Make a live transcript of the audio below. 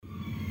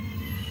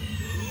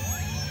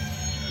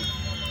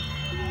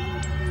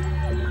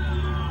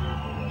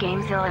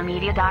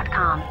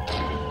GameZillaMedia.com.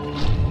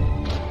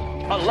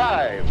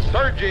 Alive,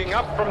 surging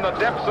up from the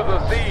depths of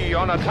the sea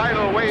on a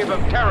tidal wave of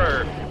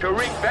terror to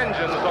wreak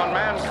vengeance on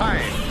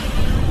mankind.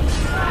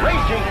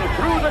 Raging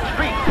through the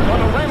streets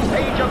on a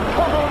rampage of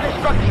total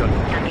destruction.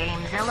 The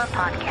GameZilla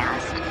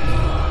Podcast.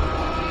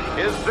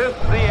 Is this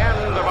the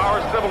end of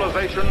our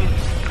civilization?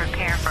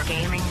 Prepare for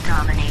gaming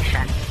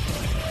domination.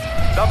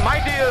 The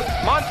mightiest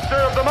monster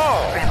of them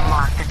all.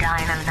 Grimlock the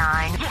Dino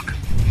 9. Look,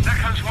 there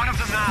comes one of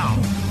them now.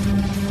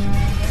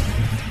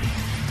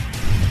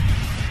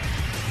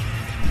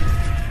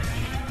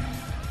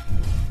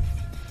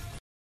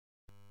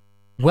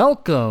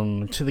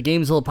 Welcome to the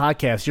GameZilla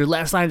Podcast, your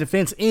last line of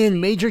defense in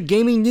major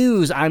gaming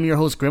news. I'm your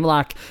host,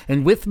 Grimlock,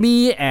 and with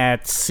me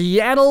at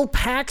Seattle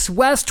PAX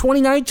West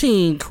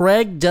 2019,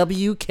 Craig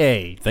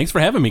WK. Thanks for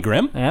having me,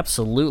 Grim.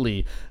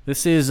 Absolutely.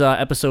 This is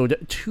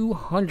episode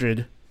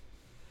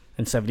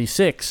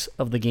 276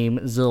 of the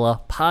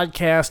GameZilla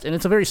Podcast, and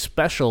it's a very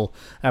special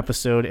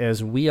episode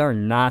as we are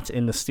not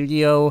in the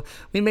studio.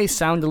 We may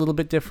sound a little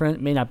bit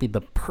different, may not be the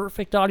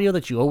perfect audio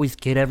that you always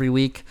get every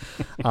week,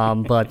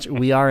 but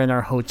we are in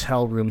our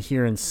hotel room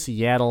here in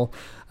Seattle,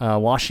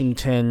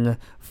 Washington,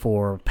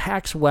 for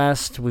PAX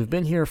West. We've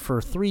been here for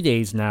 3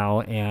 days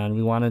now, and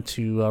we wanted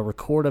to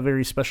record a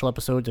very special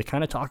episode to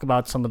kind of talk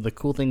about some of the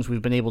cool things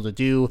we've been able to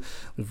do.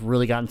 We've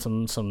really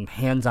gotten some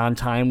hands-on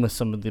time with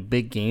some of the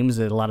big games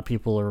that a lot of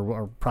people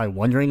are probably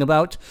wondering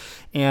about,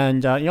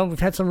 and we've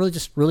had some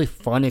really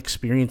fun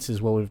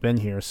experiences while we've been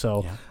here.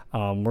 So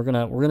we're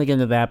gonna get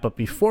into that, but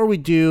before we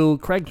do,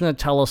 Craig's gonna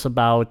tell us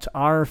about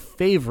our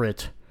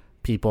favorite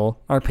people,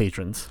 our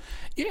patrons.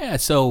 Yeah,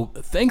 so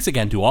thanks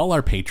again to all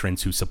our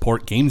patrons who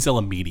support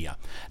GameZilla Media.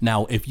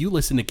 Now, if you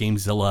listen to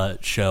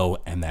GameZilla show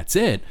and that's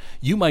it,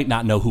 you might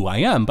not know who I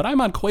am, but I'm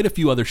on quite a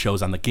few other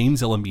shows on the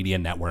GameZilla Media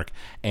network,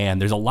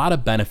 and there's a lot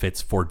of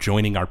benefits for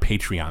joining our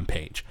Patreon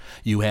page.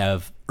 You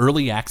have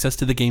early access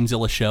to the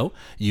GameZilla show.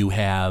 You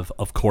have,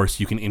 of course,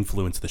 you can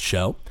influence the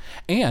show.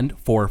 And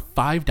for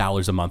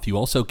 $5 a month, you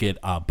also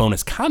get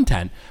bonus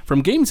content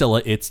from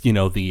GameZilla. It's,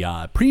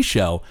 the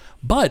pre-show.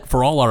 But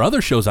for all our other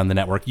shows on the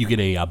network, you get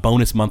a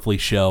bonus monthly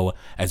show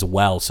as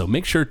well. So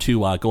make sure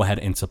to go ahead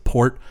and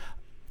support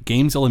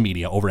GameZilla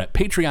Media over at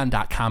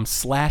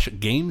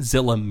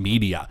patreon.com/GameZilla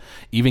Media.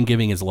 Even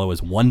giving as low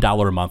as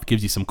 $1 a month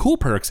gives you some cool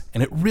perks,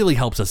 and it really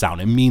helps us out.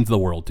 It means the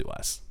world to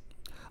us.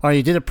 All right,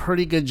 you did a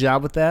pretty good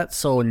job with that,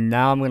 so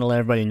now I'm going to let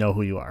everybody know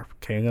who you are.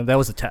 Okay, now, that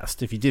was a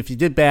test. If you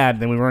did bad,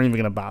 then we weren't even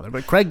going to bother.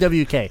 But Craig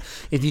WK,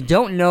 if you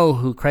don't know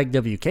who Craig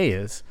WK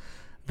is,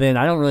 then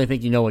I don't really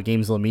think you know what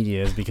GameZilla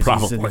Media is, because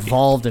he's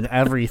involved in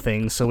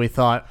everything. So we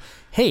thought,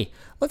 hey,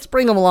 let's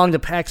bring him along to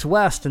PAX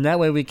West, and that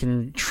way we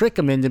can trick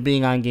him into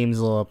being on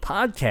GameZilla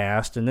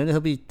Podcast, and then he'll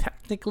be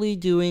technically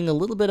doing a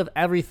little bit of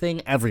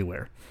everything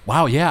everywhere.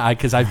 Wow, yeah,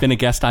 because I've been a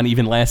guest on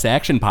even Last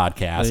Action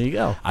Podcast. There you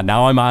go.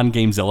 Now I'm on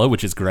GameZilla,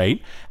 which is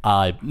great.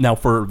 Now,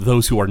 for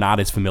those who are not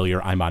as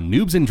familiar, I'm on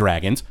Noobs and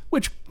Dragons,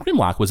 which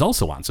Grimlock was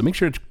also on. So make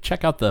sure to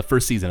check out the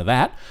first season of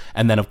that.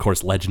 And then, of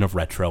course, Legend of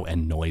Retro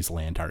and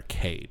Noiseland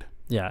Arcade.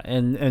 Yeah,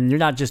 and you're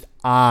not just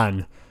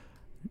on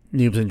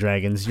Noobs and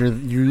Dragons.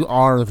 You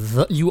are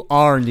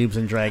Noobs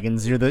and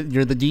Dragons. You're the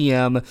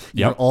DM.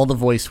 You're all the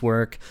voice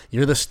work.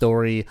 You're the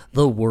story,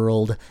 the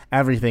world.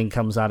 Everything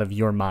comes out of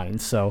your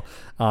mind. So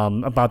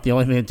about the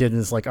only thing it did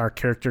is like our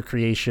character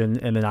creation,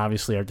 and then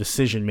obviously our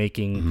decision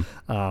making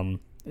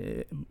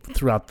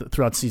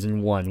throughout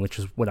season 1, which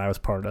is what I was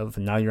part of,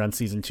 and now you're on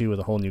season 2 with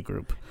a whole new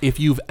group. If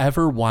you've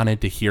ever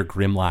wanted to hear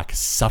Grimlock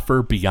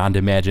suffer beyond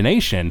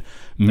imagination,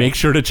 make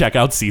sure to check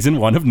out season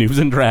 1 of Noobs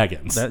and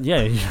Dragons.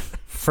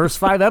 First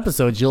 5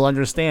 episodes, you'll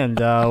understand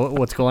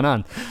what's going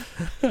on.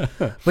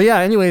 But yeah,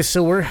 anyways,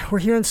 so we're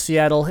here in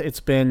Seattle.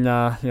 It's been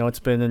it's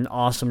been an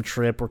awesome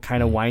trip. We're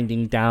kind of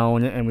winding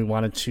down, and we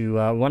wanted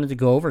to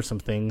go over some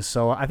things.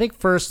 So I think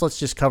first let's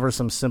just cover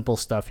some simple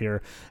stuff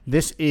here.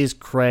 This is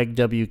Craig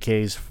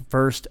WK's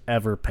first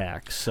ever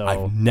PAX. So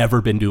I've never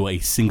been to a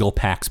single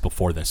PAX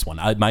before this one.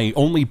 My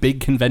only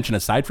big convention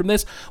aside from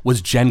this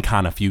was Gen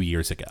Con a few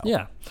years ago.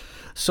 Yeah,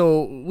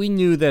 so we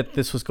knew that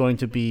this was going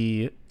to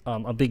be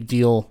a big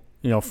deal,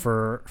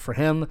 for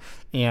him.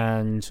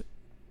 And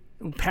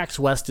PAX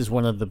West is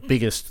one of the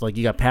biggest. Like,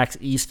 you got PAX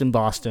East in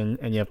Boston,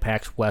 and you have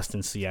PAX West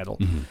in Seattle,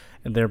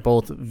 and they're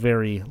both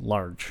very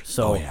large.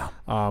 So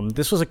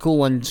this was a cool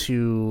one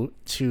to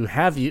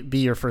have you be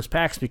your first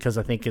PAX, because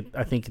I think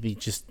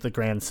the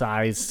grand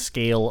size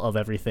scale of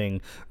everything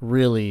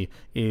really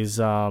is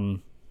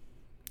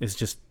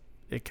just,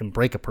 it can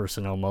break a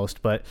person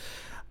almost. But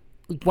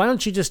why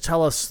don't you just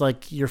tell us,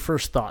 like, your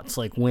first thoughts?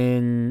 Like,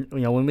 when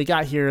we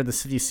got here, the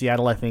city of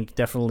Seattle, I think,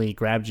 definitely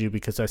grabbed you,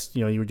 because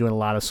you were doing a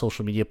lot of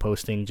social media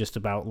posting just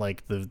about,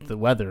 like, the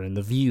weather and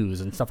the views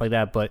and stuff like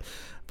that. But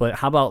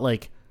how about,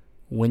 like,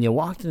 when you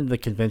walked into the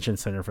convention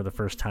center for the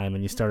first time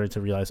and you started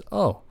to realize,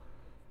 oh,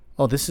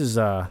 this is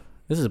a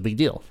big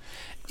deal?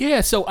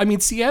 Yeah, so, I mean,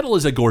 Seattle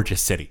is a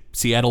gorgeous city.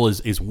 Seattle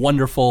is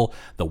wonderful.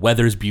 The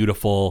weather's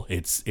beautiful.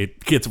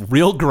 It gets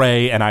real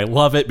gray, and I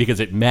love it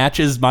because it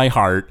matches my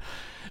heart.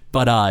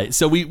 But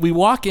so we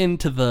walk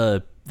into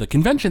the the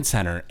convention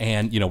center,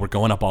 and we're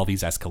going up all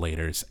these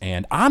escalators,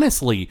 and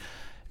honestly,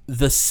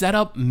 the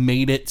setup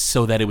made it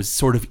so that it was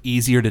sort of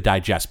easier to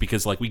digest,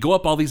 because like we go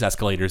up all these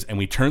escalators and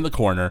we turn the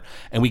corner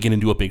and we get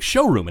into a big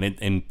showroom,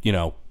 and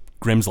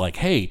Grimm's like,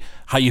 hey,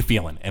 how you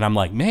feeling? And I'm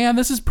like, man,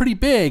 this is pretty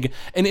big.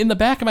 And in the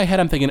back of my head,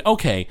 I'm thinking,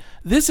 okay,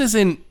 this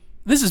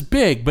is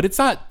big, but it's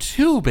not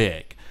too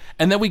big.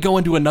 And then we go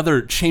into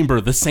another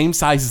chamber the same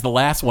size as the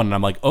last one, and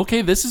I'm like,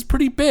 okay, this is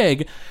pretty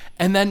big.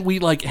 And then we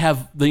like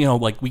have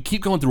we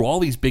keep going through all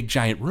these big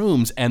giant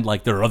rooms, and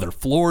like there are other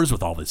floors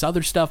with all this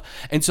other stuff.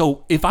 And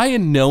so if I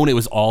had known it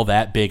was all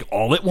that big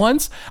all at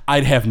once,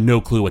 I'd have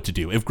no clue what to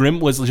do. If Grimm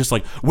was just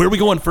like, where are we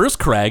going first,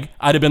 Craig?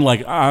 I'd have been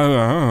like,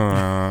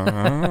 man,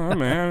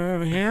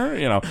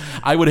 here,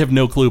 I would have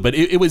no clue. But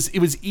it was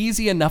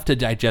easy enough to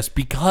digest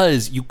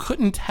because you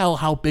couldn't tell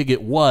how big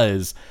it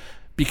was,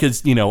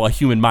 because a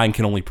human mind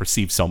can only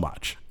perceive so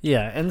much.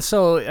 Yeah, and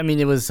so I mean,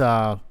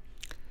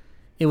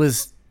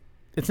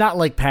 it's not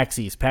like PAX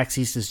East. PAX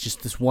East is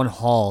just this one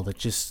hall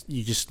that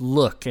you just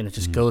look, and it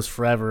just goes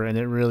forever, and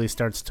it really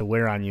starts to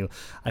wear on you.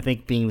 I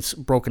think being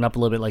broken up a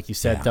little bit, like you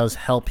said, does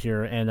help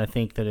here, and I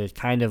think that it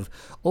kind of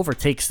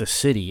overtakes the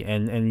city,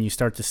 and you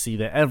start to see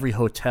that every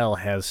hotel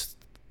has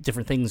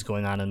different things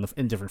going on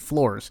in different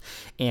floors,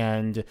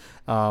 and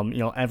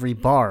every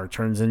bar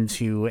turns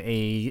into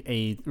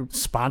a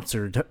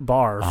sponsored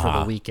bar for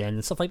the weekend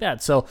and stuff like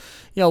that. So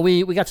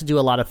we got to do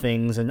a lot of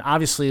things, and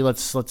obviously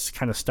let's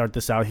kind of start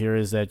this out here,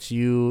 is that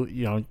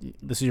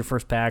this is your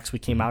first PAX. We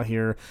came out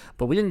here,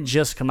 but we didn't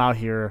just come out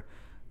here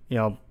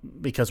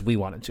because we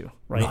wanted to,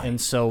 right?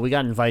 And so we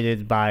got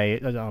invited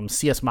by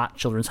CS Mott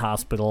Children's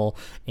Hospital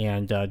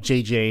and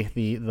JJ,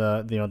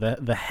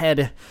 the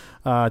head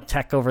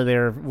tech over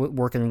there,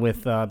 working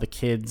with the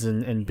kids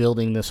and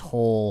building this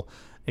whole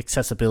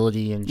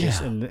accessibility and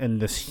just and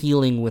this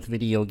healing with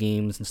video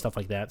games and stuff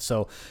like that.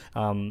 So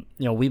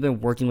we've been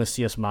working with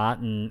CS Mott,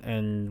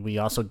 and we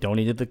also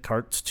donated the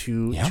carts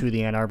to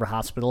the Ann Arbor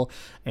Hospital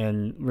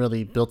and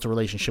really built a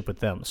relationship with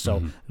them.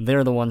 So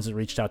they're the ones that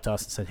reached out to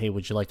us and said, hey,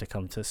 would you like to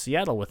come to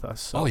Seattle with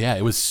us? So,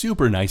 it was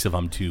super nice of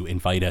them to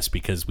invite us,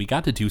 because we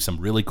got to do some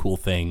really cool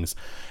things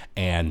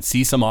and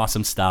see some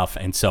awesome stuff.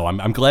 And so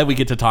I'm glad we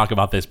get to talk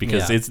about this,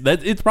 because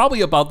it's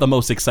probably about the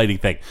most exciting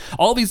thing.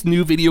 All these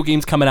new video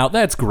games coming out,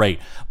 that's great.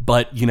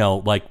 But,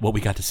 like what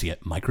we got to see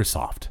at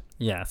Microsoft.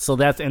 Yeah, so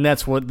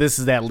that's what this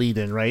is, that lead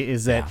in, right?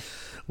 Is that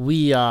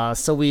we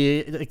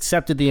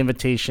accepted the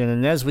invitation,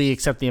 and as we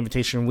accept the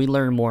invitation, we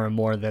learn more and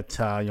more that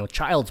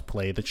Child's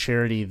Play, the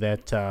charity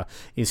that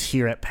is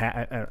here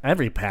at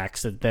every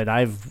PAX that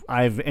I've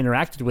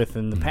interacted with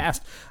in the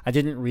past, I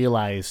didn't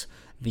realize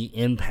the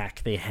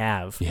impact they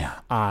have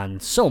on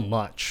so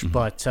much.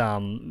 But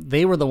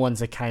they were the ones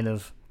that kind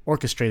of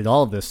orchestrated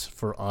all of this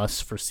for us,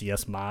 for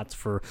CS Mott,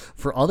 for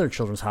other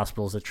children's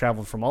hospitals that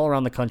traveled from all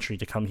around the country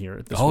to come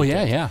here this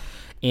weekend.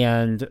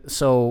 And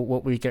so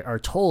what we are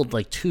told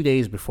like 2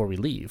 days before we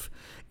leave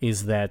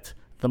is that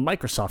the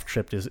Microsoft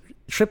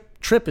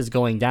trip is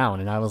going down.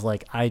 And I was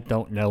like, I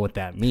don't know what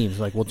that means.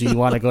 Like, well, do you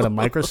want to go to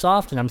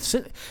Microsoft? And I'm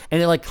sitting,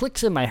 and it like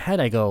clicks in my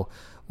head. I go,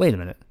 wait a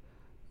minute.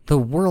 The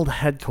world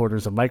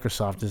headquarters of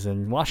Microsoft is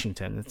in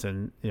Washington. It's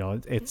in,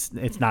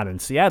 it's not in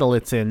Seattle.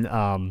 It's in,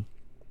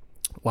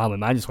 wow, my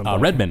mind just went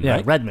blank. Redmond, yeah,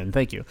 right? Redmond,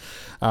 thank you.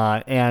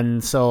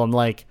 And so I'm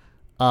like,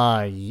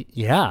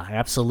 yeah,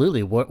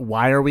 absolutely.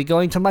 Why are we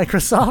going to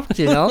Microsoft,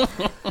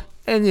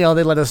 And,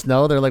 they let us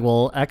know. They're like,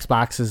 well,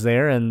 Xbox is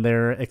there, and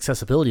their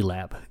accessibility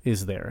lab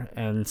is there.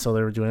 And so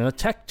they were doing a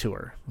tech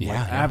tour.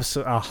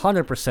 Absolutely,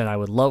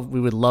 100%.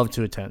 We would love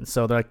to attend.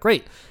 So they're like,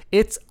 great.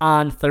 It's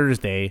on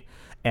Thursday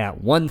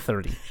at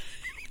 1:30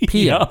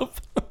 p.m.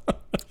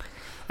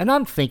 And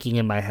I'm thinking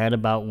in my head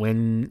about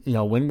when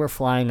we're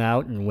flying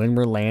out and when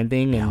we're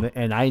landing,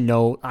 and I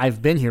know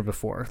I've been here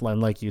before,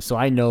 like you, so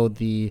I know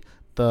the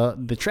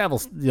travel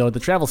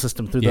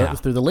system through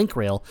the link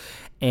rail,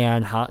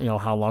 and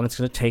how long it's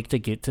going to take to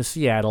get to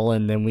Seattle,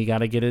 and then we got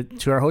to get it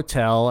to our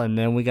hotel, and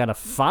then we got to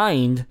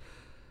find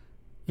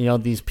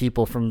these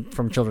people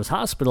from Children's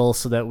Hospital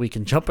so that we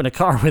can jump in a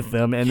car with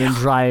them and then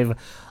drive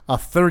a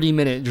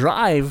 30-minute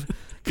drive.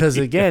 Because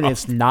again,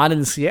 it's not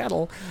in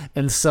Seattle,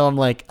 and so I'm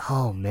like,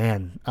 oh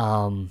man,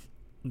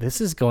 this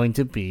is going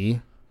to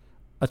be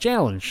a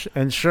challenge.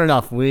 And sure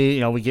enough, we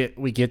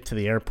get to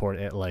the airport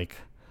at like,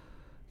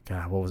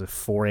 God, what was it,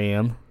 4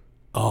 a.m.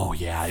 Oh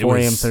yeah, 4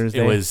 a.m. Thursday.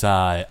 It was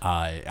I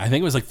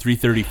think it was like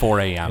 3:30, 4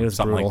 a.m.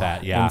 something brutal.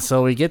 like that. Yeah. And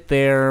so we get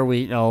there.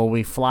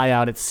 We fly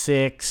out at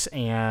 6,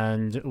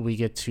 and we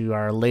get to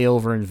our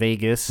layover in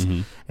Vegas,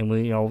 and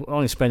we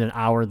only spend an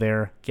hour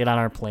there. Get on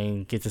our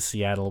plane, get to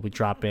Seattle. We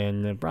drop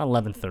in around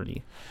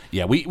 11:30.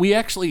 Yeah, we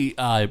actually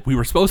we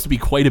were supposed to be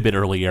quite a bit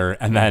earlier,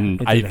 and then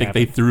I think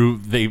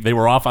they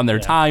were off on their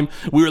time.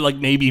 We were like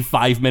maybe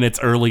 5 minutes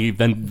early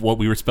than what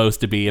we were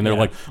supposed to be, and they're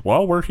like,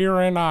 well, we're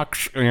here in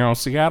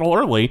Seattle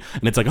early.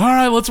 And it's like, all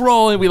right, let's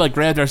roll. And we like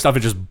grabbed our stuff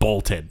and just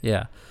bolted.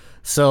 Yeah.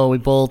 So we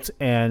bolt,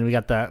 and we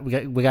got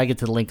to get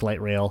to the Link Light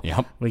Rail.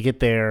 Yep. We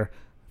get there,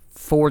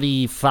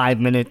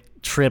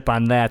 45-minute trip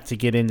on that to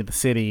get into the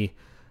city.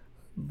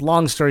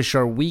 long story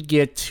short, we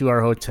get to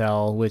our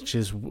hotel, which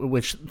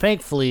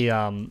thankfully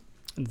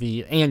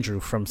the Andrew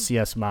from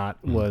CS Mott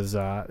was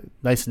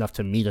nice enough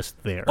to meet us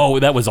there. Oh,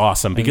 that was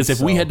awesome, because if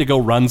we had to go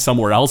run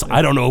somewhere else,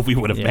 I don't know if we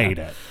would have made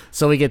it.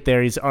 So we get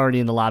there. He's already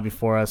in the lobby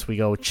for us. We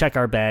go check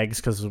our bags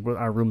because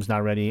our room's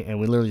not ready, and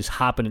we literally just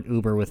hop in an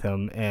Uber with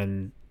him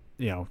and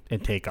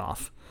take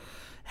off.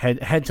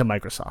 Head to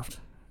Microsoft.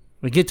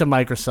 We get to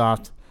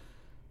Microsoft,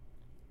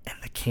 and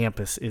the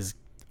campus is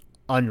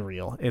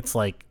unreal. It's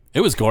like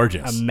it was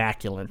gorgeous,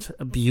 immaculate,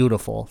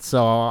 beautiful.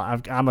 So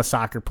I'm a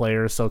soccer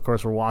player, so of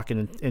course we're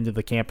walking into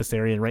the campus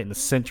area, and right in the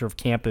center of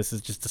campus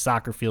is just a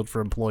soccer field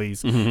for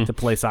employees to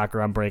play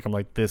soccer on break. I'm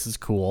like, this is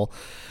cool.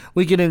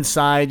 We get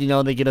inside,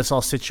 they get us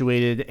all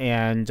situated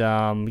and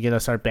get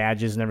us our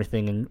badges and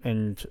everything,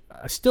 and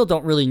I still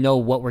don't really know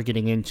what we're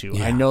getting into.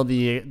 I know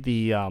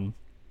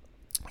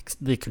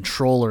the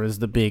controller is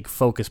the big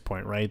focus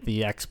point, right?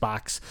 The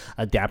Xbox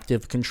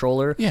adaptive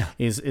controller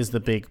is the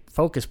big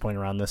focus point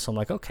around this. So I'm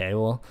like, okay,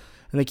 well,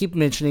 and they keep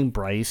mentioning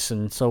Bryce,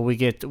 and so we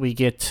get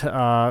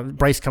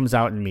Bryce comes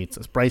out and meets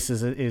us. Bryce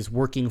is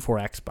working for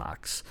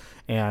Xbox,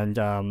 and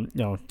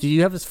do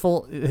you have his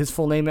full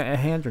name at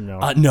hand or no?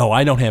 No,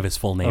 I don't have his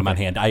full name on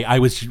hand. I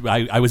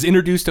was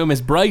introduced to him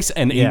as Bryce,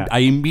 and I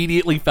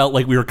immediately felt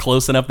like we were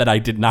close enough that I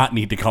did not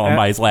need to call him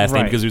by his last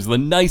name because he was the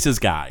nicest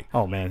guy.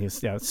 Oh man,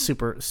 he's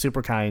super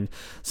super kind.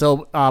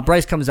 So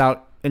Bryce comes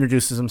out,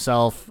 introduces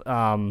himself,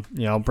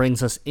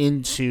 brings us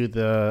into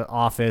the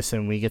office,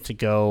 and we get to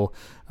go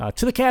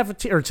to the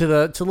cafeteria or to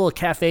the little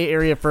cafe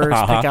area first,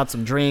 pick out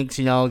some drinks,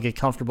 get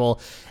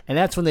comfortable, and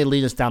that's when they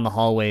lead us down the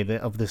hallway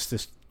of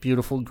this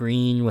beautiful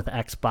green with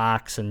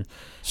Xbox and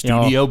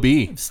Studio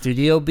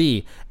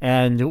B,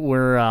 and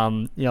we're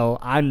I'm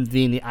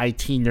being the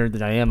IT nerd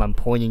that I am. I'm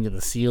pointing to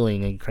the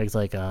ceiling, and Craig's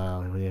like,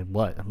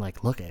 "What?" I'm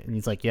like, "Look at," and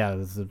he's like, "Yeah,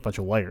 there's a bunch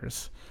of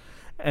wires,"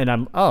 and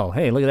I'm, "Oh,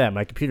 hey, look at that!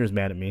 My computer's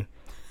mad at me."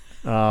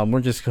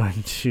 We're just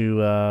going to,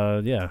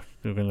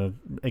 we're going to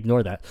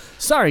ignore that.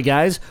 Sorry,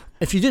 guys.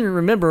 If you didn't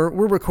remember,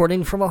 we're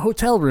recording from a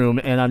hotel room,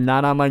 and I'm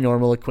not on my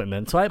normal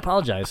equipment, so I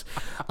apologize.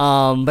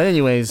 But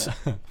anyways,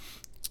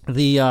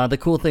 the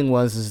cool thing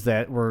is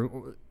that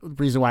the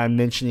reason why I'm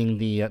mentioning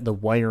the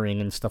wiring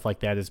and stuff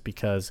like that is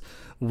because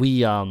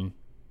I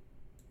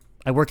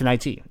work in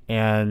IT,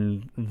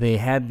 and they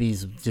had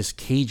these just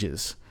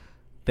cages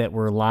that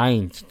were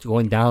lined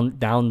going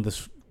down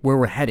this where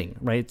we're heading,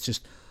 right? It's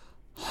just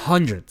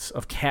hundreds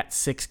of Cat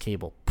 6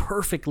 cable,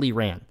 perfectly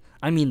ran.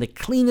 I mean, the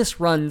cleanest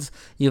runs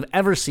you've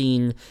ever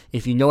seen,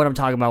 if you know what I'm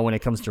talking about when it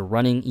comes to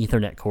running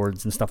Ethernet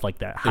cords and stuff like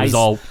that.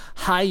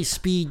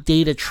 High-speed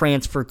data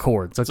transfer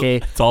cords, okay?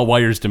 It's all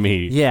wires to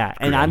me. Yeah,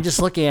 and I'm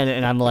just looking at it,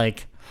 and I'm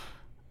like,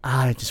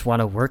 I just want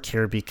to work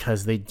here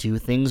because they do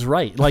things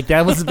right. Like,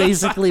 that was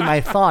basically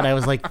my thought. I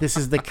was like, this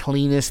is the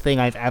cleanest thing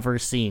I've ever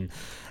seen.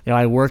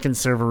 I work in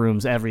server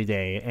rooms every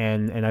day,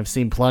 and I've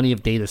seen plenty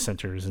of data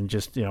centers and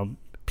just,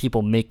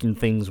 people making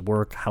things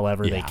work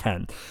however they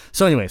can.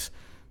 So anyways,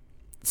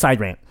 side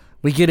rant.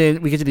 We get to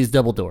these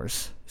double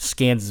doors.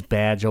 Scans his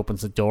badge,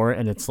 opens the door,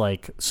 and it's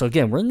like, so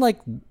again, we're in like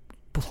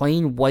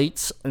plain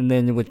whites, and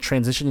then it would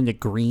transition into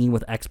green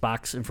with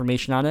Xbox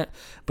information on it,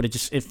 but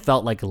it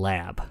felt like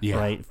lab,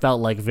 right? It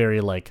felt like very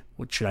like,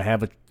 should I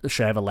have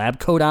a lab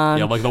coat on?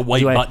 Yeah, like the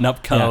white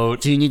button-up coat.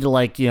 Do you need to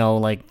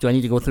do I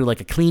need to go through like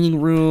a cleaning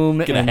room?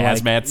 Get a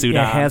hazmat suit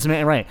on.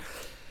 Hazmat, right.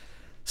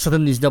 So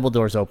then these double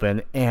doors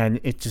open, and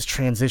it just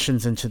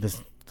transitions into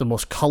the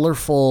most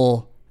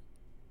colorful,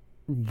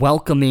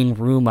 welcoming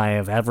room I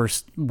have ever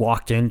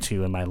walked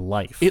into in my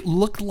life. It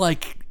looked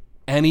like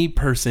any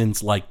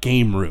person's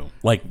game room,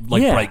 like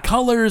bright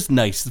colors,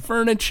 nice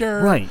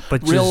furniture, right?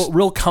 But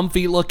real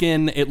comfy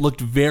looking. It looked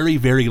very,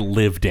 very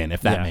lived in,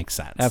 if that makes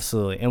sense.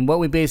 Absolutely. And what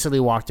we basically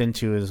walked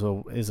into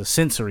is a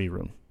sensory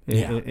room.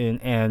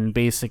 And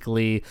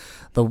basically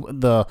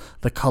the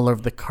color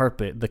of the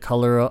carpet, the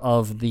color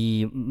of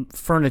the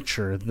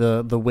furniture,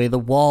 the way the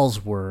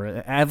walls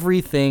were,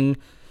 everything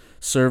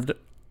served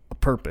a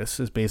purpose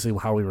is basically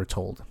how we were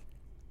told.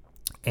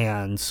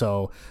 And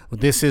so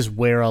this is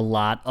where a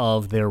lot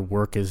of their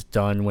work is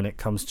done when it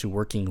comes to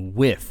working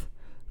with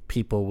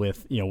people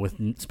with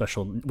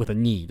a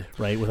need,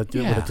 right, with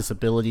a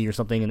disability or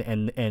something,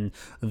 and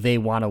they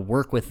want to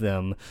work with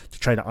them to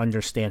try to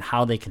understand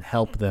how they can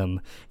help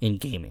them in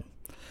gaming.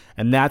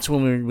 And that's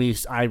when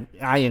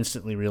I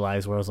instantly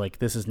realized where I was like,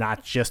 this is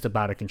not just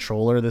about a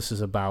controller. This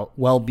is about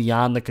well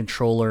beyond the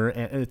controller.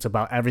 It's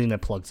about everything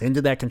that plugs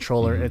into that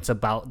controller. Mm-hmm. It's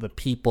about the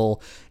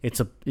people.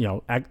 It's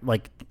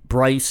like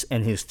Bryce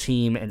and his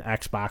team and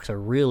Xbox are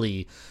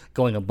really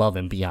going above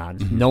and beyond.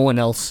 Mm-hmm. No one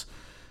else.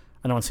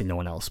 I don't want to say no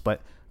one else,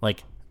 but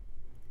like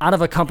out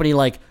of a company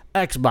like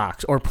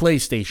Xbox or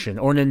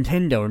PlayStation or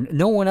Nintendo,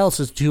 no one else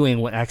is doing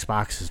what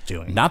Xbox is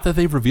doing. Not that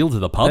they've revealed to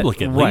the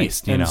public, at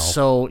least.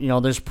 So,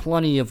 there's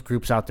plenty of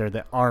groups out there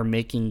that are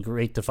making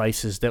great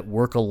devices that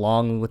work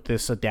along with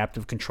this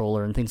adaptive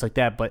controller and things like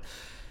that. But,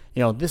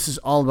 this is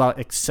all about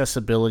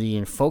accessibility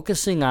and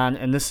focusing on,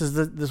 and this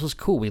was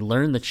cool. We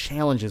learned the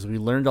challenges. We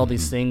learned all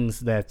these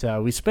things that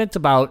we spent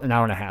about an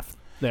hour and a half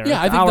there. Yeah,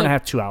 I think hour and a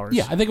half, 2 hours.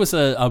 Yeah, I think it was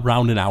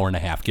around an hour and a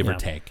half, give or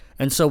take.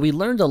 And so we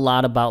learned a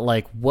lot about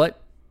like what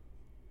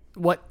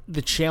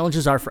the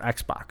challenges are for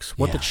Xbox,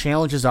 what the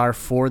challenges are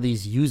for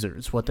these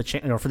users, what the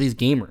for these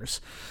gamers,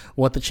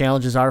 what the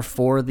challenges are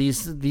for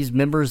these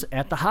members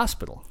at the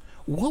hospital.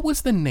 What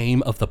was the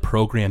name of the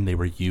program they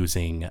were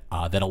using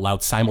that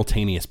allowed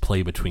simultaneous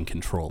play between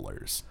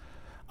controllers?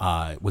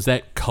 Was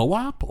that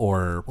Co-op,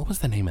 or what was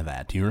the name of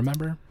that? Do you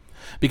remember?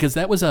 Because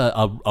that was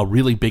a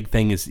really big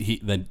thing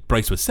that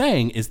Bryce was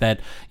saying, is that,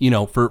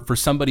 for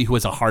somebody who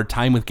has a hard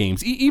time with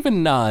games,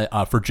 even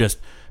for just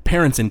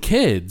parents and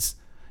kids,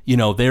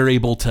 they're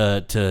able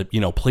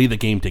to play the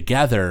game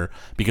together,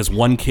 because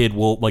one kid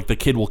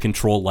will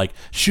control like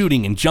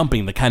shooting and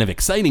jumping, the kind of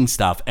exciting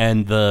stuff,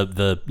 and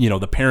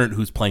the parent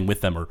who's playing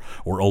with them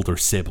or older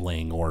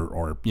sibling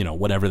or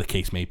whatever the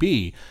case may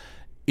be,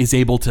 is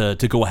able to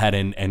go ahead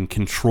and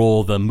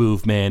control the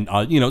movement,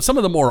 some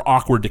of the more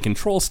awkward to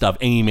control stuff,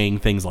 aiming,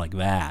 things like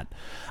that.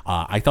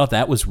 I thought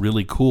that was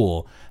really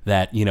cool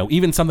that,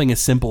 even something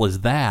as simple as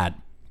that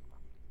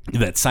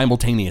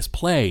simultaneous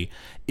play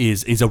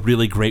is a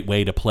really great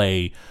way to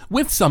play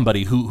with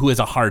somebody who has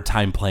a hard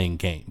time playing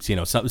games.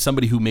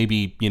 Somebody who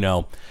maybe,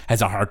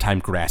 has a hard time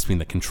grasping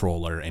the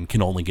controller and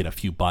can only get a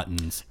few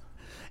buttons.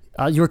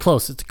 You were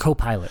close. It's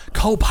Copilot.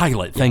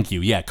 Copilot, thank you.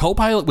 Yeah,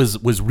 Copilot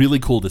was really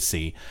cool to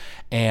see.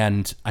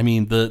 And I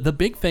mean, the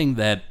big thing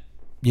that,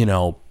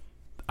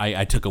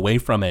 I took away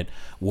from it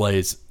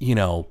was,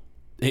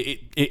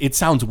 it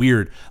sounds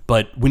weird,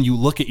 but when you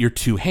look at your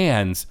two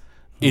hands,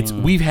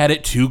 we've had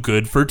it too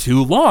good for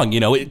too long.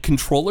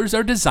 Controllers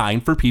are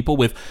designed for people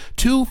with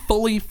two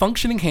fully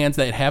functioning hands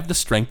that have the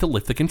strength to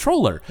lift the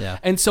controller. Yeah.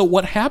 And so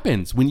what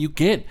happens when you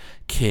get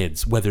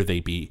kids, whether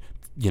they be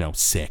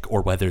sick,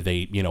 or whether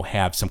they,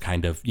 have some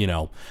kind of,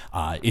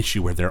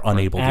 issue where they're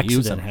unable to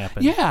use them.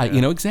 Happen. Yeah,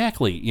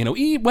 exactly.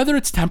 Whether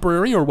it's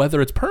temporary or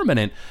whether it's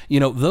permanent,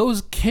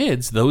 those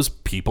kids, those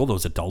people,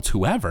 those adults,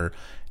 whoever,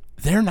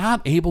 they're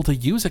not able to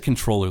use a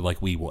controller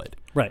like we would.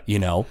 Right.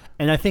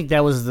 And I think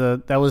that was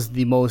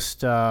the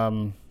most,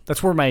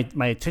 that's where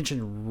my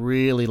attention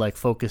really like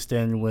focused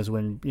in, was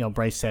when,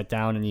 Bryce sat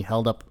down and he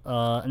held up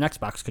an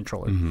Xbox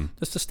controller,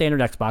 just a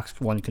standard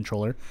Xbox One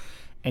controller.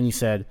 And he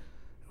said,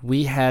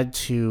 we had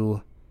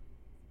to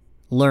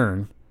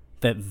learn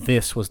that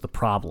this was the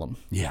problem.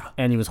 Yeah.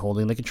 And he was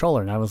holding the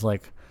controller, and I was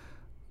like,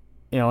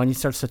 and he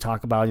starts to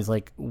talk about, he's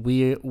like,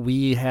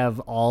 we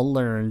have all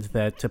learned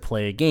that to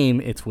play a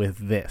game, it's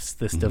with this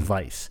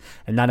device,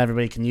 and not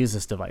everybody can use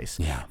this device.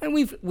 Yeah. And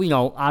we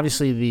know,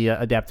 obviously, the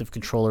adaptive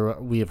controller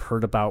we have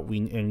heard about,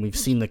 and we've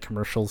seen the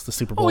commercials, the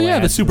Super Bowl ads. Oh, yeah,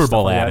 the Super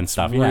Bowl ad like and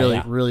stuff.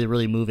 Really, really,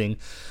 really moving.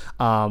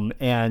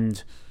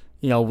 And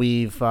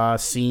we've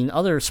seen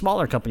other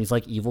smaller companies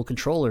like Evil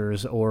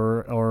Controllers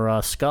or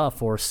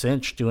Scuff or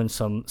Cinch doing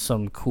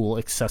some cool,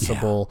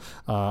 accessible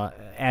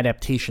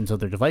adaptations of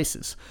their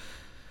devices.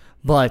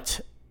 But,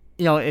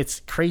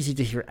 it's crazy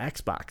to hear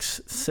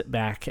Xbox sit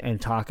back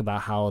and talk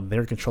about how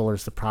their controller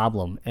is the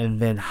problem, and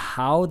then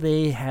how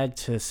they had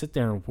to sit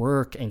there and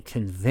work and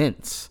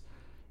convince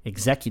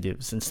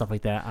executives and stuff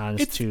like that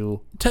to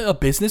a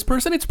business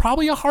person. It's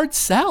probably a hard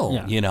sell,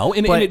 and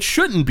it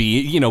shouldn't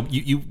be.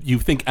 You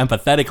think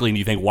empathetically, and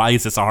you think, why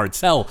is this a hard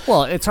sell?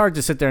 Well, it's hard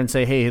to sit there and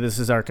say, hey, this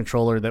is our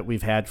controller that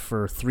we've had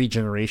for 3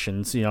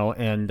 generations,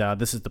 and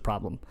this is the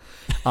problem,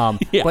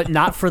 but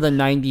not for the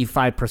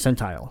 95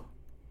 percentile.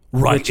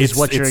 Right,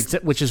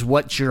 which is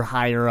what your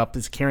higher up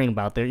is caring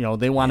about.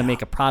 They want to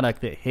make a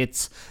product that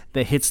hits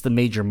the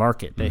major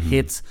market, that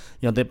hits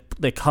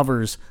that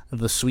covers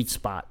the sweet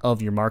spot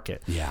of your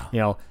market.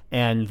 Yeah.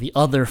 And the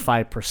other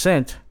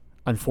 5%,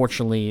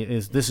 unfortunately,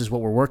 this is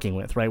what we're working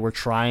with, right? We're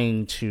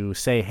trying to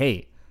say,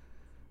 hey,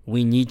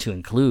 we need to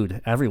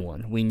include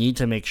everyone. We need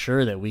to make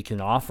sure that we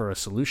can offer a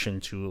solution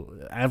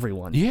to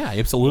everyone. Yeah,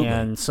 absolutely.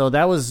 And so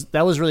that was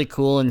really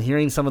cool. And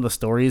hearing some of the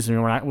stories,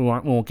 and we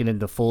won't get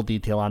into full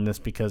detail on this,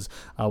 because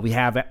we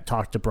have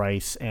talked to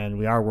Bryce, and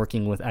we are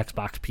working with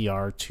Xbox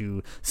PR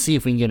to see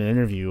if we can get an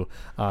interview.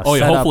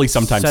 Hopefully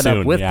sometime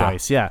soon with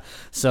Bryce. Yeah.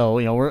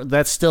 So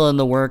that's still in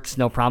the works.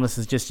 No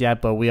promises just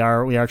yet, but we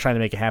are trying to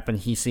make it happen.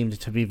 He seemed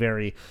to be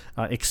very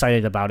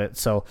excited about it.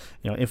 So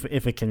if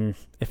it can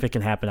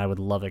happen, I would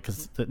love it,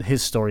 because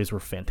his stories were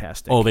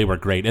fantastic. Oh, they were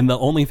great. And the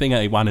only thing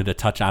I wanted to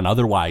touch on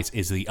otherwise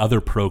is the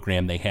other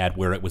program they had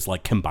where it was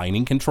like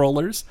combining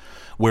controllers,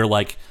 where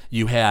like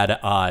you had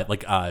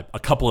a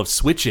couple of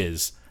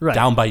switches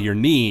down by your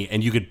knee,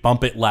 and you could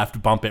bump it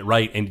left, bump it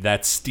right, and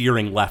that's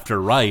steering left or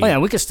right. Oh yeah,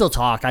 we could still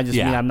talk. I just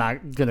mean, I'm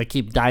not gonna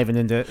keep diving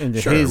into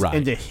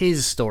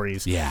his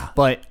stories. Yeah,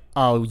 but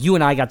you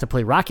and I got to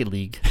play Rocket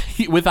League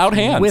without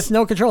hands, with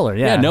no controller.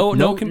 Yeah,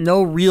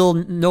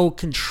 no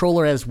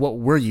controller as what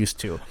we're used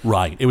to.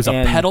 Right. It was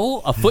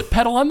a foot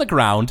pedal on the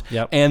ground,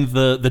 and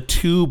the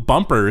 2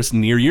 bumpers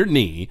near your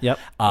knee. Yep.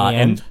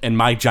 And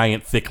my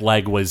giant thick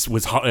leg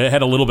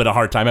had a little bit of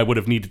hard time. I would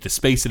have needed to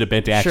space it a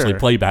bit to actually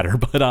play better.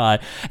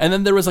 But and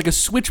then there was like a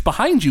switch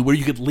behind you where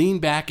you could lean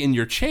back in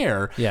your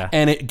chair. Yeah.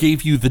 And it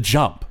gave you the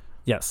jump.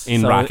 Yes.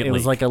 In Rocket League, it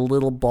was like a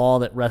little ball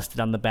that rested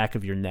on the back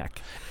of your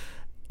neck.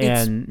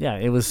 And yeah,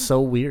 it was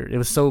so weird. It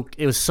was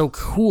so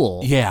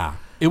cool. Yeah.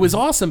 It was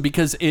awesome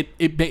because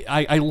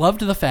I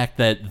loved the fact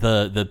that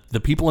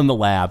the people in the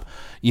lab,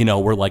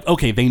 were like,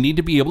 okay, they need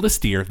to be able to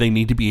steer, they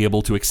need to be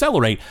able to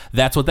accelerate.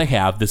 That's what they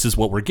have. This is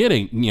what we're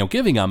giving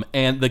them.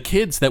 And the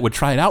kids that would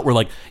try it out were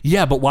like,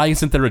 yeah, but why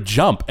isn't there a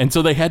jump? And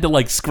so they had to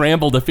like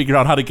scramble to figure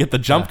out how to get the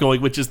jump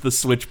going, which is the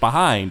switch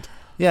behind.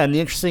 Yeah, and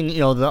the interesting,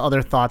 the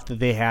other thought that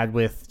they had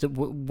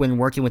when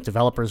working with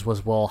developers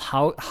was, well,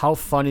 how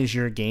fun is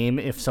your game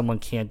if someone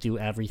can't do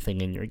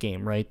everything in your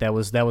game, right? That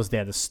was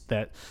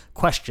that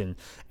question,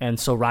 and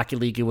so Rocket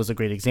League was a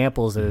great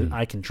example. Is that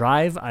I can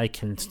drive, I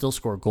can still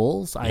score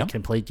goals, I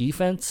can play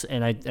defense,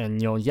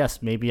 and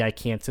yes, maybe I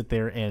can't sit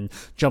there and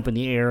jump in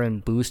the air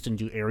and boost and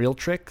do aerial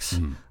tricks.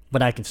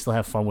 But I can still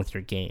have fun with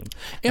your game.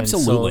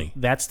 Absolutely. And so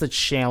that's the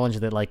challenge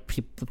that like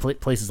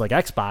places like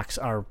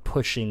Xbox are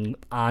pushing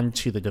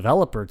onto the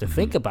developer to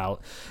think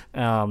about.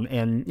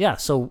 And yeah,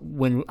 so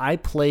when I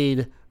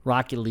played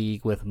Rocket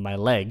League with my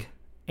leg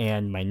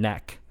and my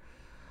neck,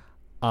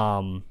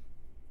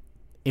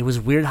 it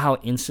was weird how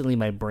instantly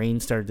my brain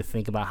started to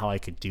think about how I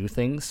could do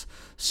things.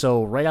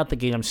 So right out the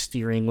gate, I'm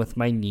steering with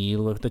my knee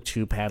with the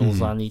two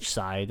paddles on each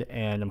side,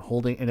 and I'm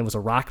holding, and it was a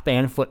Rock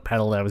Band foot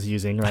pedal that I was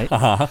using,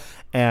 right?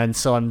 And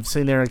so I'm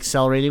sitting there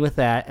accelerating with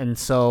that, and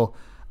so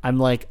I'm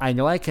like, I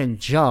know I can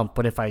jump,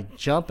 but if I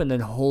jump and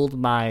then hold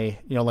my,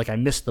 like I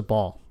missed the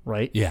ball,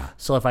 right? Yeah.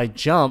 So if I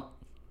jump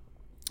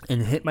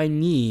and hit my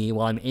knee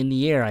while I'm in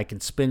the air, I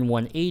can spin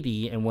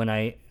 180, and when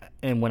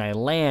I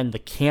land, the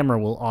camera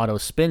will auto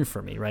spin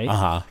for me,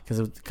 right?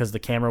 Because the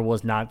camera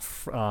was not,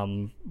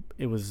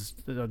 it was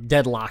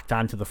deadlocked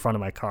onto the front of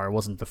my car. It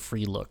wasn't the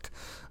free look,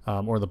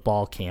 or the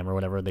ball cam or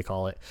whatever they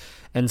call it.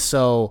 And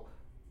so,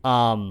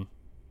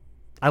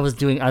 I was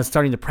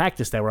starting to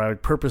practice that, where I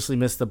would purposely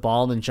miss the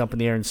ball and then jump in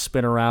the air and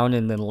spin around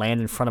and then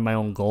land in front of my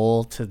own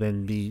goal to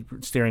then be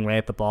staring right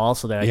at the ball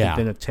so that I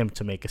could then attempt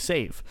to make a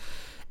save.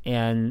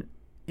 And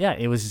yeah,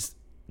 it was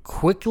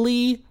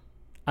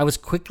I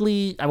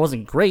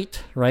wasn't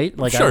great, right?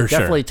 Like I would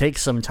definitely take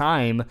some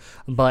time,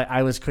 but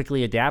I was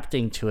quickly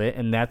adapting to it.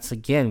 And that's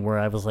again where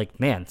I was like,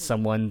 man,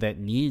 someone that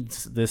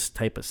needs this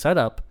type of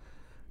setup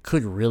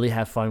could really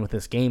have fun with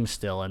this game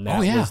still. And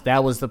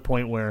that was the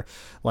point where,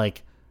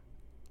 like,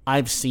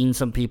 I've seen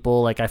some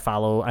people, like I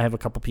have a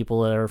couple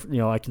people that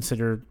are, I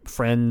consider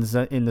friends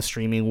in the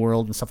streaming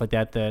world and stuff like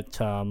that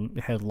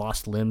had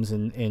lost limbs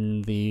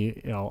in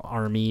the,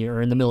 army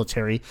or in the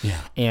military.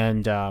 Yeah.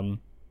 And,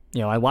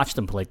 I watch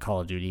them play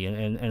Call of Duty,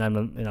 and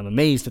I'm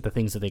amazed at the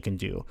things that they can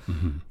do.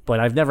 But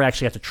I've never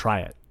actually had to try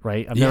it,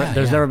 right?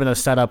 There's never been a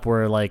setup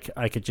where like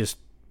I could just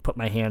put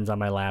my hands on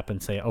my lap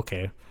and say,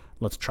 okay,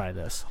 let's try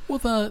this. Well,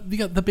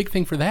 the big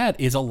thing for that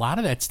is a lot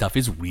of that stuff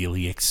is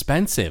really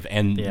expensive,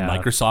 and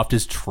Microsoft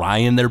is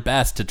trying their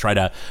best to try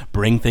to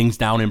bring things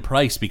down in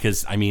price,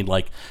 because I mean,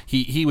 like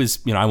he was,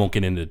 I won't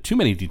get into too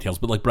many details,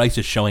 but like Bryce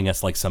is showing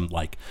us like some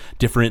like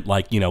different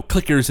like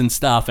clickers and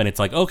stuff, and it's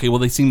like, okay, well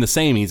they seem the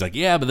same. He's like,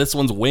 yeah, but this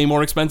one's way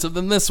more expensive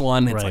than this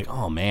one. It's like,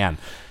 oh man,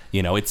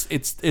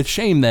 it's a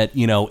shame that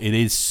it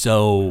is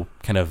so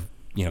kind of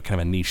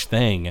a niche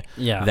thing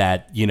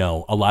that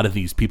a lot of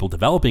these people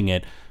developing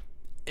it,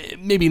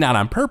 maybe not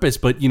on purpose,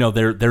 but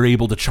they're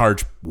able to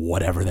charge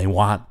whatever they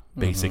want,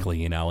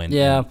 basically. And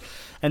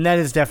that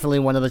is definitely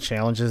one of the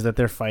challenges that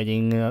they're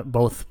fighting.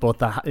 Both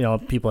the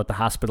people at the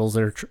hospitals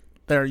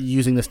they're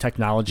using this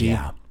technology,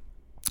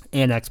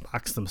 and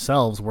Xbox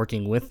themselves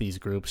working with these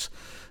groups.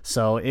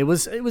 So it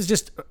was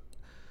just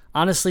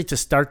honestly to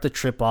start the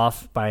trip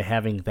off by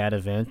having that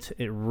event.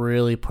 It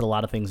really put a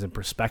lot of things in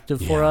perspective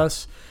for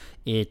us.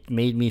 It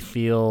made me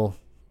feel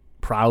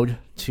proud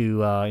to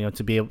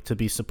be able to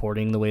be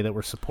supporting the way that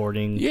we're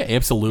supporting. Yeah,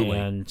 absolutely.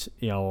 And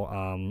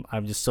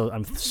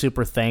I'm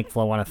super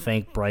thankful. I want to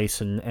thank Bryce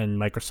and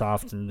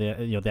Microsoft and the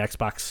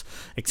Xbox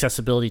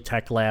Accessibility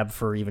Tech Lab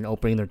for even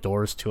opening their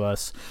doors to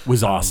us. It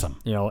was awesome.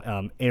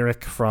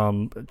 Eric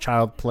from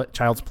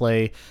Child's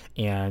Play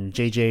and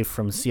JJ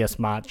from CS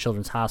Mott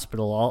Children's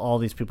Hospital. All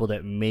these people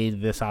that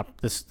made this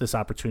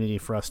opportunity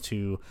for us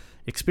to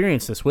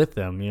experience this with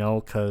them.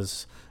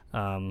 Because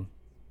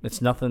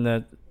it's nothing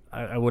that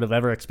I would have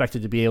ever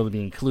expected to be able to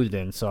be included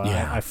in. So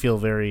I feel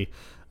very,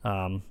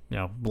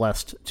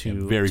 blessed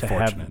to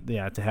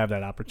fortunate. To have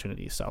that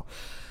opportunity. So,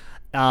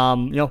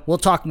 we'll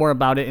talk more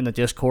about it in the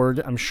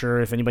Discord. I'm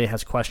sure if anybody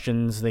has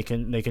questions, they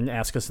can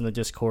ask us in the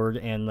Discord.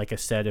 And like I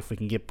said, if we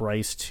can get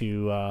Bryce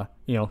to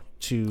if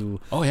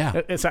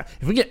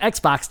we get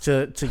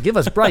Xbox to give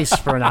us Bryce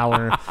for an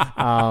hour,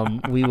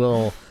 we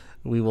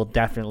will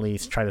definitely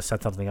try to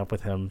set something up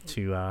with him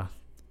to.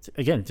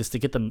 Again, just to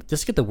get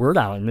the word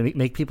out and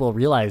make people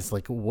realize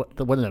like what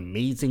an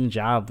amazing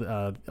job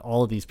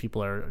all of these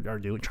people are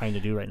trying to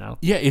do right now.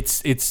 Yeah,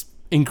 it's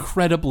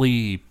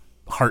incredibly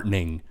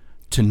heartening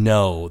to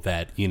know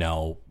that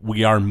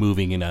we are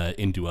moving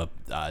into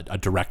a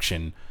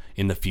direction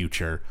in the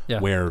future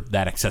where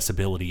that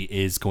accessibility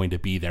is going to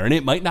be there, and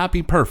it might not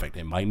be perfect,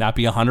 it might not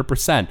be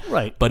 100%,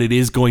 right? But it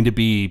is going to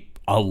be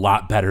a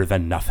lot better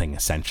than nothing.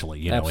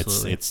 Essentially,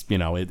 Absolutely.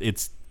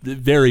 it's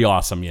very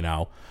awesome.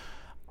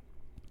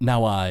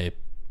 Now,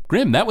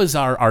 Grim, that was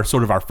our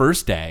sort of our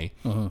first day.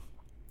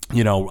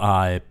 You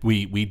know,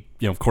 we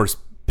of course,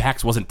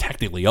 PAX wasn't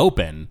technically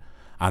open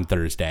on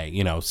Thursday,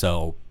 you know,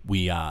 so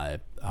we,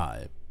 well,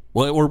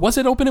 or was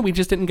it open and we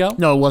just didn't go?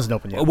 No, it wasn't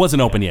open yet. It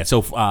wasn't open yet.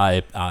 So,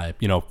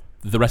 you know,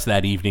 the rest of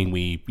that evening,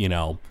 we, you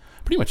know,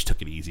 pretty much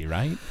took it easy,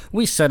 right?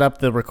 We set up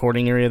the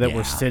recording area that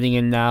we're sitting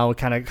in now.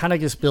 Kind of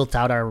just built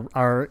out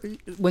our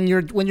when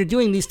you're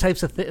doing these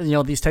types of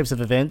these types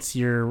of events,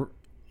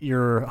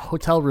 your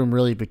hotel room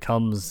really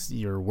becomes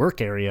your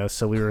work area.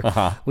 So we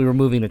were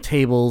moving the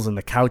tables and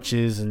the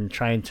couches and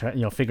trying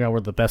to figure out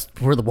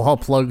where the wall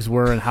plugs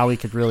were and how we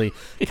could really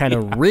kind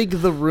of rig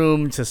the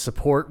room to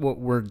support what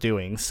we're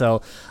doing.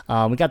 So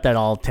we got that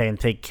all taken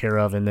care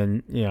of, and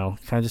then kind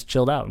of just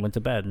chilled out and went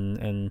to bed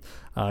and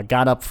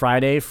got up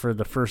Friday for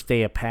the first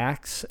day of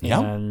PAX.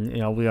 And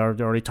we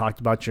already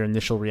talked about your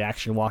initial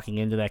reaction walking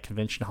into that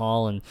convention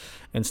hall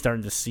and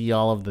starting to see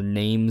all of the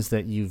names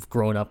that you've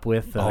grown up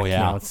with.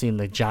 Seeing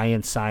the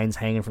giant signs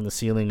hanging from the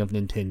ceiling of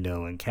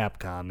Nintendo and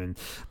Capcom and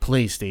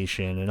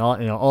PlayStation and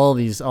all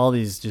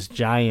these just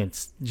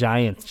giants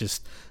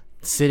just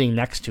sitting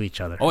next to each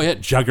other. Oh yeah,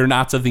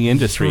 juggernauts of the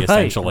industry,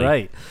 essentially.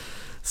 Right.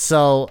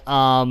 So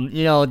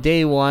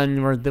day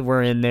one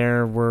we're in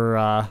there.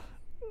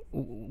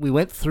 We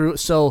went through.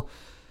 So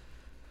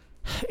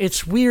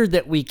it's weird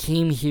that we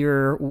came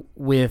here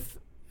with.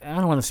 I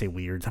don't want to say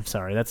weird. I'm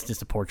sorry. That's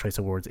just a poor choice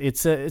of words.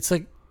 It's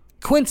a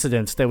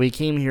coincidence that we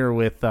came here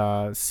with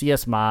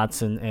CS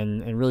Mods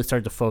and really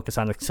started to focus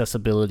on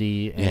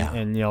accessibility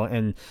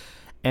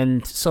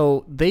and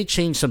so they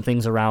changed some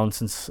things around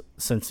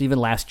since even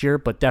last year,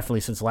 but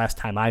definitely since the last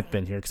time I've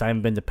been here, because I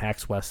haven't been to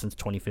PAX West since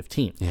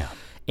 2015. Yeah,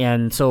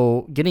 and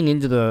so getting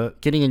into the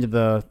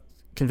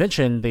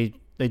convention, they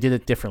did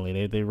it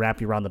differently. They wrap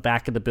you around the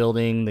back of the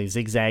building. They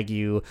zigzag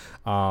you,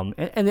 and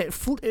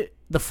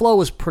the flow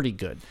was pretty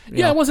good.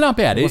 It was not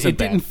bad. It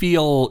didn't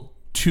feel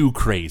too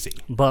crazy.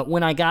 But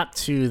when I got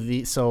to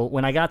the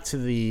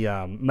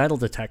metal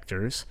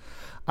detectors,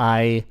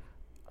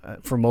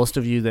 for most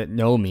of you that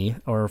know me,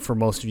 or for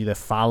most of you that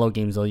follow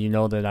GameZilla, you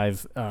know that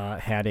I've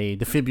had a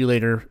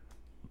defibrillator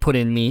put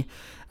in me,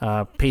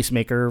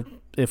 pacemaker.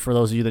 If for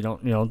those of you that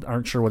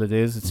aren't sure what it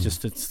is, it's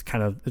just it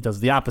does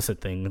the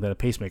opposite thing that a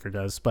pacemaker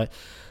does. But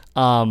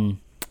so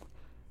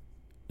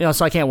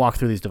I can't walk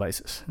through these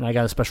devices, and I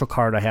got a special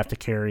card I have to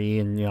carry,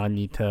 and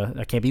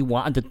I can't be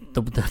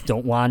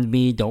don't wand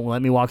me, don't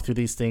let me walk through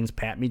these things,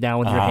 pat me down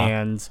with your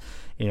hands.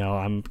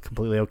 I'm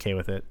completely okay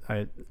with it.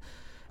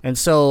 And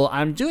so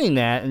I'm doing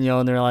that, and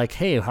they're like,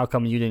 hey, how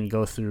come you didn't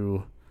go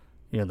through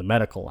the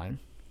medical line?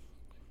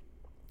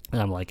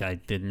 And I'm like, I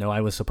didn't know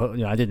I was supposed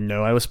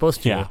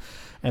to. Yeah.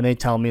 And they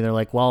tell me, they're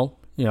like, well,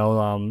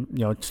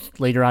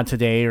 later on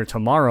today or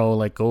tomorrow,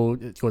 like go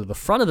to the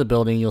front of the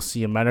building, you'll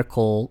see a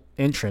medical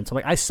entrance. I'm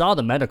like, I saw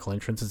the medical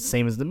entrance. It's the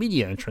same as the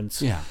media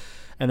entrance. Yeah.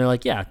 And they're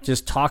like, yeah,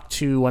 just talk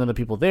to one of the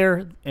people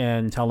there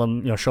and tell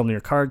them, show them your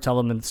card, tell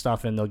them and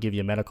stuff, and they'll give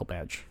you a medical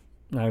badge.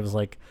 And I was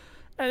like,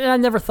 and I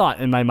never thought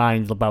in my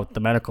mind about the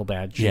medical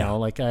badge.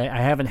 Like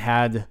I haven't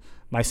had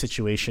my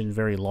situation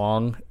very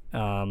long,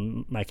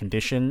 my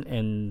condition,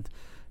 and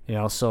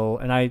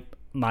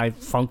my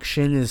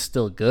function is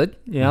still good,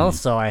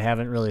 so I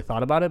haven't really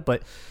thought about it.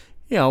 But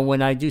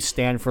when I do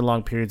stand for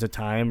long periods of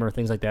time or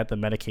things like that, the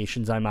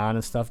medications I'm on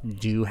and stuff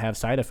do have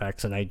side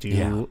effects, and I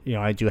do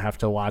I do have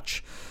to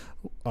watch.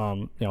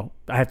 I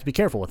have to be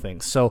careful with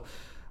things. So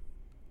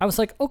I was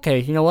like, okay,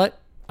 you know what?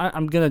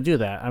 I'm gonna do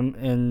that.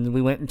 And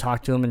we went and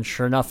talked to him, and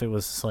sure enough, it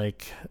was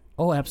like,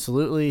 oh,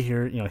 absolutely.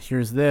 Here,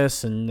 here's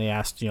this. And they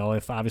asked,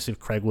 if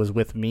Craig was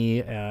with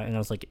me, and I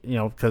was like,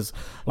 because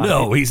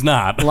he's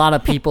not. A lot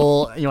of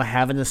people,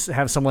 having to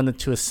have someone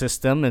to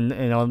assist them, and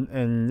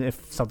and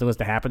if something was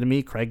to happen to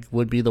me, Craig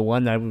would be the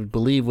one I would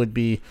believe would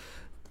be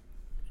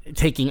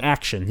taking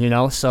action.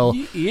 So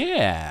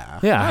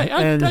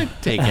I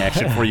take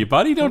action for you,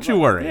 buddy. Don't you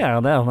worry. Yeah,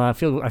 I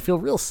feel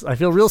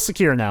real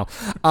secure now.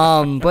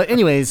 But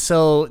anyways,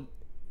 so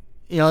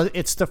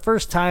it's the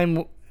first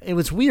time. It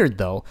was weird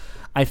though.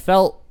 I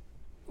felt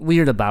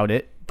weird about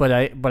it, but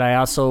I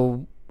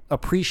also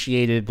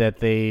appreciated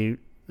that a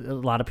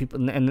lot of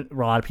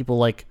people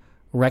like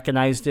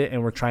recognized it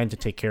and were trying to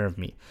take care of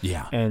me.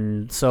 Yeah.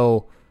 And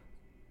so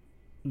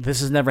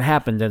this has never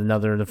happened at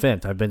another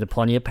event. I've been to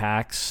plenty of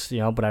PAX,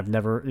 but I've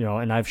never,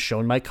 and I've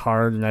shown my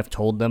card and I've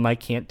told them I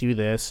can't do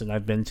this. And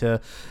I've been to,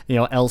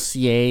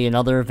 LCA and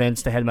other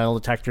events that had metal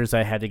detectors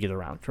I had to get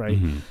around, right?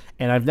 Mm-hmm.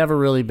 And I've never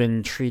really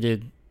been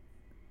treated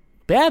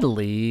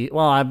badly.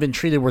 Well, I've been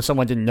treated where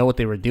someone didn't know what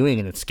they were doing,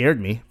 and it scared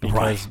me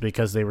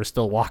because they were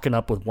still walking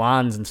up with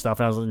wands and stuff,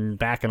 and I was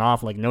backing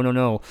off like,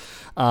 no.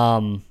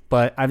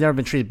 But I've never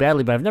been treated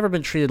badly, but I've never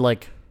been treated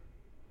like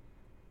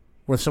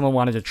where someone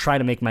wanted to try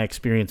to make my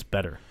experience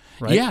better.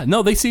 Right? Yeah,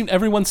 no,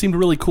 everyone seemed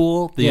really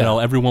cool.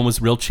 Everyone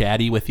was real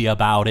chatty with you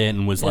about it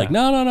and was like,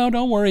 no,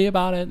 don't worry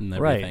about it and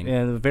everything. Right,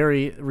 and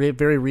very,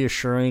 very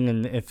reassuring,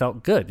 and it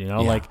felt good,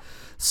 like,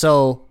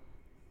 so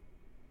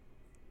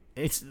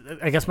it's,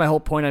 I guess my whole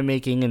point I'm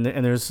making, and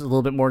there's a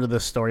little bit more to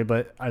this story,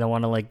 but I don't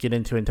want to like get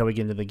into it until we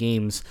get into the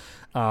games.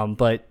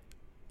 But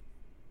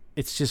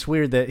it's just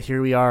weird that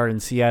here we are in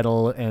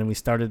Seattle, and we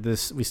started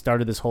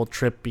this whole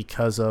trip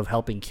because of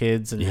helping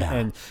kids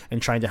and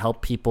trying to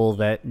help people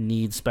that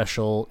need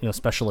special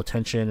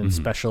attention and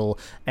special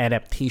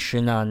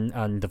adaptation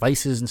on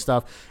devices and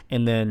stuff.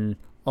 And then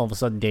all of a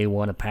sudden, day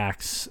one of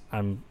PAX,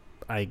 I'm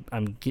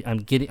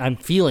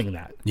feeling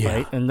that,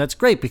 right? And that's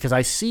great because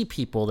I see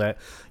people that,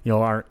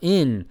 are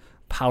in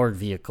powered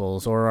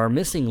vehicles or are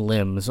missing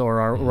limbs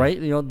or are right,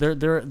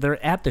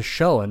 they're at the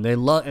show and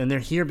they're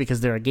here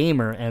because they're a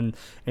gamer, and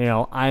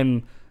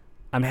I'm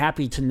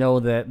happy to know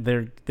that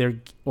they're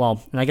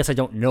well, and I guess I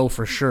don't know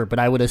for sure, but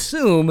I would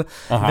assume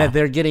that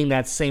they're getting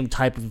that same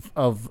type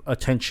of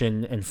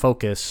attention and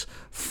focus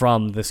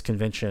from this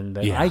convention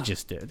that I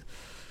just did.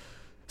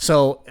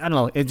 So I don't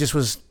know.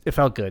 It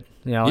felt good,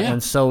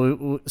 And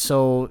so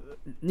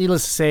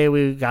needless to say,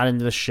 we got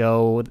into the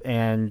show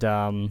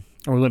and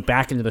we went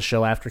back into the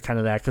show after kind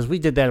of that because we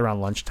did that around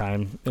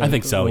lunchtime. I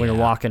think so. We were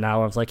walking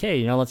out. I was like,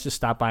 hey, let's just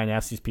stop by and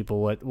ask these people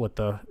what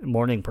the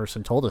morning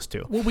person told us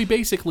to. Well, we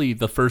basically,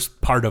 the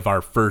first part of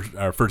our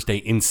first day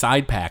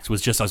inside PAX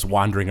was just us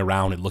wandering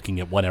around and looking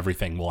at what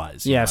everything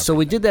was. Yeah, so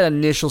we did that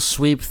initial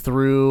sweep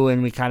through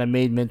and we kind of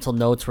made mental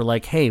notes. We're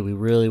like, hey, we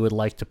really would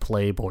like to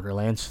play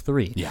Borderlands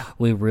 3. Yeah.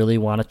 We really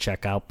want to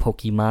check out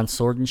Pokemon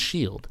Sword and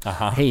Shield.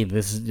 Hey,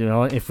 this is,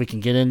 if we can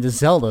get into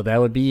Zelda,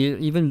 that would be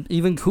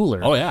even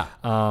cooler. Oh, yeah.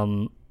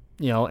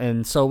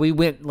 And so we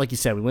went, like you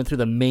said, we went through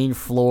the main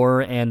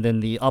floor and then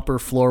the upper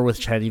floor,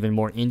 which had even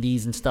more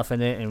indies and stuff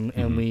in it,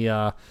 and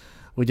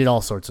we did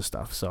all sorts of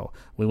stuff. So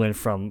we went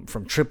from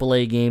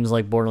AAA games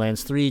like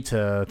Borderlands 3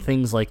 to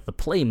things like the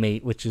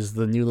Playmate, which is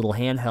the new little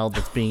handheld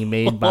that's being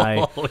made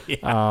by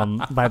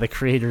by the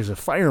creators of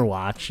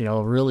Firewatch.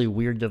 A really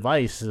weird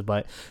device,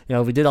 but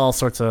we did all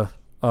sorts of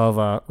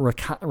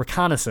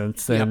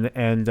reconnaissance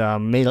and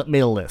made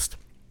a list.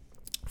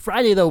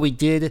 Friday though, we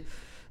did.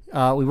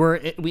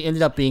 We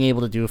ended up being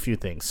able to do a few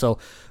things. So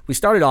we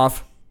started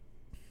off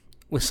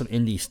with some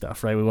indie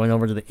stuff, right? We went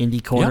over to the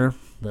indie corner,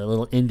 the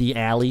little indie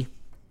alley,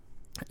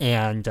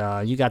 and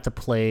you got to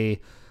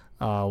play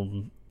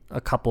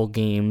a couple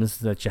games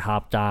that you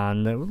hopped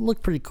on that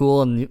looked pretty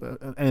cool.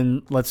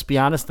 And let's be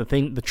honest,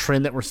 the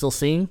trend that we're still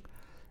seeing,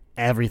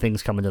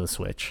 everything's coming to the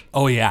Switch.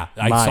 Oh yeah,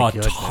 I saw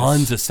goodness.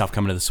 tons of stuff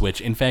coming to the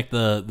Switch. In fact,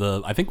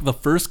 I think the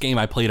first game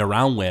I played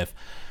around with,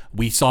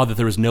 we saw that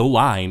there was no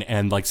line,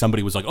 and like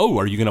somebody was like, "Oh,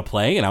 are you gonna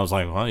play?" And I was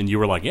like, "Huh?" And you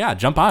were like, "Yeah,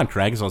 jump on,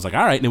 Craig." So I was like,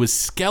 "All right." And it was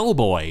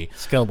Skellboy.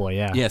 Skellboy,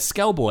 yeah. Yeah,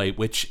 Skellboy,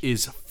 which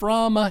is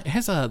from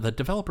the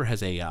developer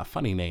has a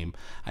funny name.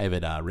 I have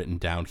it written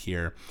down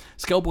here.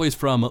 Skellboy is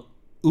from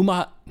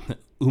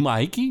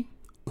Umaiki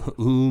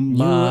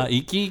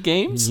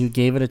Games. You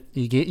gave it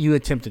you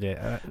attempted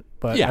it,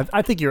 but yeah.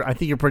 I think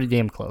you're pretty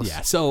damn close.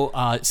 Yeah. So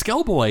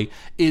Skellboy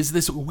is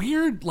this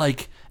weird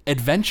like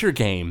adventure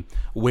game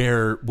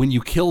where when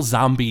you kill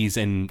zombies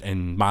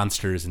and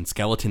monsters and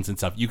skeletons and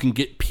stuff, you can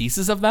get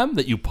pieces of them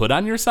that you put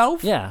on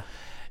yourself. Yeah.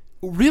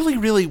 Really,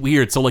 really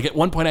weird. So like at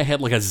one point I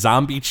had like a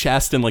zombie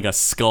chest and like a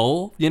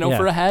skull,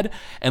 for a head.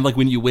 And like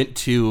when you went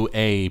to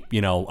a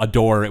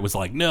door, it was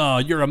like, no,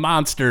 you're a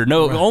monster.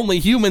 No, only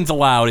humans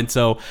allowed. And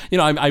so,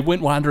 I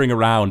went wandering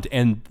around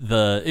and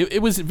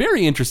it was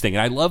very interesting.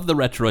 And I love the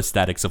retro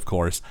aesthetics, of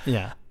course.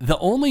 Yeah. The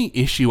only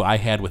issue I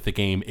had with the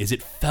game is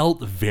it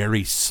felt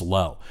very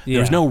slow.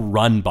 There's no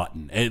run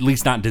button, at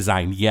least not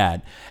designed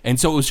yet. And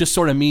so it was just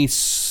sort of me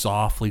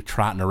softly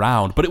trotting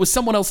around. But it was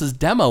someone else's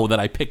demo that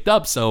I picked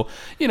up. So,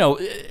 it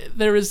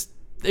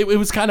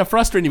was kind of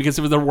frustrating because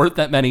there weren't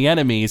that many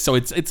enemies. So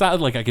it's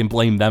not like I can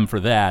blame them for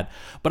that.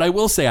 But I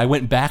will say I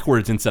went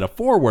backwards instead of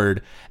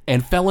forward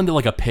and fell into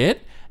like a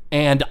pit.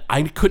 And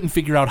I couldn't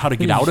figure out how to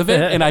get out of it.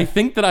 And I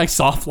think that I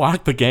soft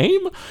locked the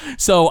game.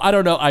 So I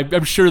don't know.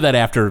 I'm sure that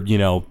after,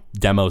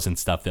 demos and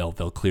stuff, they'll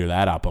clear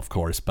that up, of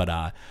course.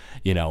 But,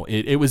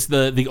 it was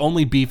the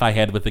only beef I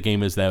had with the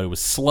game is that it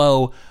was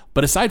slow.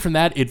 But aside from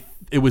that,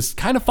 it was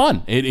kind of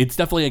fun. It's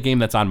definitely a game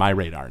that's on my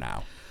radar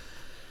now.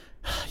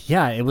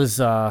 Yeah, it was.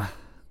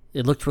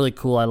 It looked really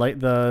cool. I like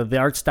the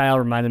art style.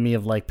 Reminded me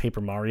of like Paper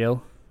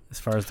Mario. As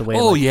far as the way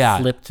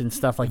it flipped and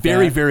stuff like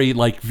very, that. Very,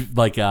 like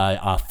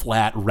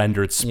flat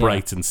rendered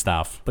sprites and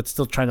stuff. But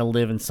still trying to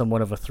live in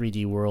somewhat of a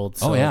 3D world.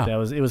 So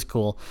it was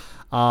cool.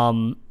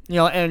 And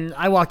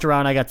I walked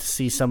around. I got to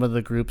see some of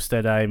the groups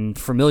that I'm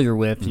familiar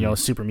with.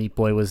 Super Meat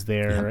Boy was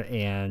there,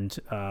 and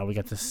we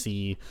got to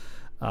see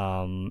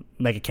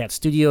Mega Cat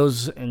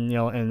Studios, and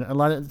and a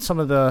lot of some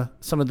of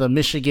the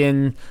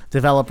Michigan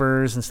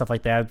developers and stuff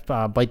like that.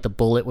 Bite the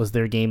Bullet was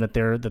their game that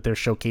they're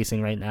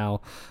showcasing right now,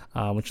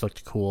 which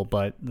looked cool.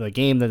 But the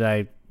game that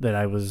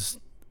I was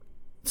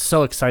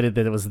so excited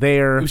that it was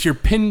there. It was your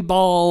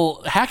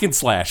pinball hack and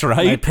slash,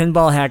 right? My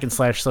pinball hack and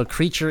slash. So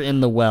Creature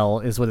in the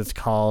Well is what it's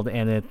called,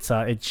 and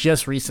it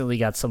just recently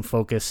got some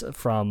focus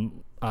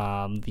from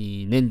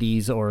the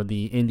Nindies or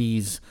the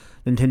Indies.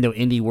 Nintendo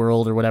Indie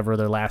World or whatever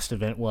their last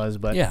event was,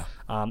 but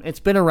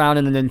it's been around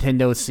in the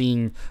Nintendo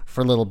scene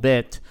for a little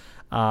bit.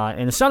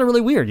 and it sounded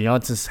really weird.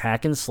 It's this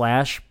hack and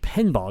slash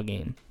pinball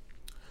game.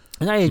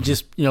 And I had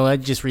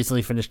just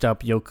recently finished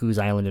up Yoku's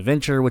Island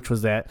Adventure, which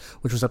was a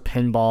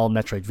pinball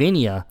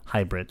Metroidvania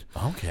hybrid.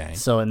 Okay.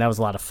 And that was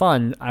a lot of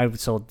fun.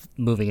 So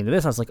moving into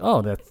this, I was like,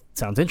 oh, that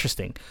sounds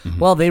interesting.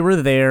 Well, they were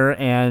there,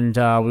 and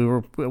we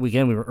were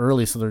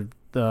early, so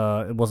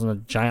it wasn't a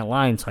giant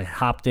line. So I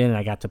hopped in and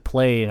I got to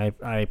play, and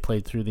I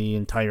played through the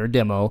entire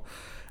demo.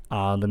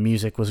 The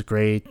music was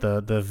great.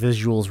 The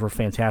visuals were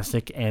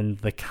fantastic, and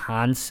the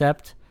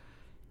concept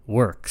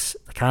works.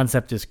 The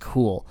concept is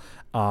cool.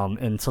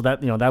 And so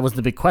that was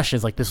the big question.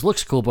 Is like, this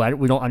looks cool, but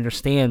we don't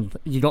understand.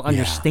 You don't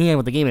understand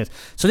what the game is.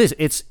 So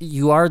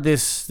you are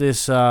this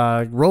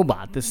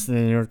robot.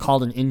 You're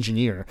called an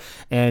engineer,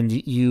 and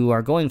you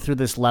are going through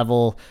this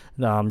level,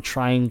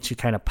 trying to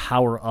kind of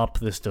power up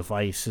this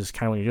device. Is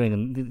kind of what you're doing.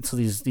 And so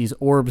these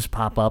orbs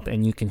pop up,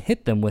 and you can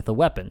hit them with a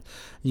weapon.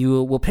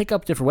 You will pick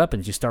up different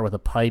weapons. You start with a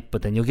pipe,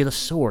 but then you'll get a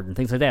sword and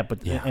things like that.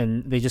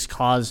 And they just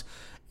cause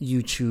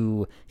you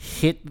to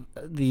hit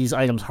these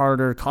items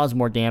harder, cause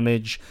more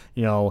damage,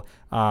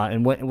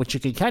 and what you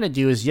can kind of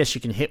do is, yes,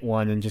 you can hit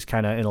one and just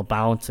kind of, it'll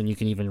bounce, and you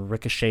can even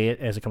ricochet it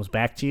as it comes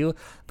back to you,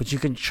 but you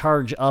can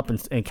charge up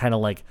and kind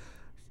of like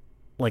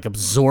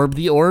absorb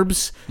the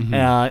orbs,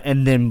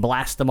 and then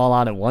blast them all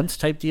out at once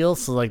type deal.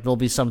 So like there'll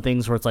be some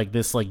things where it's like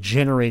this like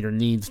generator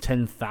needs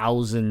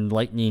 10,000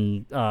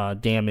 lightning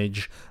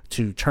damage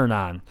to turn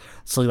on.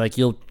 So like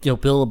you'll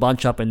build a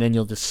bunch up, and then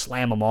you'll just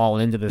slam them all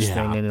into this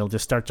thing, and it'll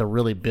just start to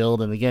really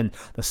build. And again,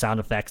 the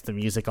sound effects, the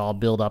music all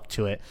build up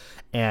to it,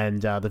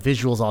 and the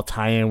visuals all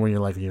tie in where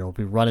you're like,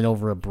 be running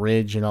over a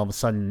bridge, and all of a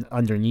sudden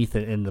underneath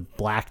it in the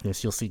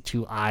blackness, you'll see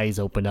two eyes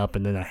open up,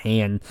 and then a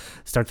hand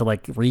start to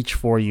like reach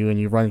for you, and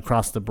you run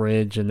across the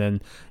bridge, and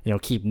then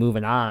keep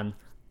moving on.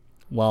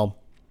 Well,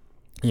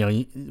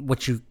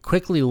 what you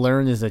quickly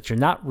learn is that you're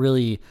not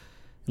really,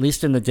 at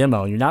least in the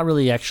demo, you're not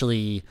really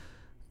actually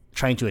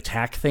trying to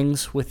attack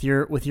things with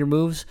your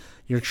moves.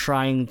 You're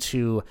trying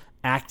to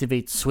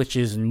activate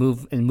switches and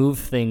move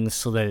things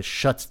so that it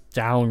shuts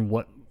down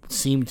what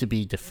seem to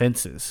be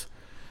defenses.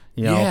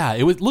 Yeah,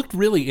 it looked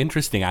really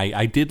interesting.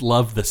 I did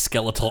love the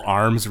skeletal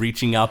arms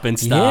reaching up and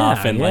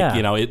stuff, and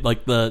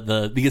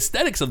the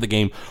aesthetics of the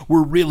game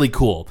were really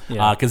cool.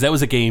 Because that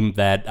was a game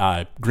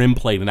that Grim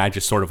played, and I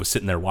just sort of was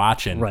sitting there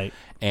watching. Right.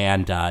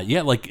 And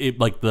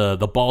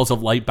the balls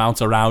of light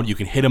bounce around. You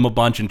can hit them a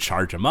bunch and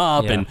charge them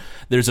up. Yeah. And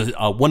there's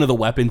one of the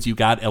weapons you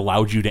got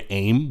allowed you to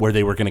aim where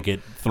they were going to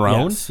get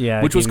thrown,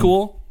 which was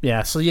cool.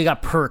 Yeah, so you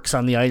got perks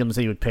on the items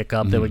that you would pick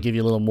up that would give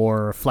you a little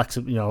more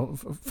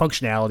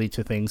functionality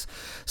to things.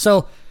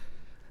 So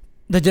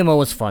the demo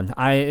was fun.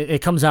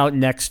 It comes out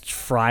next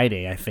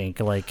Friday, I think.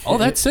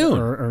 That's soon.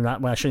 Or not.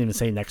 Well, I shouldn't even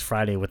say next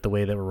Friday with the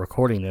way that we're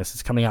recording this.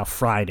 It's coming out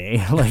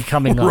Friday,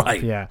 coming up.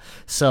 Right. Yeah.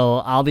 So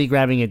I'll be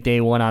grabbing it day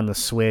one on the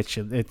Switch.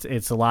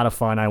 It's a lot of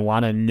fun. I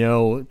want to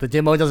know. The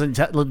demo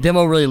the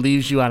demo really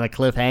leaves you on a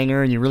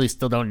cliffhanger, and you really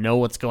still don't know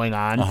what's going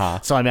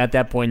on. So I'm at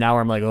that point now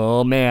where I'm like,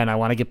 oh man, I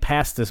want to get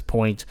past this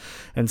point.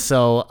 And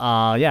so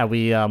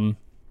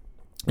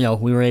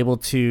we were able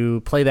to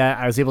play that.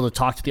 I was able to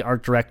talk to the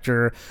art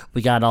director.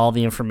 We got all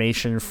the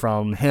information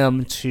from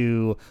him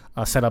to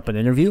set up an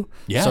interview.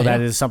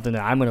 That is something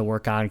that I'm going to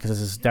work on, because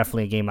this is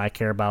definitely a game I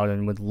care about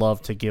and would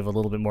love to give a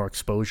little bit more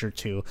exposure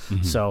to.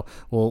 So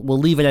we'll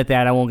leave it at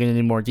that. I won't get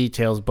any more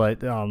details,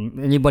 but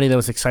anybody that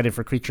was excited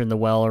for Creature in the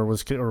Well or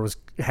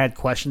had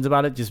questions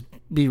about it, just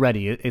be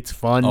ready. It's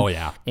fun. Oh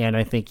yeah, and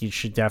I think you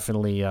should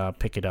definitely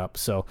pick it up.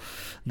 So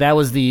that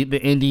was the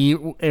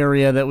indie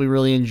area that we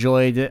really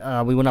enjoyed.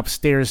 We went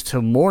upstairs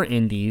to more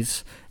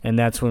indies, and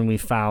that's when we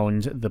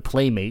found The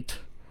Playmate.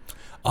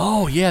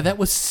 Oh yeah, that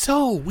was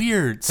so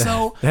weird.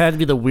 So that had to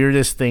be the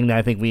weirdest thing that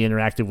I think we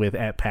interacted with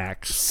at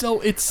PAX. So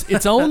it's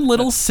its own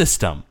little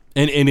system.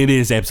 And it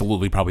is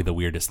absolutely probably the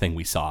weirdest thing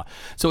we saw.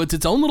 So it's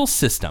its own little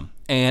system,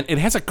 and it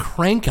has a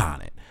crank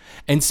on it.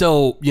 And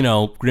so,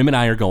 Grim and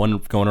I are going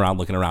around,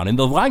 looking around, and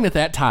the line at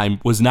that time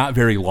was not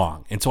very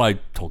long. And so I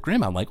told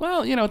Grim, I'm like,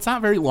 well, it's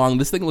not very long.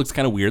 This thing looks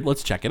kind of weird.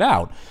 Let's check it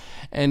out.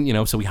 And,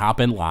 so we hop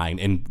in line,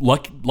 and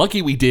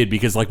lucky we did,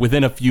 because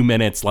within a few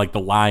minutes, the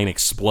line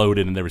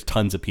exploded and there was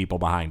tons of people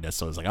behind us.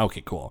 So I was like,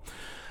 okay, cool.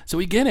 So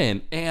we get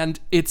in, and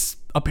it's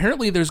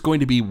apparently there's going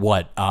to be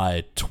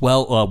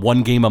 12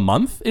 one game a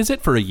month, is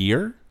it, for a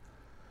year?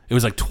 It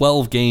was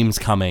 12 games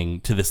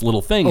coming to this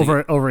little thing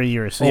over a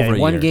year. So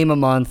one game a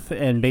month,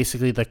 and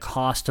basically the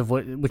cost of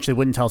which they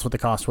wouldn't tell us what the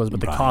cost was, but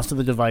the cost of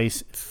the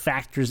device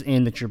factors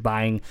in that you're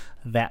buying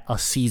a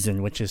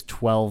season, which is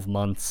 12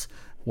 months,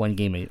 one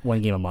game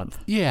a month.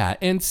 Yeah,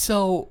 and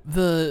so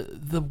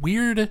the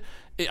weird.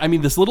 I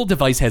mean, this little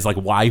device has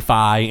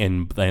Wi-Fi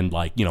and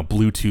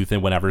Bluetooth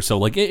and whatever.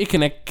 So it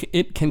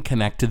can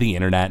connect to the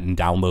internet and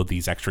download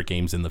these extra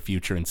games in the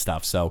future and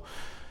stuff. So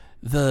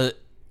the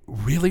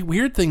really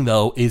weird thing,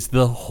 though, is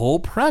the whole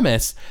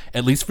premise,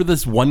 at least for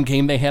this one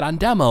game they had on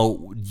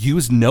demo,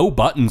 used no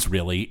buttons,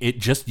 really. It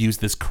just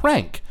used this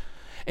crank.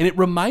 And it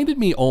reminded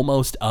me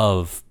almost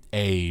of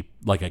a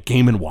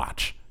Game &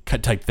 Watch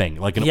type thing,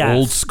 like an Yes,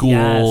 old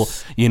school,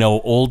 yes.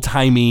 old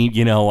timey,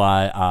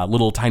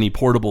 little tiny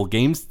portable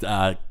games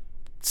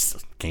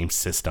game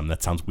system.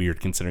 That sounds weird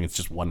considering it's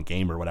just one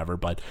game or whatever.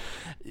 But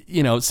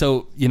this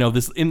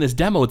in this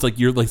demo, it's like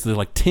you're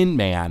like Tin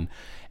Man,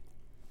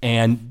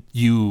 and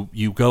you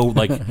go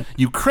like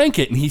you crank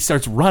it and he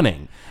starts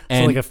running.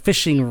 And So like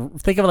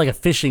think of it like a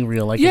fishing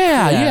reel. Like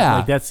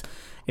Yeah. Like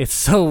it's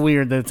so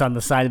weird that it's on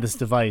the side of this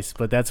device,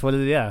 but that's what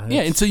it is. Yeah.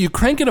 and so you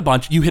crank it a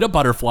bunch, you hit a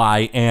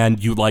butterfly,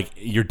 and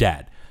you're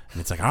dead. And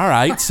it's like, all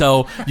right,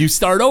 so you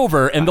start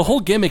over, and the whole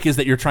gimmick is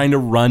that you're trying to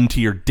run to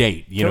your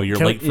date. You're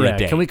late for a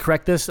date. Can we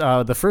correct this?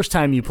 The first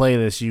time you play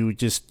this, you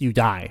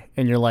die,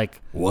 and you're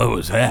like, what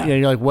was that? yeah,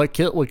 you're like, what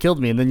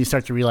killed me? And then you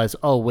start to realize,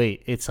 oh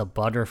wait, it's a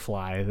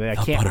butterfly. I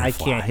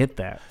can't hit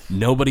that.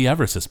 Nobody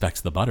ever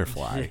suspects the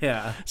butterfly.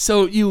 Yeah.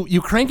 So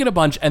you crank it a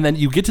bunch, and then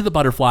you get to the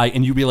butterfly,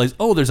 and you realize,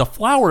 oh, there's a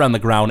flower on the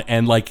ground,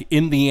 and like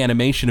in the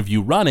animation of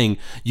you running,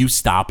 you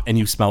stop and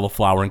you smell the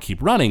flower and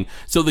keep running.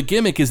 So the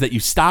gimmick is that you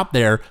stop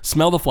there,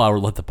 smell the flower,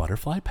 let the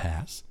butterfly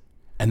pass,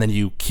 and then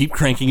you keep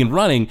cranking and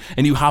running,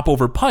 and you hop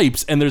over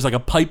pipes, and there's like a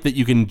pipe that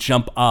you can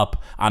jump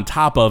up on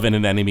top of, and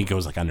an enemy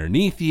goes like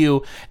underneath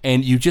you,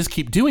 and you just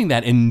keep doing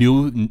that, and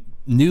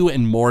new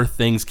and more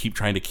things keep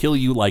trying to kill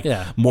you. Like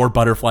more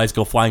butterflies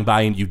go flying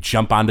by, and you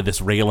jump onto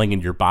this railing,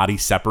 and your body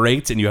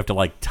separates, and you have to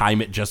like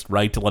time it just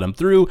right to let them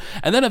through.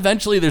 And then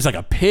eventually there's like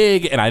a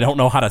pig, and I don't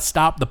know how to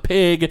stop the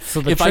pig. So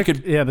the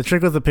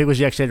trick with the pig was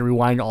you actually had to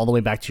rewind all the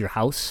way back to your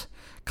house,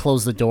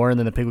 close the door, and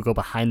then the pig would go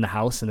behind the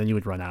house, and then you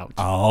would run out.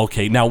 Oh,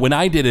 okay. Now, when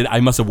I did it,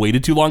 I must have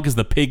waited too long because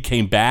the pig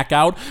came back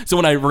out. So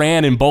when I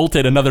ran and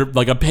bolted,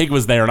 a pig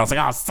was there, and I was like,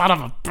 oh, son of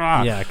a...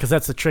 Yeah, because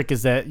that's the trick,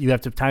 is that you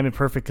have to time it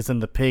perfect, because then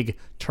the pig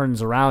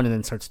turns around and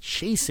then starts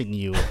chasing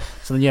you,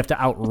 so then you have to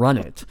outrun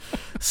it.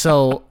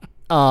 So,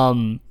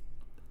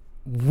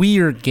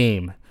 weird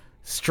game.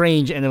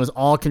 Strange, and it was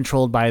all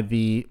controlled by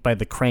the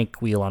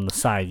crank wheel on the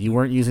side. You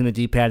weren't using the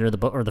D-pad or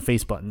the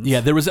face buttons. Yeah,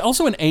 there was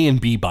also an A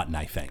and B button,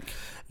 I think.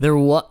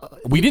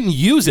 We didn't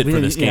use it for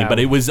this game, but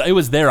it was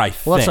there, I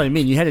think. Well, that's what I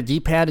mean. You had a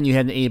D-pad and you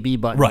had an A and B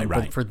button. Right.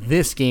 But for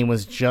this game,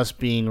 was just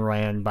being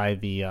ran by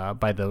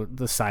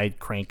the side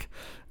crank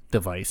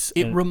device.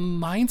 It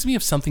reminds me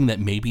of something that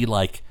maybe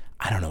like,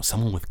 I don't know,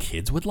 someone with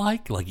kids would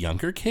like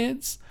younger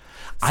kids.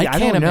 See, I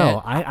don't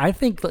know. I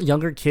think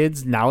younger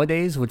kids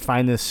nowadays would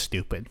find this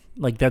stupid.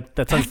 Like that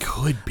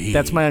could be.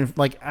 That's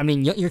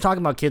you're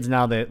talking about kids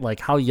now that, like,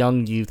 how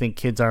young do you think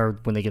kids are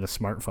when they get a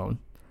smartphone?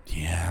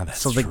 Yeah,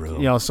 that's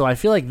true. So I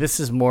feel like this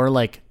is more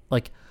like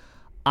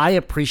I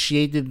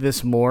appreciated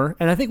this more,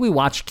 and I think we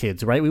watched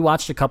kids, right? We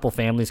watched a couple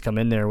families come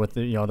in there with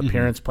the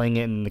parents playing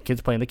it and the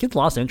kids playing. The kids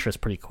lost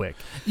interest pretty quick.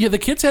 Yeah, the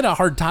kids had a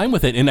hard time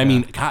with it, and I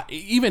mean, God,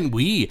 even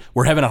we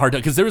were having a hard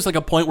time, because there was like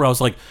a point where I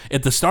was like,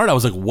 at the start, I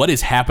was like, "What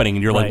is happening?"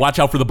 And you're like, "Watch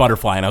out for the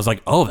butterfly," and I was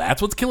like, "Oh,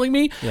 that's what's killing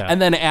me." Yeah.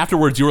 And then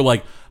afterwards, you were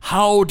like,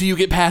 "How do you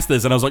get past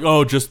this?" And I was like,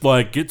 "Oh, just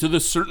like get to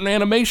this certain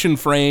animation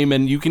frame,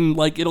 and you can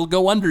like it'll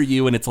go under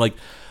you," and it's like,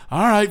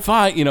 all right,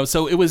 fine.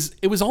 So it was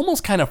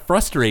almost kind of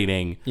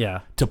frustrating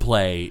to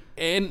play.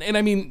 And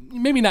I mean,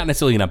 maybe not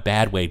necessarily in a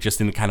bad way,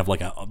 just in kind of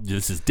like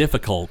this is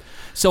difficult.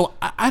 So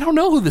I don't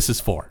know who this is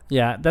for.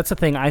 Yeah, that's the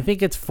thing. I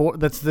think it's for,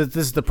 this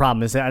is the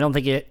problem, is that I don't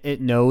think it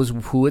knows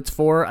who it's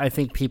for. I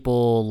think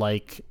people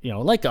like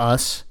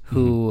us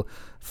who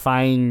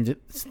find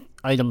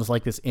items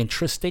like this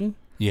interesting.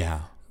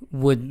 Yeah.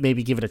 Would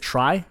maybe give it a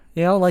try,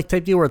 like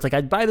type deal where it's like,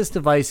 I'd buy this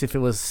device if it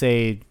was,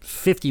 say,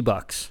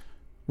 $50.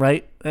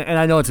 Right? And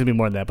I know it's going to be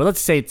more than that, but let's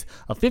say it's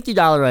a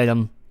 $50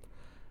 item.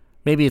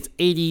 Maybe it's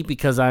 $80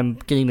 because I'm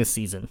getting this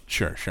season.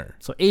 Sure.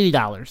 So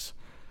 $80.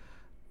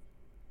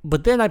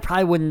 But then I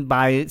probably wouldn't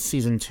buy it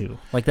season 2.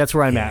 Like, that's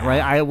where I'm at,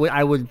 right?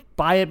 I would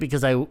buy it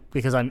because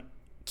I'm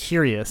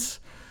curious.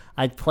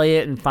 I'd play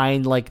it and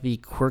find like the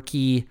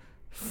quirky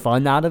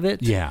fun out of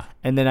it. Yeah.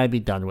 And then I'd be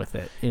done with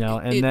it,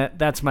 and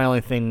that's my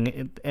only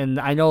thing. And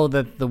I know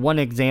that the one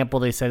example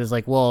they said is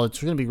like, well,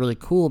 it's going to be really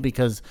cool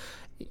because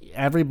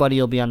everybody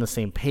will be on the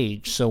same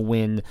page. So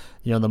when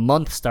the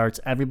month starts,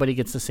 everybody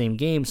gets the same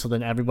game. So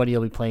then everybody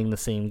will be playing the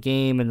same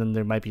game, and then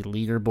there might be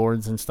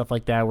leaderboards and stuff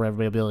like that where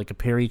everybody will be able to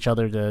compare each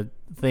other to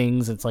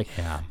things. It's like,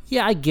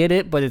 yeah, I get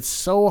it, but it's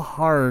so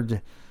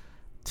hard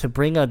to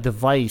bring a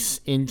device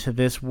into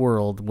this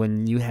world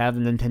when you have the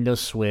Nintendo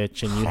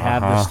Switch and you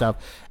have this stuff.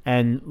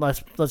 And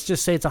let's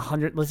just say it's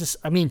 100.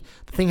 The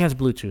thing has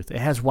Bluetooth, it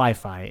has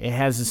Wi-Fi, it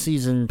has a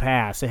season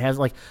pass, it has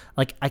like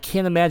I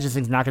can't imagine this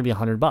thing's not going to be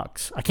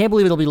 $100. I can't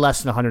believe it'll be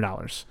less than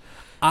 $100.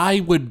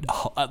 I would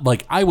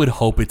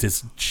hope it's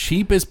as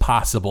cheap as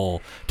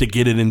possible to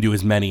get it into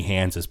as many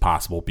hands as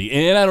possible.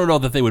 And I don't know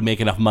that they would make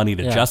enough money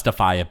to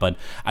justify it, but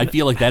I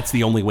feel like that's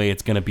the only way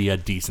it's going to be a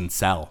decent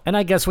sell. And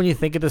I guess when you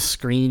think of the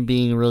screen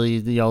being really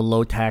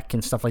low tech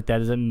and stuff like that,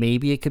 is that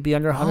maybe it could be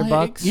under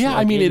 $100? Yeah,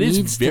 like, it is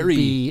needs very to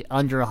be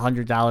under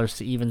 $100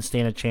 to even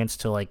stand a chance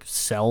to like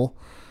sell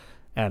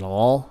at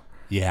all.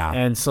 Yeah,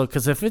 and so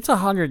because if it's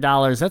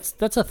 $100,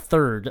 that's a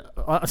third.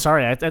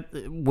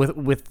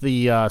 With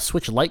the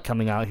Switch Lite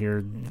coming out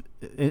here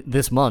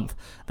this month,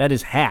 that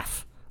is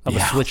half of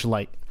a Switch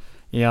Lite.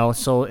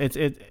 So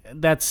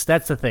that's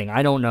the thing.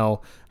 I don't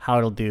know how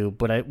it'll do,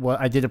 but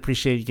I did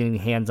appreciate getting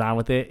hands on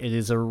with it. It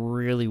is a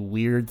really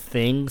weird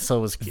thing, so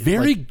it was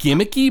very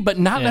gimmicky, but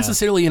not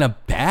necessarily in a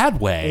bad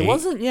way. It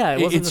wasn't. Yeah,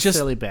 it wasn't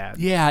necessarily bad.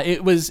 Yeah,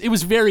 it was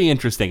very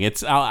interesting.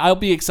 I'll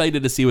be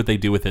excited to see what they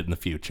do with it in the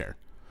future.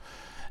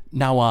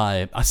 Now,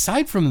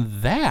 aside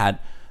from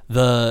that,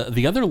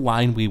 the other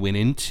line we went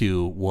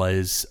into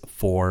was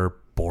for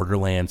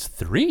Borderlands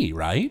 3,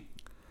 right?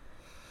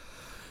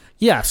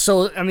 Yeah,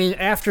 so I mean,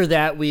 after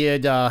that, we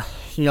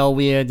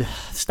had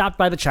stopped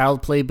by the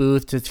Child Play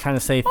booth to kind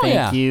of say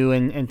thank you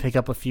and pick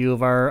up a few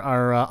of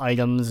our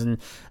items and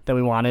that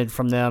we wanted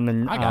from them.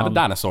 And I got a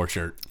dinosaur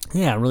shirt.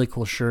 Yeah, a really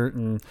cool shirt,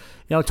 and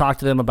talk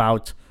to them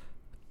about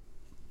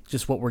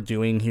just what we're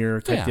doing here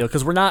type deal,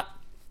 because we're not.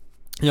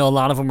 A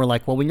lot of them were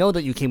like, well, we know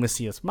that you came with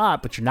CS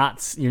Mott, but you're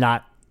not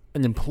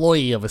an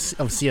employee of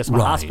CS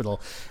Mott Hospital.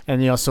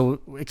 And,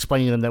 so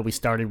explaining to them that we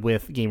started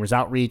with Gamers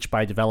Outreach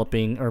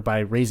by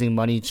raising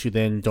money to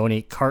then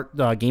donate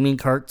gaming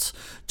carts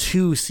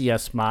to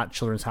CS Mott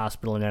Children's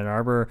Hospital in Ann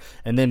Arbor.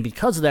 And then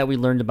because of that, we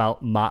learned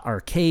about Mott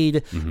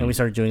Arcade, and we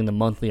started doing the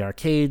monthly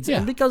arcades. Yeah.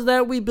 And because of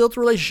that, we built a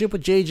relationship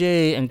with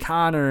JJ and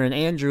Connor and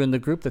Andrew and the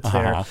group that's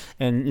there,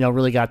 and,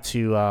 really got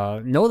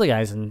to know the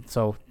guys. And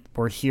so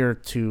we're here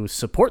to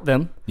support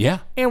them. Yeah.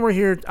 And we're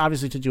here,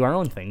 obviously, to do our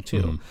own thing,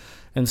 too. Mm-hmm.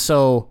 And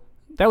so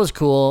that was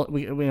cool.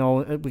 We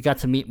got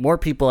to meet more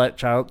people at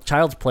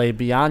Child's Play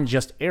beyond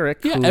just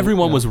Eric. Yeah,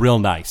 everyone was real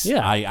nice.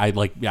 Yeah.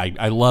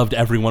 I loved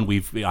everyone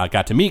we've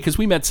got to meet, because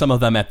we met some of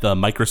them at the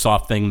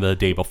Microsoft thing the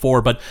day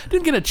before, but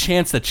didn't get a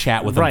chance to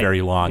chat with them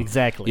very long.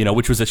 Exactly.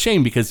 Which was a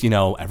shame, because,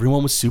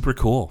 everyone was super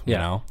cool, you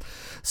know?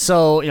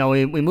 So,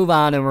 we move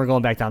on, and we're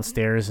going back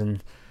downstairs,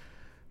 and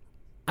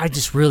I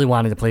just really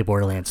wanted to play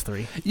Borderlands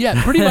 3.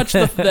 Yeah, pretty much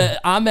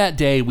on that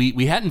day,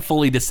 we hadn't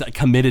fully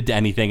committed to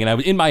anything.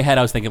 And in my head,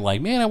 I was thinking,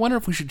 like, man, I wonder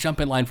if we should jump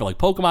in line for, like,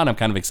 Pokemon. I'm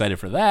kind of excited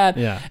for that.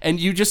 Yeah.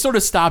 And you just sort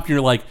of stopped, and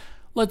you're like,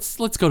 let's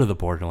go to the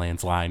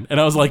Borderlands line. And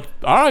I was like,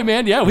 all right,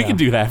 man, we can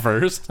do that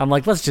first. I'm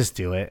like, let's just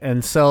do it.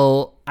 And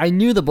so I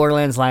knew the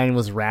Borderlands line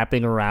was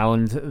wrapping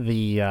around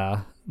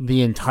the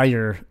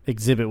entire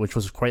exhibit, which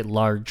was quite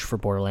large for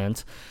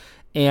Borderlands.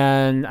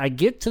 And I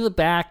get to the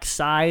back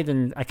side,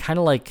 and I kind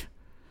of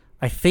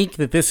I think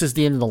that this is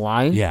the end of the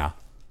line. Yeah.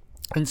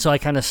 And so I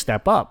kind of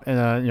step up, and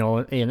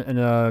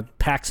a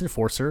PAX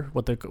enforcer,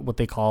 what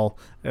they call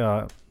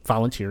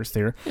volunteers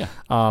there,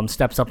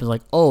 steps up and is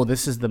like, "Oh,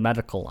 this is the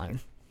medical line,"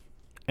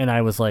 and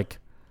I was like,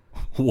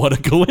 "What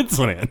a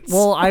coincidence!"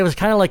 Well, I was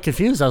kind of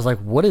confused. I was like,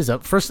 "What is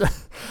up?" First,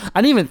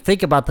 I didn't even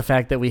think about the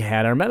fact that we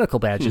had our medical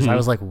badges. I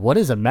was like, "What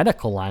is a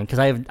medical line?" Because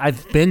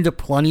I've been to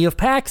plenty of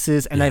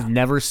PAXs, and I've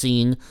never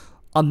seen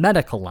a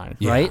medical line,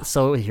 right?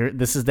 So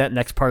this is that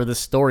next part of the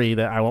story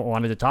that I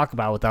wanted to talk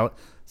about without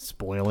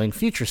spoiling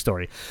future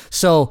story.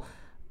 So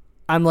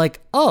I'm like,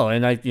 oh,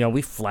 and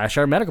we flash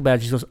our medical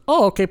badge. He goes,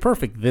 oh, okay,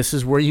 perfect. This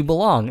is where you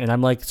belong. And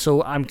I'm like,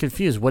 so I'm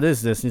confused. What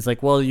is this? And he's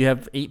like, well, you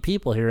have 8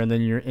 people here, and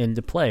then you're in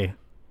to play.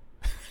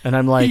 And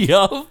I'm like,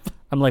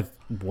 I'm like,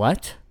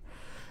 what?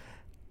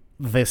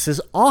 This is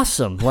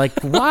awesome.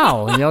 Like,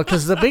 wow,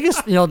 because the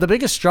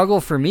biggest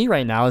struggle for me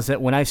right now is that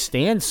when I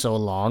stand so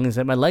long is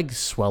that my legs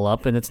swell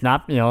up, and it's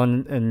not,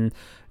 and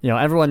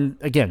everyone,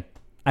 again,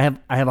 I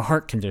have a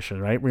heart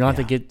condition, right? We don't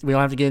have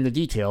to get into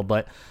detail,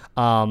 but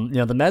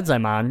the meds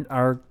I'm on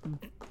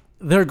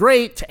they're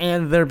great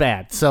and they're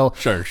bad. So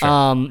sure.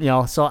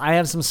 So I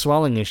have some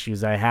swelling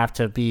issues I have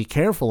to be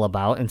careful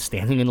about, and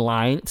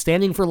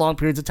standing for long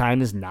periods of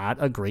time is not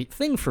a great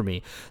thing for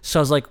me. So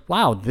I was like,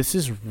 wow, this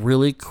is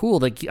really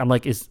cool. I'm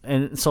like,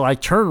 and so I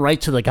turn right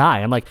to the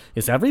guy. I'm like,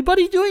 is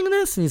everybody doing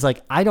this? And he's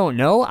like, I don't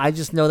know. I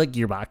just know that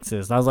Gearbox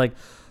is. And I was like,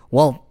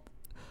 well,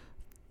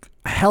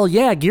 hell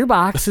yeah,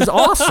 Gearbox is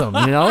awesome,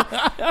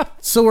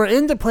 So we're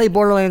in to play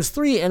Borderlands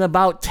 3 in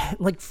about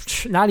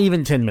not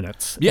even 10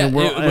 minutes. Yeah, it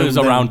was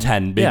around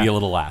 10, maybe a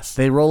little less.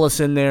 They roll us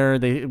in there.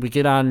 We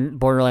get on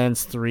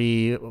Borderlands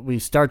 3. We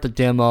start the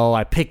demo.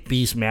 I pick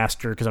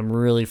Beastmaster because I'm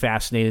really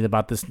fascinated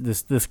about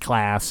this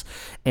class,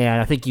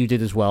 and I think you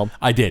did as well.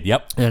 I did,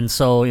 yep. And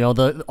so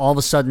all of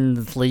a sudden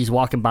the lady's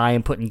walking by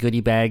and putting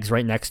goodie bags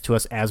right next to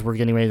us as we're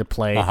getting ready to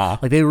play.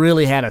 Like they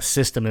really had a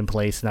system in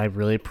place, and I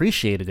really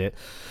appreciated it.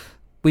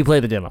 We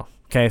play the demo.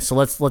 Okay, so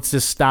let's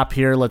just stop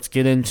here. Let's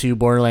get into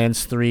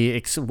Borderlands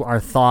 3, our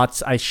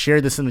thoughts. I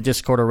shared this in the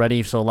Discord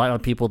already, so a lot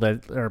of people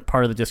that are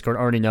part of the Discord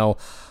already know.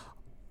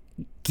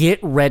 Get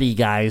ready,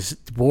 guys.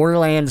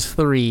 Borderlands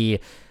 3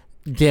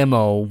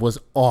 demo was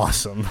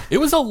awesome. It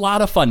was a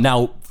lot of fun.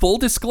 Now, full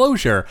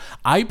disclosure,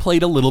 I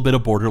played a little bit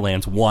of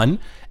Borderlands 1,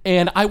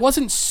 and I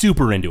wasn't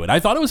super into it. I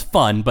thought it was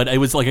fun, but it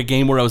was like a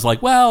game where I was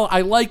like, well,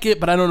 I like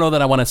it, but I don't know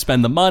that I want to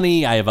spend the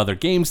money. I have other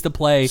games to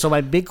play. So my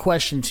big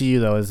question to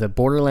you, though, is that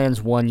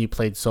Borderlands 1 you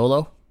played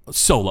solo?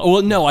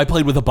 Well, no, I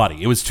played with a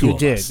buddy. It was two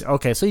of us.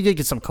 Okay, so you did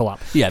get some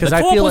co-op. Yeah, the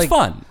co-op was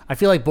fun. I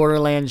feel like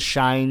Borderlands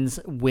shines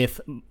with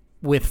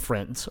with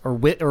friends or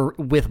with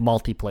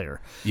multiplayer.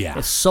 Yeah.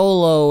 It's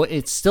solo.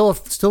 It's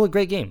still a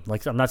great game.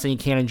 Like, I'm not saying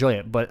you can't enjoy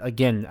it, but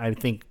again, I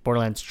think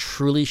Borderlands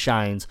truly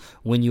shines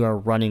when you are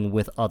running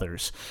with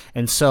others.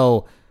 And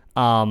so,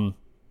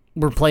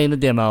 we're playing the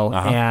demo,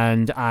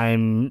 and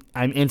I'm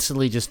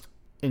instantly just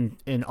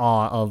in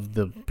awe of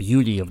the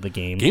beauty of the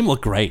game. Game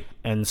looked great.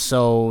 And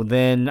so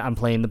then I'm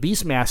playing the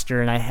Beastmaster,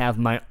 and I have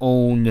my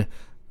own,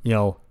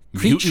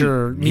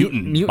 creature,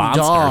 mutant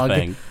dog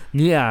thing.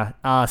 Yeah,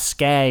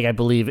 Skag, I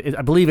believe.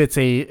 I believe it's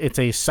a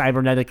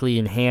cybernetically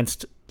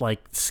enhanced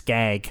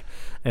Skag,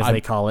 as they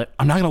call it.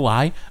 I'm not gonna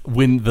lie.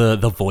 When the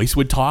voice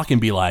would talk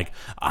and be like,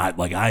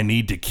 I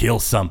need to kill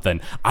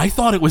something, I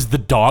thought it was the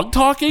dog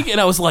talking,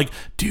 and I was like,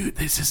 dude,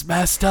 this is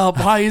messed up.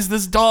 Why is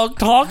this dog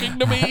talking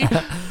to me?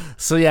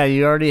 So yeah,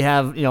 you already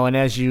have, and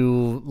as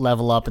you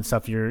level up and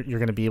stuff, you're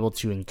going to be able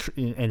to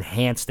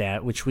enhance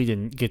that, which we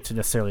didn't get to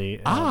necessarily.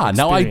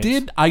 Now I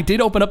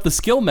did open up the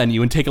skill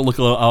menu and take a look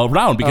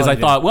around because I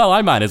thought, well,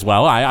 I might as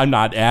well. I'm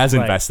not as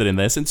invested in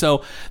this, and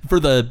so for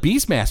the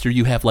Beastmaster,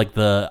 you have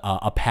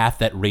a path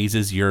that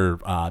raises your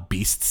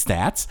beast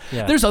stats.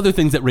 Yeah. There's other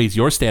things that raise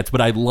your stats, but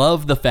I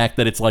love the fact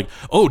that it's like,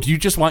 oh, do you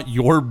just want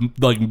your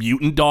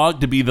mutant dog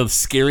to be the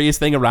scariest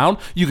thing around?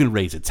 You can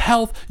raise its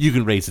health, you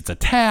can raise its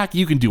attack,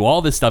 you can do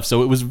all this stuff.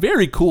 So it was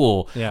very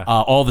cool,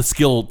 all the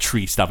skill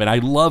tree stuff. And I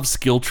love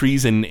skill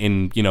trees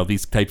in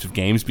these types of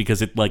games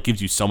because it gives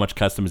you so much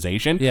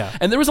customization. Yeah.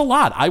 And there was a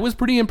lot. I was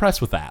pretty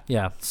impressed with that.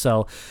 Yeah.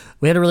 So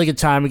we had a really good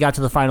time. We got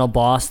to the final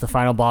boss. The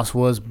final boss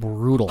was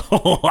brutal.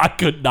 Oh, I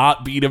could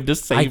not beat him to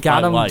save my life. I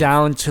got him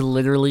down to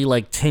literally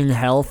 10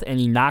 health, and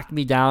he knocked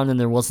me down, and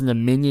there wasn't a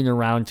minion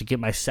around to get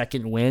my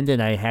second wind, and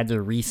I had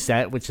to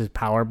reset, which is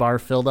power bar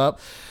filled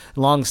up.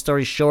 Long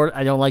story short,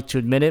 I don't like to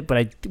admit it, but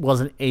I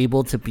wasn't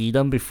able to beat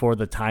him before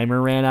the timer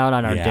ran out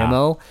on our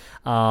demo.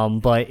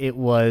 But it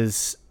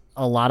was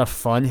a lot of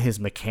fun.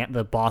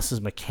 The boss's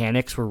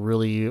mechanics were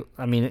really,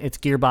 it's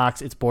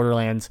Gearbox, it's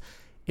Borderlands.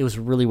 It was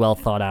really well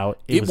thought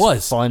out. It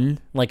was fun.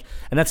 And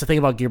that's the thing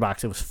about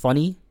Gearbox. It was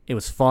funny. It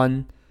was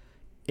fun.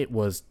 It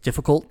was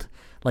difficult.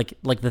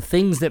 Like the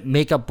things that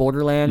make up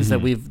Borderlands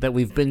that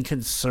we've been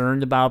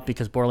concerned about,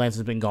 because Borderlands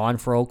has been gone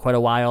for quite a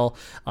while.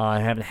 I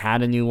haven't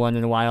had a new one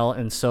in a while,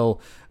 and so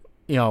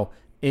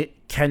it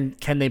can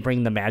they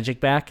bring the magic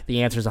back?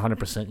 The answer is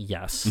 100%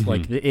 yes.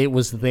 It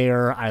was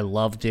there. I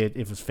loved it.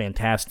 It was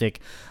fantastic.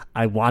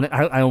 I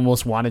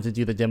almost wanted to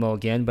do the demo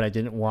again, but I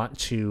didn't want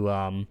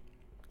to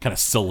kind of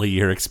sully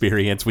your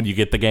experience when you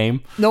get the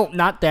game. No,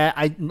 not that.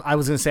 I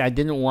was gonna say I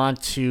didn't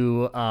want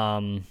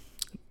to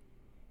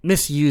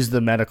misuse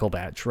the medical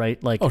badge, right?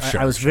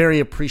 I was very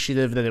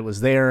appreciative that it was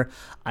there.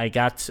 I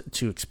got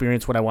to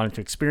experience what I wanted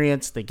to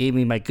experience. They gave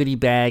me my goodie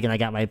bag, and I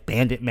got my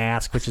bandit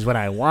mask, which is what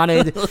I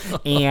wanted.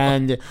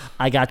 And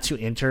I got to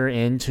enter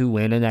in to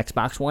win an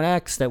Xbox One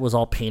X that was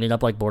all painted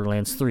up like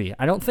Borderlands 3.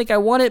 I don't think I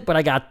won it, but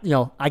I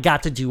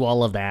got to do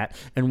all of that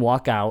and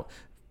walk out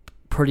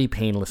pretty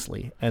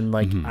painlessly. And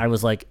I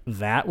was like,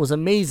 that was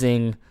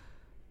amazing.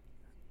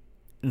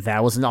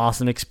 That was an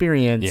awesome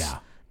experience. Yeah.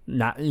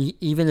 Not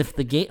even if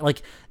the game,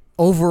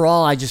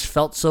 overall, I just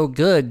felt so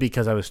good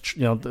because I was,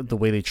 the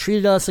way they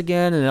treated us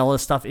again and all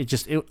this stuff.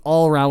 It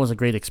all around was a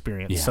great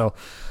experience. Yeah. So,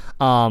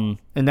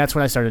 and that's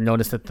when I started to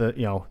notice that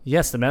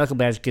the medical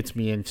badge gets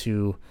me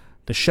into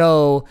the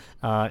show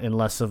in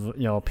less of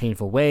a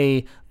painful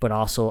way, but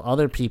also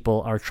other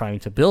people are trying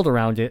to build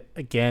around it.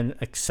 Again,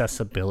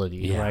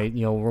 accessibility, right?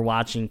 We're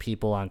watching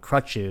people on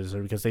crutches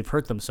or because they've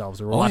hurt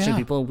themselves, or we're watching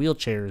people in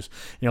wheelchairs,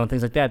 and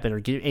things like that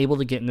are able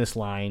to get in this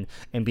line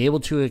and be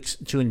able to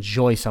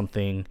enjoy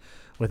something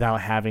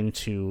without having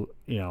to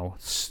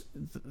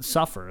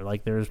suffer.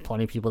 There's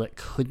plenty of people that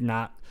could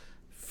not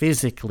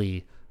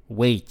physically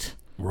wait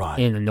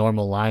in a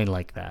normal line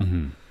like that.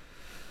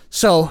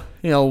 So,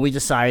 we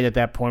decided at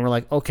that point, we're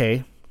like,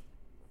 okay,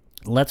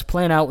 let's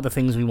plan out the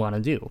things we want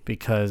to do,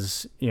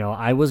 because,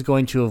 I was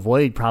going to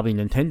avoid probably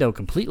Nintendo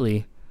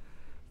completely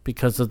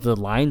because of the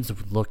lines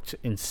looked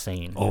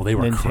insane. Oh, they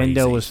were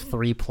Nintendo crazy. was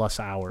 3+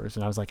 hours,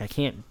 and I was like, I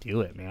can't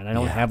do it, man. I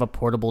don't have a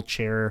portable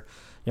chair.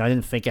 I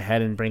didn't think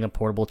ahead and bring a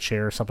portable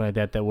chair or something like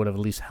that would have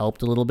at least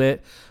helped a little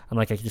bit. I'm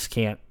like,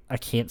 I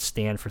can't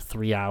stand for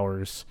 3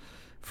 hours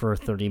for a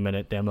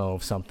 30-minute demo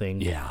of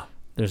something. Yeah.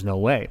 There's no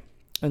way.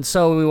 And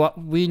so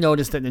we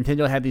noticed that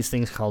Nintendo had these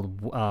things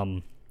called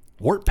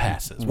warp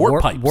passes,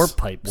 warp pipes. Warp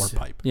pipes.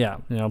 Yeah,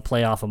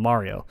 play off of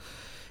Mario.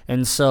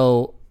 And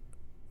so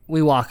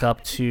we walk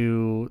up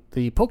to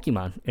the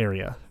Pokemon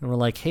area, and we're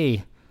like,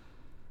 hey,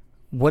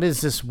 what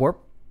is this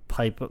warp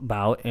pipe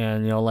about?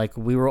 And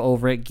we were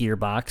over at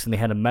Gearbox, and they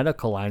had a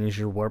medical line.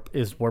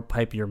 Is warp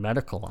pipe your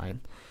medical line?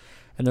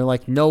 And they're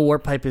like, no,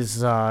 warp pipe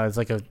is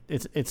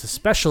it's a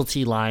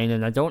specialty line,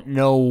 and I don't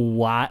know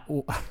what.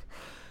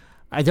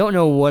 I don't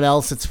know what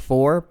else it's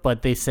for,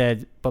 but they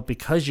said, but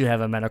because you have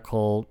a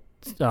medical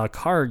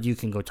card, you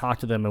can go talk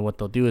to them, and what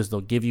they'll do is they'll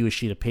give you a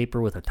sheet of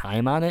paper with a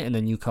time on it, and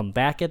then you come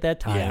back at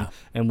that time,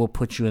 and we'll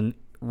put you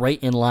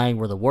right in line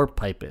where the warp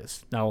pipe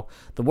is. Now,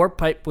 the warp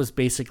pipe was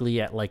basically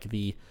at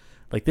the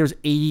like there's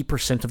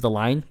 80% of the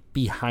line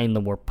behind the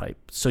warp pipe.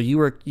 So you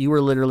were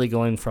literally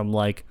going from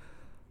like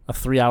a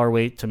 3-hour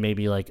wait to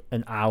maybe like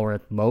an hour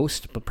at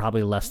most, but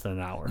probably less than an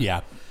hour.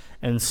 Yeah.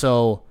 And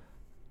so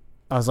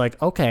I was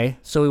like, okay.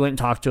 So we went and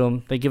talked to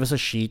them. They give us a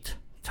sheet,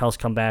 tell us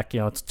come back,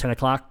 it's 10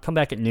 o'clock, come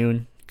back at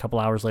noon, a couple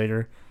hours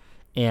later.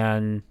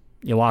 And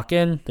you walk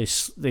in, they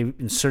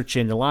insert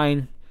you in the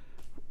line,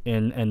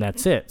 and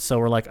that's it. So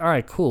we're like, all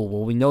right, cool.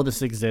 Well, we know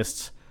this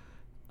exists.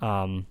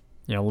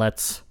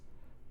 Let's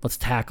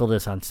tackle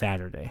this on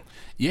Saturday.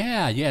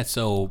 Yeah.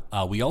 So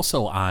we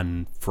also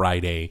on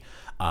Friday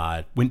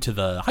went to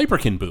the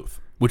Hyperkin booth,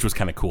 which was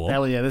kind of cool.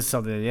 This is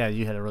something that,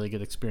 you had a really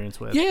good experience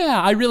with. Yeah,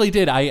 I really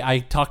did. I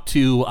talked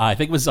to, I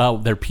think it was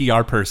their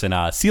PR person,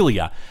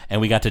 Celia, and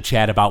we got to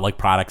chat about like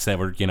products that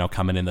were,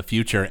 coming in the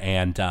future.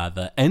 And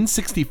the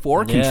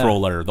N64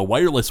 controller, the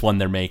wireless one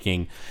they're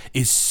making,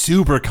 is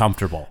super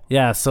comfortable.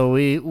 Yeah, so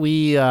we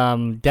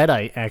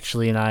Deadite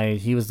actually, and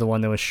he was the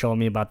one that was showing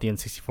me about the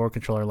N64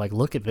 controller. Like,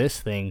 look at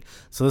this thing.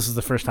 So this is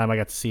the first time I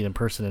got to see it in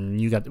person, and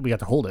we got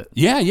to hold it.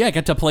 Yeah, I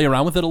got to play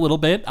around with it a little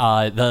bit.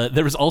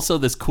 There was also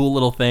this cool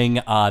little thing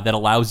that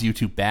allows you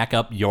to back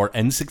up your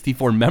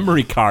N64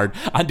 memory card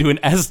onto an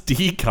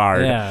SD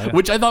card,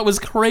 which I thought was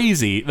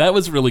crazy. That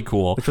was really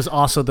cool. Which was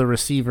also the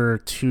receiver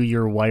to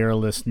your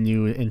wireless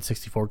new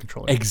N64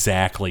 controller.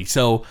 Exactly.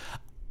 So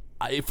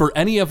for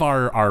any of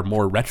our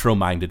more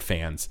retro-minded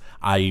fans,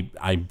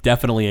 I'm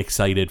definitely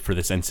excited for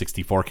this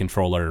N64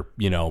 controller,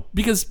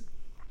 because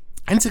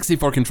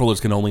N64 controllers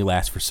can only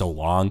last for so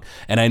long,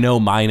 and I know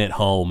mine at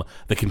home,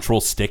 the control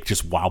stick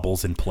just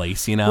wobbles in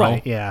place,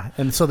 Right, yeah.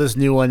 And so this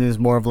new one is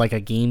more of like a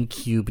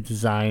GameCube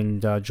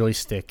designed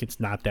joystick. It's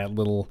not that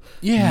little,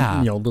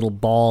 little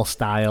ball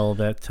style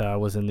that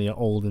was in the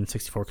old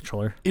N64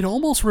 controller. It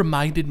almost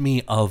reminded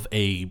me of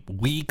a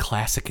Wii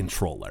Classic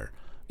controller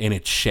in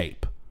its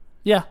shape.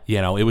 Yeah,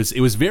 it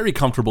was very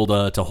comfortable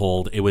to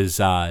hold. It was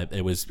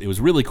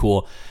really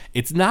cool.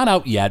 It's not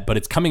out yet, but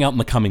it's coming out in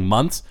the coming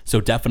months.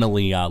 So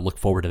definitely look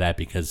forward to that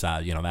because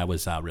that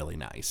was really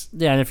nice.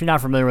 Yeah, and if you're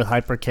not familiar with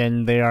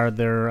Hyperkin, they're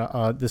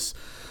this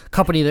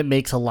company that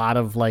makes a lot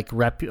of like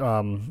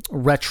retro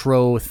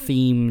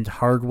themed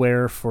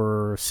hardware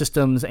for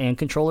systems and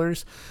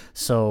controllers.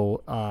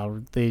 So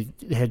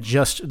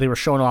they were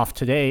showing off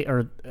today,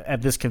 or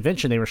at this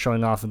convention, they were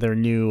showing off their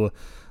new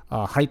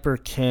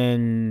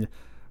Hyperkin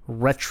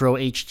Retro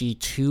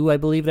HD2, I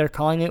believe they're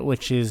calling it,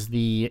 which is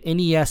the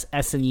NES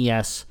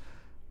SNES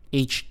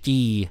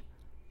HD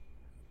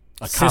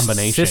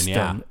combination system.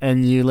 Yeah,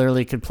 and you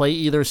literally could play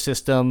either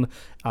system.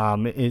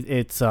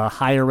 It's a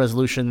higher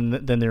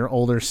resolution than their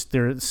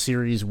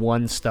Series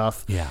 1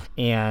 stuff. Yeah,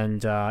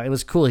 and it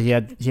was cool. He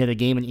had a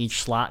game in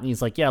each slot, and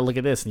he's like, yeah, look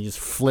at this, and he just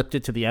flipped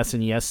it to the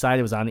SNES side.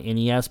 It was on the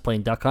NES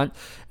playing Duck Hunt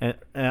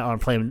or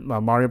playing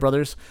Mario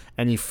Brothers,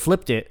 and he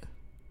flipped it.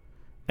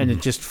 And it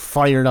just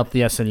fired up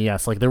the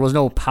SNES. Like, there was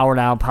no power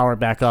down, power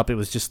back up. It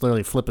was just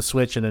literally flip a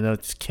switch, and then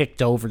it just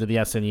kicked over to the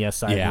SNES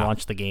side and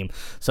launched the game.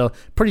 So,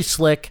 pretty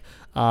slick,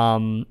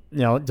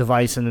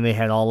 device. And then they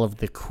had all of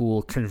the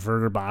cool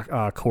converter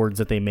cords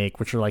that they make,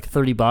 which are like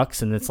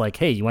 $30. And it's like,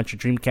 hey, you want your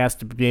Dreamcast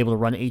to be able to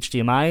run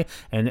HDMI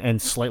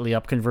and slightly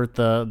up convert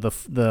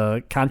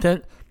the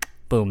content?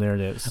 Boom, there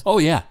it is. Oh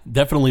yeah,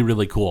 definitely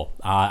really cool.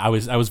 I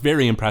was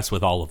very impressed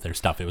with all of their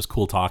stuff. It was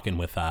cool talking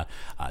with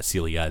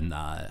Celia and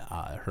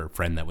her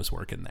friend that was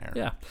working there.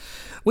 Yeah,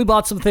 we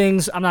bought some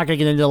things. I'm not gonna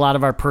get into a lot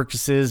of our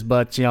purchases,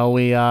 but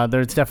we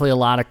there's definitely a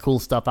lot of cool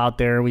stuff out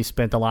there. We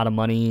spent a lot of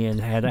money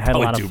and had a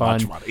lot of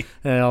fun. Much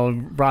money.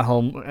 Brought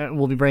home.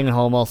 We'll be bringing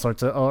home all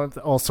sorts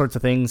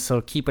of things.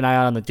 So keep an eye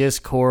out on the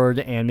Discord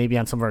and maybe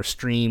on some of our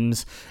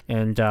streams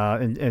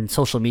and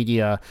social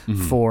media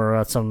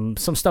for some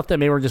stuff that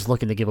maybe we're just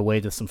looking to give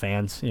away to some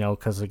fans,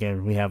 because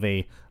again, we have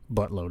a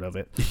buttload of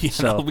it.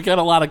 So we got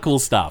a lot of cool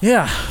stuff.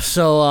 Yeah.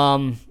 So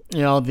other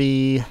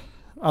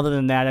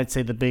than that, I'd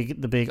say the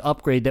big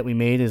upgrade that we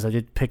made is I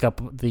did pick up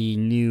the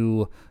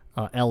new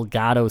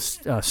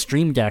Elgato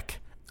Stream Deck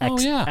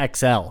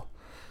XL.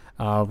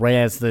 Right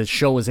as the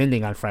show was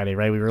ending on Friday,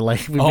 right? We were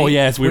like, we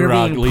were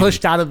being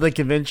pushed out of the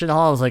convention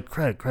hall. I was like,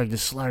 Craig,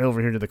 just slide over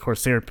here to the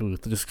Corsair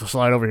booth. Just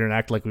slide over here and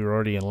act like we were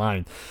already in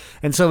line.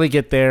 And so we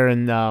get there,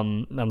 and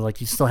I'm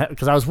like, you still have,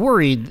 because I was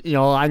worried.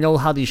 I know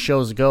how these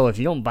shows go. If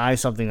you don't buy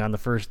something on the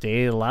first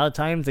day, a lot of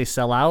times they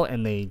sell out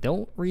and they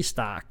don't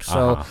restock.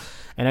 So,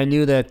 and I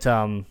knew that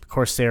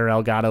Corsair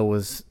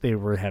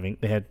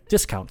Elgato they had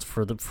discounts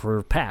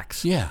for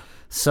packs. Yeah.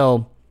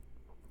 So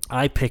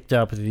I picked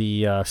up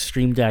the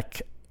Stream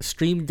Deck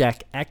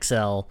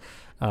XL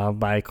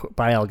by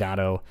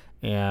Elgato,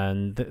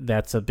 and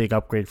that's a big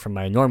upgrade from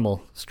my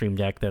normal Stream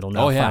Deck that'll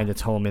now find its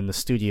home in the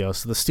studio.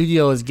 So the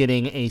studio is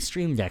getting a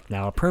Stream Deck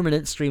now, a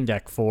permanent Stream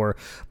Deck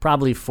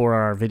probably for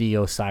our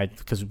video side,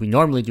 because we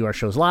normally do our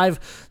shows live.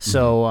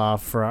 So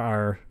for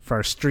our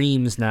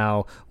streams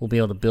now, we'll be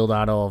able to build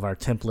out all of our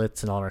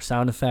templates and all of our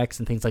sound effects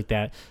and things like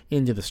that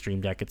into the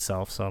Stream Deck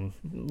itself. So I'm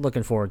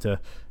looking forward to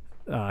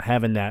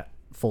having that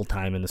full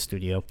time in the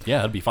studio. Yeah,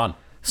 that'd be fun.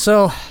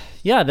 So,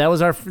 yeah, that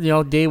was our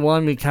day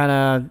one. We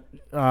kind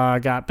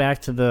of got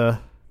back to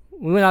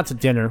we went out to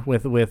dinner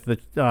with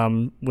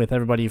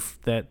everybody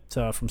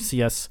from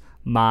CS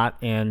Mott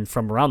and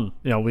from around.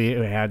 We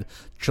had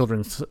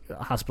Children's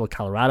Hospital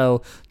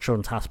Colorado,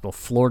 Children's Hospital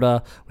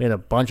Florida. We had a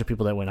bunch of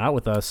people that went out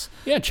with us.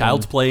 Yeah,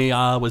 Child's Play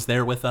was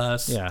there with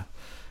us. Yeah,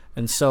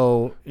 and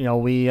so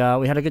we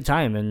had a good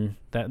time, and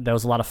that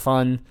was a lot of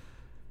fun.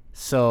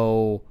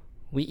 So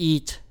we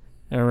eat,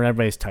 and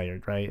everybody's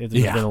tired, right? It's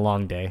been a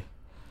long day.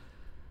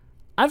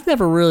 I've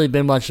never really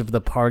been much of the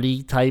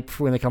party type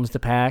when it comes to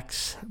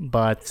PAX,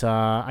 but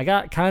I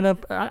got kind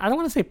of, I don't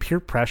want to say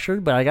peer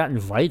pressured, but I got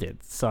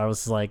invited. So I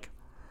was like,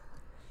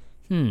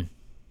 do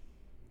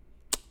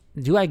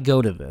I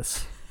go to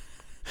this?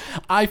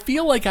 I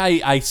feel like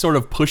I sort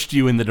of pushed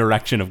you in the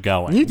direction of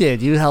going. You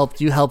did. You helped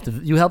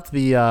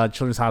the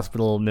Children's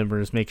Hospital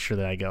members make sure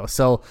that I go.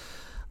 So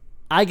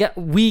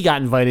we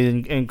got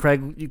invited, and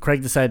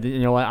Craig decided, you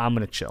know what, I'm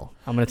gonna chill.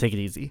 I'm gonna take it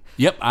easy.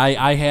 Yep,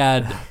 I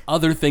had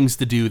other things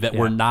to do that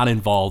were not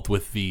involved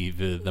with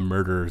the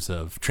murders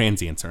of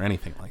transients or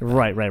anything like that.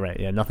 Right.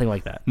 Yeah, nothing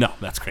like that. No,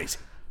 that's crazy.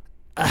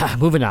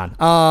 Moving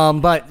on.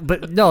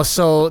 But no.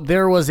 So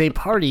there was a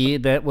party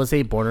that was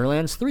a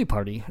Borderlands 3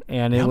 party,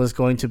 and it was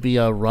going to be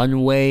a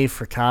runway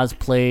for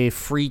cosplay,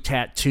 free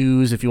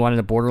tattoos if you wanted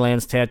a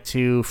Borderlands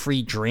tattoo,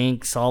 free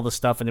drinks, all the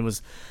stuff, and it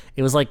was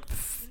like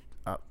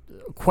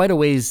quite a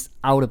ways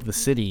out of the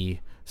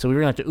city, so we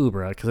were gonna have to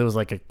Uber because it was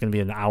like gonna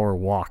be an hour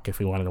walk if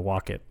we wanted to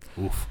walk it.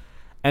 Oof.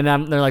 And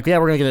they're like, yeah,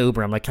 we're gonna get an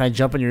Uber. I'm like, can I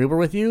jump in your Uber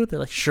with you? They're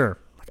like, sure.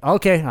 I'm like,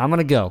 okay, I'm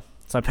gonna go.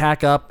 So I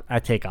pack up, I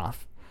take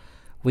off.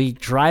 We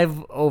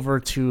drive over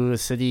to a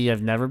city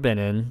I've never been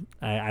in.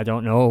 I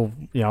don't know,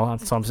 so I'm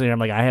sitting here, I'm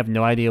like, I have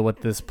no idea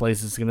what this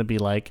place is gonna be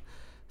like.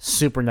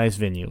 Super nice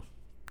venue,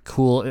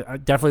 cool.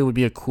 It definitely would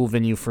be a cool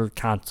venue for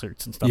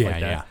concerts and stuff like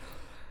that. Yeah.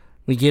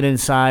 We get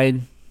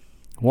inside,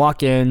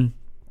 walk in,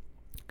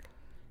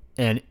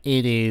 and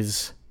it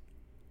is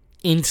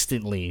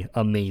instantly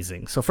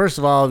amazing. So first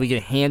of all, we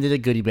get handed a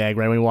goodie bag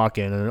right when we walk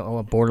in,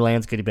 a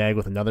Borderlands goodie bag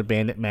with another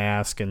Bandit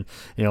mask and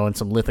and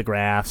some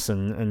lithographs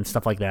and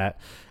stuff like that.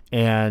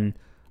 And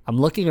I'm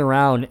looking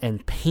around,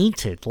 and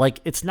painted,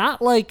 like, it's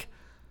not like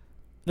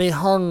they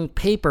hung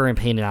paper and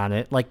painted on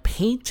it, like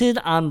painted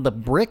on the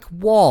brick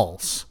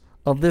walls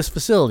of this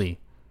facility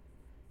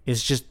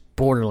is just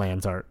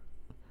Borderlands art.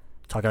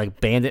 Talking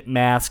like Bandit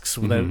masks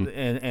with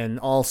and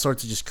all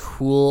sorts of just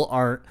cool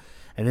art.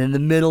 And then in the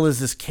middle is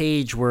this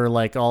cage where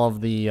like all of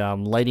the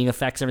lighting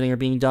effects, everything are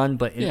being done.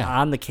 But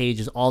on the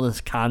cage is all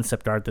this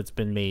concept art that's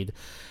been made.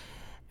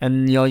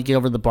 And, you get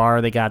over to the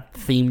bar, they got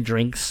themed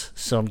drinks.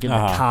 So I'm getting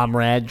the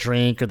Comrade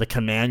drink or the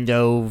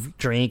Commando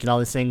drink and all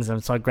these things.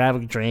 And so I grab a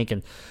drink,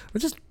 and we're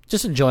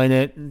just enjoying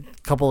it. A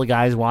couple of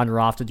guys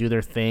wander off to do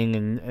their thing.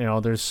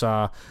 And, there's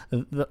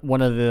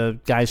one of the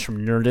guys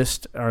from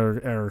Nerdist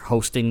are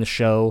hosting the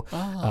show.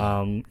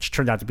 Which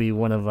turned out to be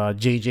one of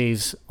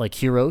JJ's, like,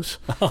 heroes.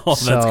 Oh,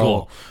 so, that's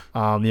cool.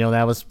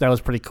 That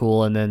was pretty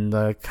cool. And then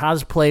the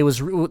cosplay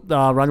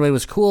runway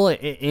was cool.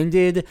 It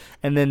ended,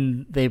 and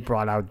then they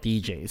brought out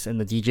DJs, and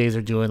the DJs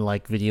are doing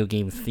like video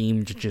game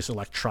themed, just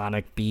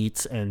electronic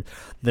beats, and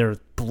they're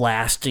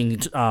blasting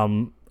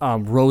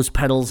rose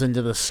petals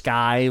into the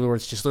sky, where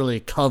it's just literally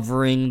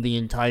covering the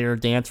entire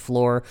dance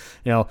floor.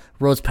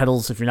 Rose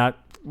petals, if you're not,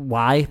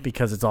 why?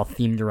 Because it's all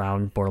themed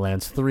around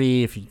Borderlands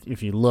 3.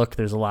 If you look,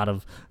 there's a lot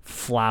of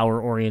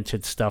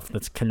flower-oriented stuff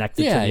that's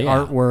connected to the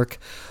artwork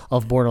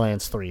of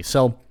Borderlands 3.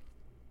 So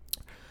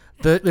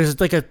there's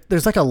like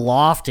a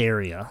loft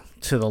area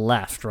to the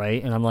left,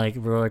 right? And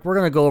we're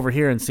gonna go over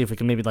here and see if we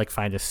can maybe like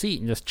find a seat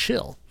and just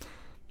chill.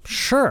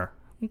 Sure,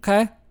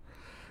 okay.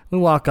 We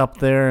walk up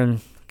there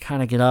and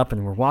kind of get up,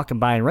 and we're walking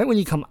by, and right when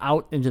you come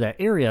out into that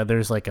area,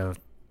 there's like a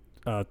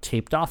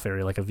taped off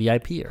area, like a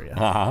VIP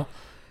area.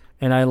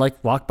 And I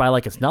walk by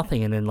like it's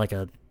nothing, and then like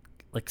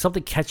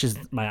something catches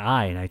my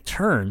eye, and I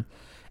turn,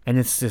 and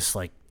it's this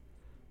like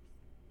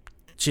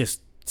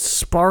just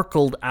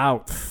sparkled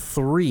out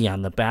 3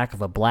 on the back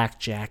of a black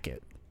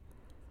jacket.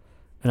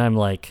 And I'm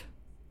like,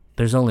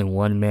 there's only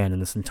one man in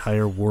this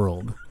entire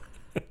world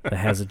that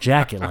has a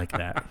jacket like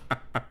that.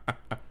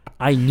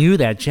 I knew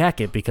that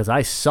jacket because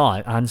I saw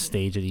it on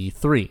stage at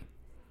E3.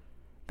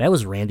 That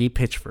was Randy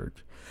Pitchford.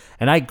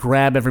 And I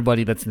grab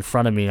everybody that's in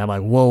front of me, and I'm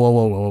like,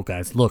 whoa,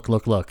 guys, look.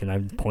 And I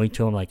point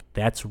to him like,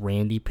 that's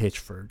Randy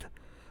Pitchford.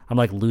 I'm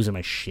like losing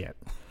my shit.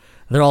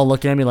 They're all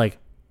looking at me like,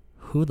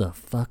 who the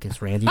fuck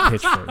is Randy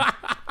Pitchford?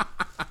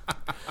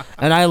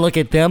 And I look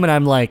at them, and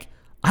I'm like,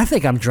 I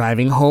think I'm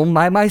driving home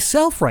by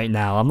myself right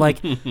now. I'm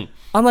like,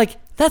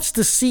 that's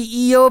the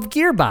CEO of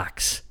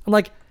Gearbox. I'm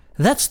like,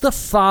 that's the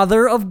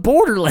father of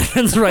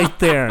Borderlands right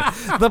there.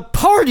 The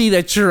party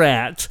that you're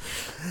at.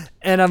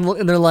 And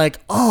they're like,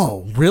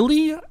 oh,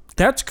 really?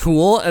 That's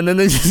cool. And then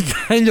they just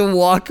kind of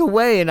walk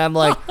away. And I'm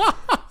like,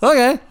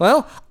 okay,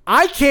 well,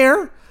 I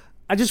care.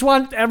 I just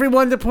want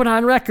everyone to put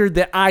on record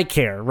that I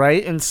care,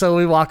 right? And so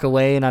we walk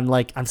away, and I'm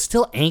like, I'm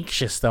still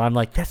anxious though. I'm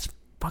like, that's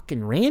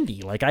fucking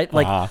Randy.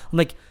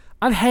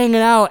 I'm hanging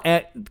out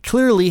at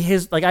clearly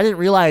his, like, I didn't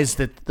realize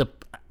that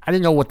I I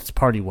didn't know what this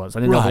party was.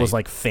 I didn't know if it was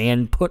Right.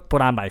 like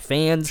put on by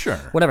fans. Sure.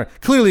 Whatever.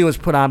 Clearly it was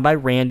put on by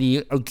Randy,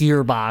 a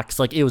Gearbox.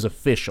 Like it was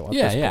official at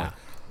this point.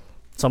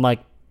 So I'm like,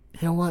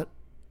 you know what?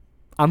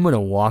 I'm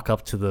gonna walk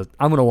up to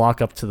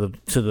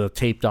the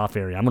taped off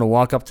area. I'm gonna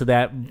walk up to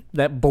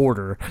that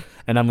border,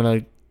 and I'm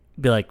gonna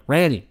be like,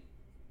 Randy,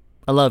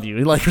 I love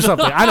you, like, or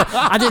something.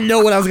 I didn't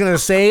know what I was gonna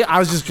say. I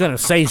was just gonna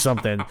say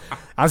something.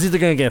 I was either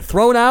gonna get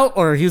thrown out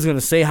or he was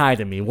gonna say hi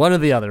to me, one or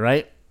the other,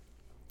 right?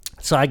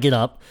 So I get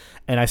up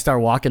and I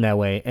start walking that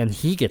way, and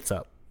he gets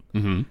up,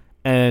 and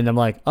I'm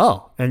like,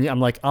 oh,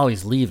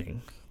 he's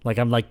leaving. Like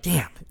I'm like,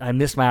 damn, I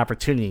missed my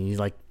opportunity. He's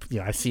like,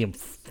 I see him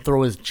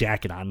throw his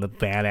jacket on, the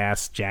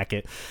badass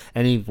jacket,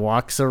 and he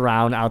walks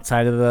around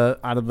outside of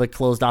the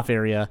closed off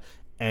area,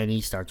 and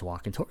he starts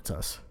walking towards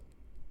us.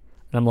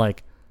 And I'm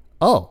like,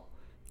 oh,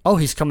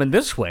 he's coming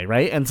this way,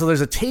 right? And so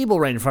there's a table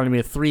right in front of me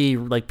of 3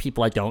 like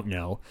people I don't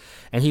know,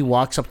 and he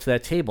walks up to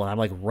that table, and I'm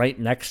like right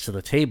next to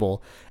the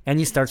table, and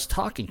he starts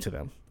talking to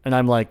them, and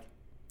I'm like,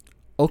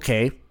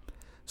 okay,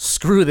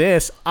 screw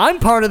this, I'm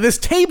part of this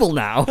table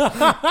now.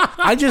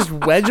 I just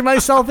wedge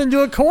myself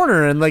into a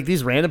corner, and like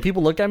these random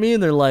people look at me,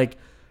 and they're like,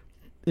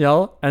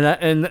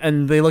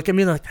 and they look at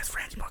me, and they're like, that's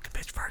Randy fucking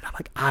Pitchford. And I'm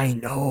like, I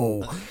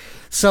know.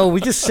 So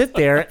we just sit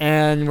there,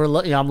 and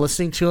I'm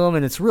listening to him,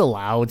 and it's real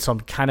loud, so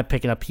I'm kind of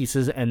picking up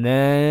pieces, and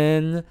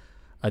then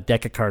a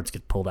deck of cards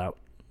get pulled out,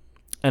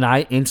 and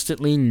I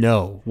instantly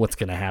know what's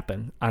gonna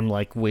happen. I'm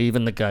like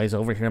waving the guys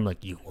over here. I'm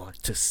like, you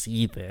want to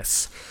see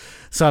this?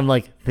 So I'm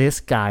like, this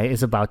guy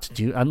is about to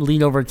do. I'm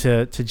leaning over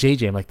to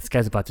JJ. I'm like, this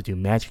guy's about to do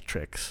magic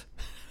tricks.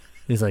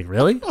 He's like,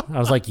 really? I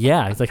was like,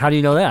 yeah. He's like, how do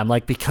you know that? I'm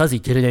like, because he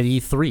did it at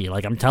E3.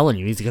 Like, I'm telling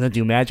you, he's gonna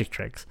do magic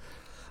tricks.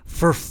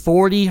 For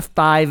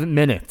 45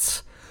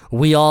 minutes,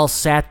 we all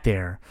sat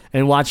there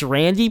and watched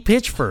Randy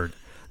Pitchford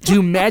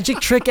do magic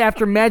trick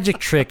after magic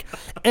trick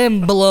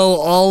and blow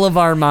all of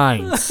our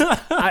minds.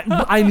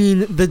 I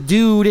mean, the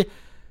dude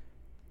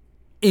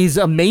is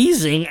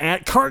amazing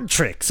at card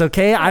tricks.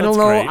 Okay, I don't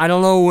know. Great. I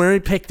don't know where he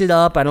picked it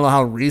up. I don't know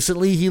how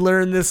recently he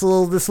learned this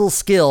little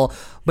skill.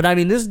 But I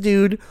mean, this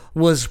dude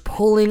was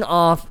pulling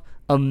off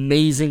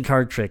amazing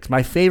card tricks.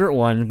 My favorite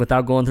one,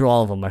 without going through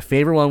all of them, my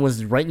favorite one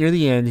was right near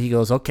the end. He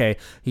goes, okay,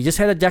 he just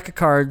had a deck of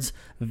cards.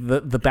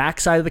 The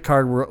back side of the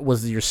card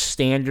was your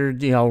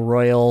standard,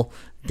 royal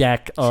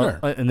deck, Sure.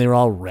 And they were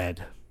all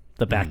red.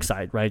 The back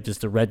side, right?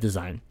 Just a red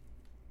design.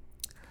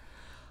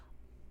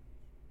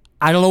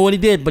 I don't know what he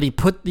did, but he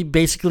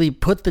basically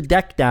put the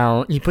deck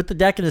down. He put the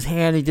deck in his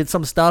hand. He did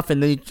some stuff,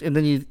 and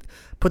then he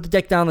put the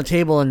deck down on the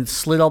table and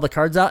slid all the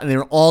cards out, and they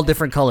were all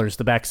different colors.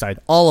 The backside,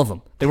 all of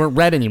them. They weren't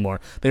red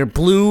anymore. They were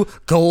blue,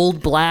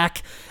 gold,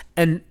 black,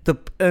 and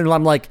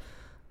I'm like,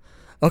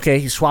 okay,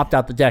 he swapped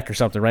out the deck or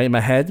something, right, in my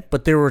head.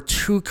 But there were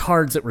 2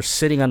 cards that were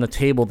sitting on the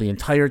table the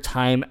entire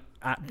time.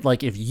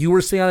 Like if you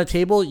were sitting on the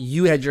table,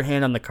 you had your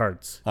hand on the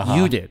cards.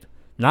 You did,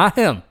 not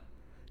him.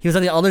 He was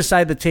on the other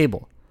side of the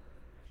table.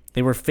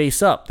 They were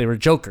face up. They were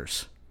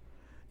jokers.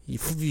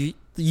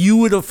 You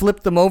would have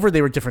flipped them over.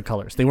 They were different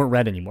colors. They weren't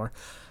red anymore.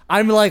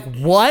 I'm like,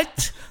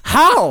 what?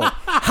 How?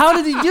 How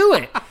did he do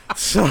it?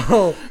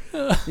 So,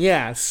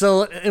 yeah.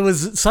 So it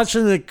was such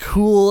a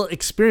cool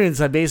experience.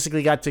 I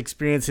basically got to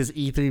experience his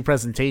E3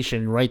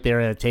 presentation right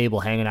there at a table,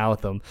 hanging out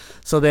with him.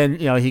 So then,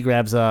 he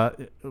grabs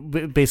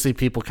basically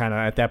people kind of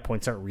at that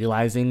point start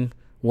realizing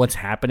what's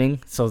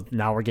happening. So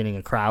now we're getting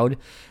a crowd.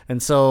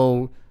 And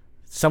so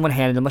someone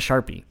handed him a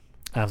Sharpie.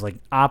 I was like,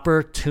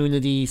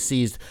 opportunity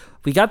seized.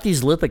 We got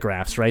these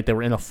lithographs, right, that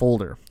were in a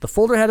folder. The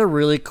folder had a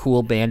really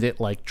cool bandit,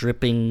 like,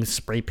 dripping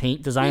spray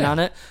paint design on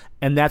it,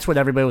 and that's what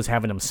everybody was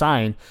having him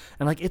sign.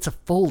 And, like, it's a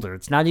folder.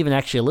 It's not even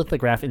actually a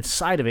lithograph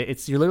inside of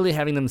it. You're literally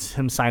having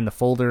him sign the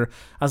folder.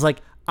 I was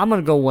like, I'm going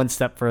to go one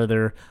step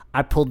further.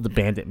 I pulled the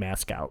bandit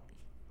mask out,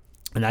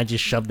 and I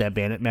just shoved that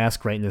bandit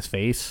mask right in his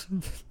face.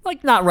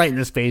 Like, not right in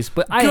his face,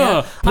 but Put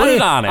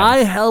it on him. I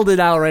held it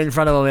out right in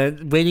front of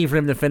him, waiting for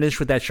him to finish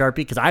with that Sharpie,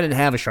 because I didn't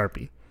have a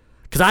Sharpie.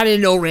 Because I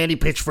didn't know Randy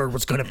Pitchford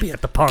was going to be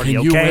at the party,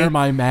 Can you wear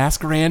my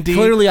mask, Randy?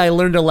 Clearly, I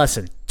learned a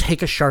lesson.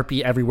 Take a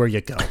Sharpie everywhere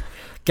you go.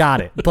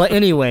 Got it. But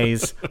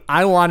anyways,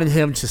 I wanted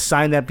him to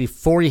sign that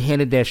before he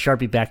handed that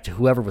Sharpie back to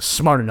whoever was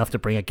smart enough to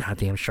bring a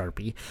goddamn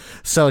Sharpie.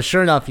 So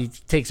sure enough, he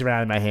takes it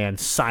out of my hand,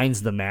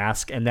 signs the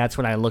mask, and that's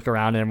when I look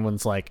around and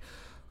everyone's like,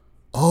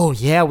 oh,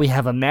 yeah, we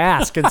have a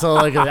mask. And so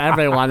like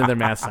everybody wanted their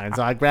mask signed.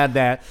 So I grabbed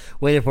that,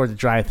 waited for it to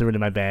dry, threw it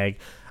in my bag.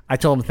 I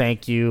told him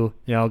thank you.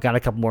 Got a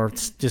couple more.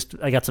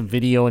 I got some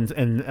video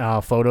and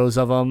photos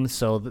of them,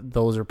 so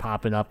those are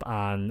popping up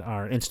on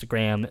our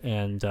Instagram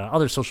and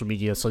other social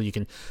media, so you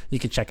can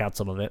check out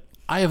some of it.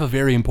 I have a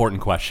very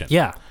important question.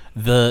 Yeah.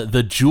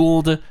 The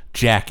jeweled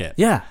jacket.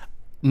 Yeah.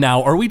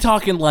 Now, are we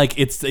talking like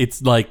it's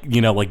like,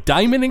 like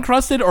diamond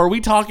encrusted, or are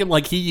we talking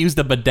like he used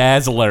a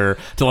bedazzler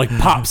to like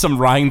pop some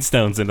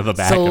rhinestones into the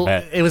back of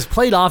it? It was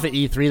played off at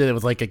E3 that it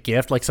was like a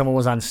gift, like someone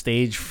was on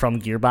stage from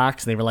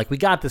Gearbox and they were like, we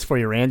got this for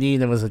you, Randy,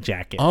 and it was a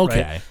jacket.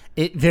 Okay. Right?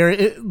 It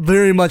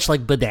very much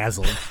like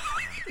bedazzled.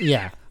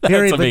 Yeah.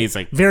 Very That's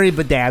amazing. Very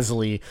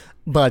bedazzly,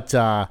 but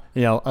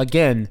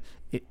again,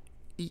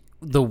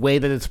 the way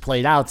that it's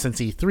played out since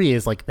E3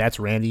 is like that's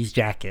Randy's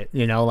jacket,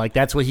 like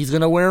that's what he's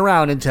gonna wear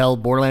around until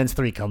Borderlands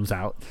 3 comes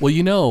out.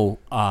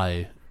 Well,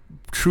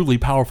 truly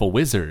powerful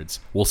wizards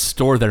will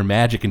store their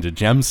magic into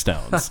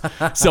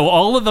gemstones. So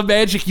all of the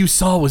magic you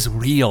saw was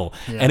real,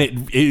 and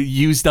it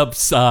used up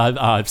some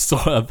of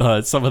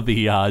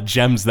the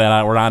gems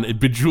that were on it,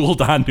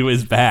 bejeweled onto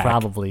his back.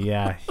 Probably,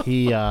 yeah.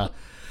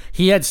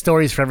 He had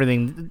stories for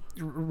everything.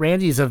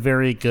 Randy's a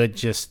very good,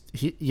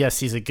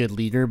 he's a good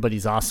leader, but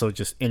he's also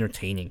just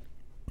entertaining.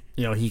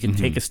 He can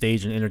take a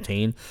stage and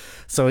entertain.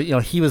 So,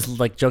 he was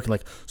like joking,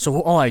 like,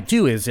 so all I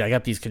do is I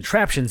got these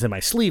contraptions in my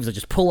sleeves. I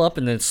just pull up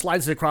and then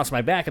slides it across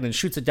my back and then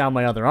shoots it down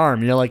my other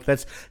arm.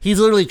 He's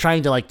literally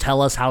trying to like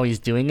tell us how he's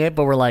doing it,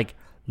 but we're like,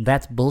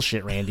 that's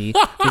bullshit, Randy,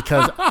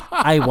 because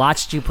I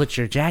watched you put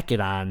your jacket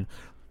on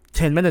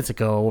 10 minutes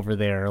ago over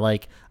there.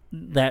 Like,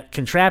 that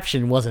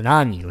contraption wasn't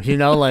on you,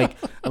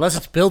 unless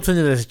it's built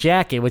into this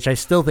jacket, which I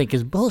still think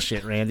is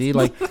bullshit, Randy.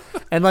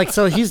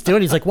 So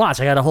he's like, watch,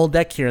 I got a whole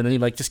deck here. And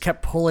then he just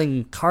kept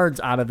pulling cards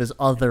out of his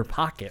other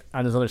pocket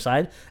on his other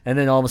side. And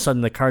then all of a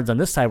sudden the cards on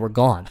this side were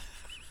gone.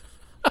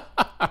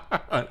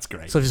 That's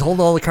great. So he's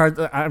holding all the cards.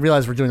 I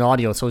realize we're doing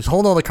audio. So he's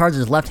holding all the cards in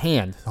his left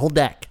hand, the whole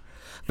deck.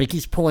 But he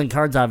keeps pulling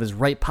cards out of his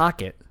right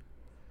pocket.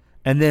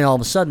 And then all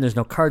of a sudden there's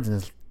no cards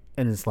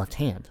in his left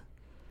hand.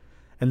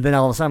 And then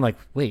all of a sudden I'm like,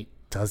 wait,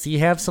 does he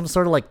have some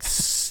sort of like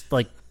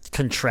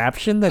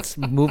contraption that's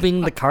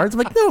moving the cards? I'm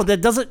like, no,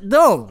 that doesn't.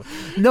 No.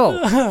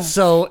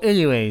 So,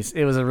 anyways,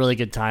 it was a really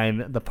good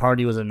time. The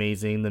party was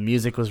amazing. The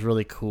music was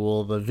really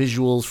cool. The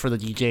visuals for the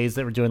DJs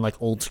that were doing like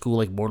old school,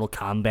 like Mortal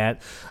Kombat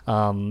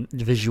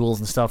visuals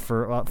and stuff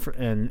for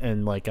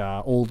like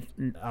old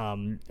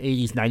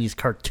 80s, 90s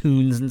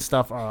cartoons and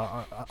stuff,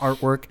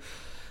 artwork.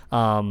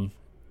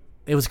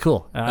 It was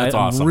cool. That's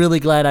awesome. I'm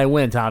really glad I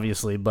went,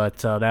 obviously, but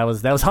that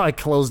was how I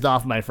closed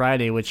off my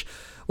Friday, which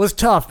was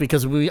tough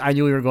because I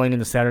knew we were going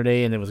into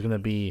Saturday and it was going to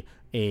be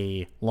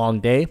a long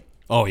day.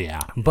 Oh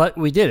yeah, but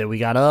we did it. We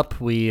got up.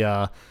 We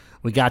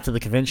got to the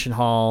convention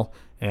hall,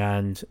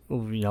 and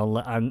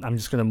I'm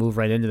just going to move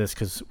right into this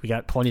because we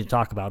got plenty to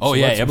talk about. Oh, so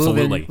yeah,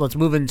 absolutely. Let's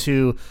move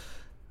into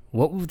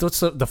what's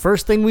the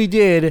first thing we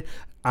did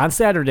on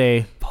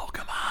Saturday.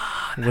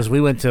 Pokemon. Was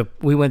we went to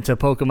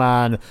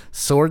Pokemon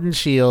Sword and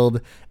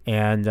Shield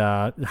and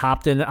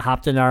hopped in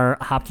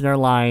our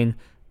line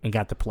and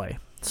got to play.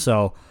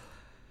 So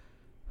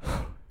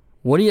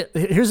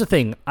here's the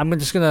thing. I'm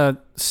just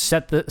gonna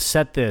set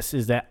this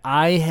is that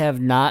I have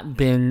not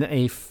been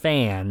a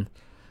fan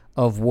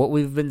of what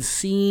we've been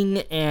seeing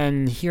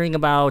and hearing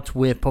about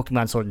with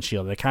Pokemon Sword and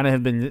Shield. It's kind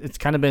of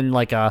been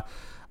like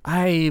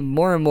I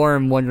more and more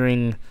am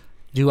wondering,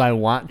 do I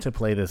want to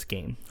play this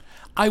game?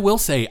 I will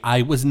say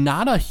I was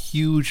not a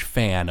huge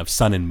fan of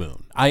Sun and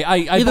Moon.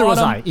 Either was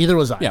I.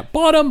 Yeah,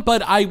 bought them,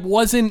 but I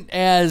wasn't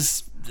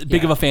as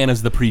big of a fan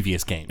as the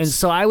previous games. And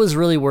so I was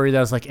really worried. I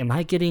was like, am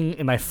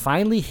I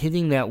finally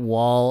hitting that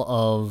wall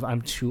of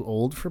I'm too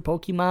old for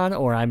Pokemon,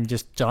 or I'm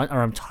just done,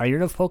 or I'm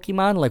tired of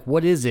Pokemon? Like,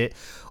 what is it?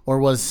 Or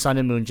was Sun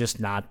and Moon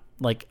just not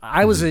like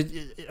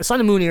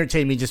Sun and Moon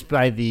irritated me just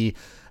by the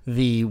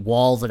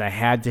walls that I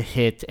had to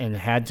hit and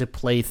had to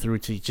play through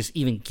to just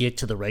even get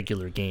to the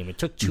regular game. It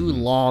took too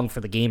long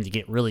for the game to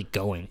get really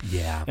going.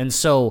 Yeah. And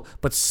so,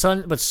 but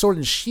Sword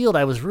and Shield,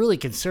 I was really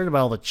concerned about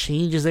all the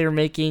changes they were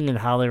making and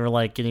how they were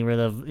like getting rid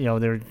of, they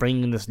were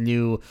bringing this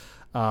new,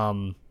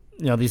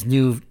 these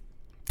new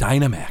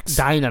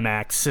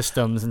Dynamax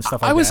systems and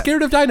stuff like that. I was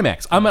scared of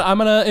Dynamax. I'm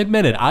going to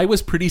admit it. I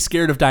was pretty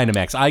scared of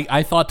Dynamax.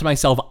 I thought to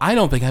myself, I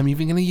don't think I'm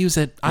even going to use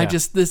it. Yeah.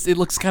 It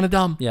looks kind of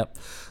dumb. Yep.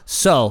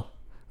 So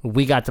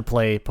we got to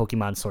play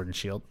Pokemon Sword and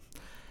Shield,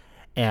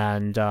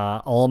 and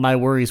all of my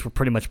worries were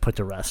pretty much put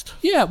to rest.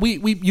 Yeah,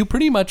 you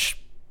pretty much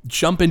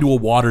jump into a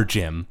water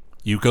gym.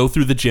 You go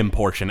through the gym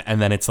portion,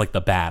 and then it's like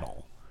the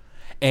battle.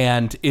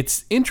 And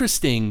it's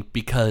interesting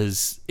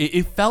because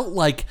it felt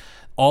like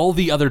all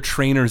the other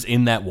trainers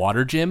in that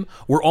water gym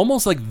were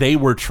almost like they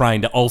were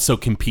trying to also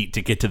compete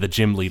to get to the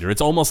gym leader.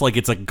 It's almost like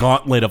it's a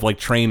gauntlet of like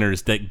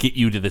trainers that get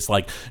you to this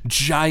like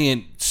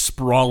giant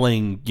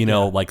sprawling,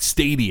 like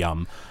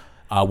stadium.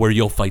 Where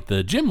you'll fight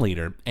the gym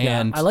leader,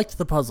 and I liked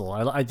the puzzle.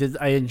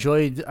 I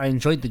enjoyed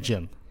the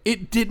gym.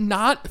 It did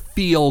not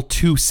feel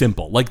too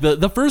simple. Like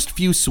the first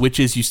few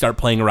switches you start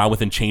playing around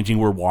with and changing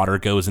where water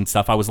goes and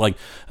stuff, I was like,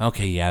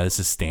 okay, yeah, this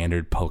is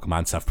standard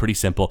Pokemon stuff, pretty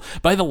simple.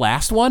 By the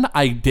last one,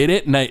 I did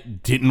it and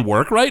it didn't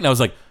work right, and I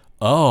was like,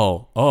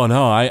 oh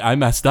no, I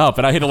messed up,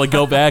 and I had to like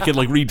go back and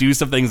like redo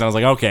some things. And I was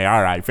like, okay,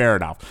 all right, fair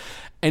enough.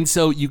 And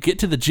so you get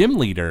to the gym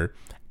leader,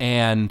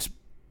 and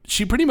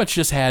she pretty much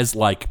just has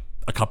like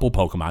a couple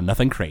Pokemon,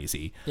 nothing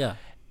crazy. Yeah.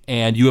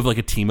 And you have like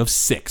a team of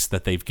 6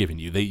 that they've given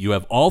you. You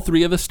have all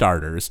 3 of the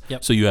starters.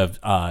 Yep. So you have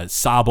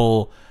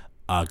Sobble,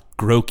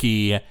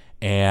 Grookey,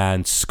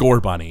 and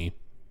Scorbunny.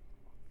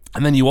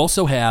 And then you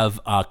also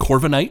have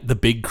Corviknight, the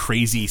big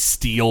crazy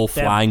steel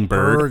flying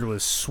bird. That bird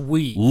was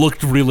sweet.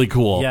 Looked really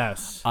cool.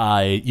 Yes.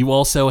 You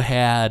also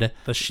had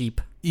the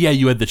sheep. Yeah,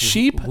 you had the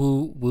sheep.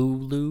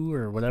 Wooloo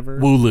or whatever.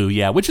 Wooloo,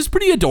 yeah, which is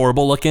pretty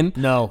adorable looking.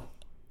 No.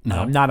 No.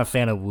 I'm not a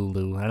fan of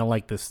Wooloo. I don't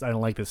like this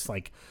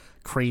like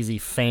crazy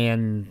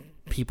fan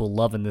people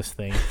loving this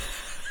thing.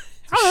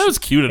 Oh, it was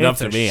cute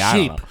enough It's to a me. I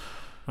don't sheep.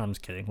 know. I'm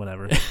just kidding.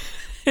 Whatever.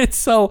 It's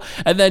so,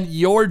 and then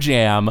your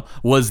jam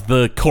was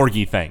the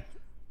corgi thing,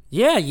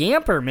 Yeah,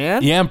 Yamper,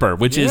 man. Yamper,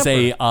 which is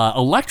a Yamper.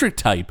 electric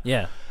type,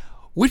 Yeah.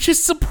 which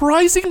is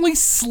surprisingly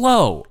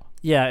slow.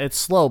 Yeah, it's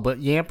slow, but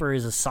Yamper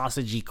is a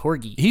sausagey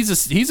corgi. He's a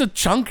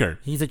chunker.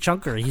 He's a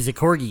chunker. He's a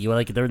corgi.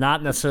 Like, they're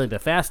not necessarily the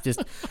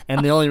fastest,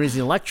 and the only reason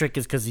he's electric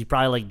is because he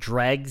probably like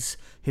drags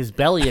his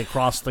belly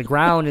across the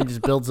ground and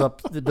just builds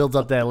up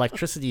that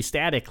electricity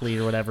statically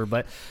or whatever.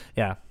 But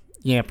yeah,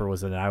 Yamper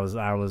was in it. I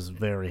was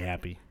very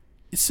happy.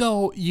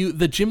 So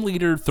the gym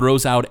leader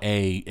throws out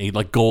a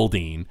like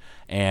Goldeen,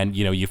 and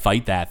you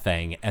fight that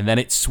thing, and then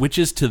it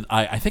switches to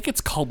I think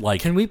it's called like.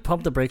 Can we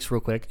pump the brakes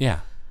real quick? Yeah.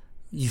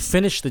 You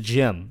finish the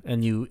gym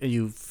and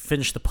you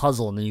finish the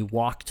puzzle and then you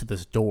walk to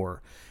this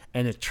door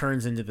and it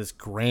turns into this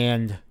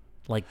grand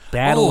like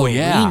battle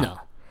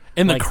arena.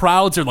 And like, the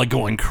crowds are like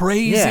going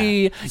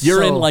crazy. Yeah.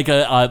 You're in So- like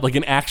a like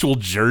an actual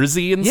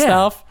jersey and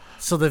stuff.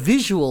 So the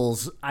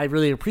visuals I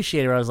really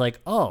appreciated. I was like,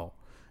 oh,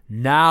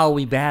 now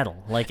we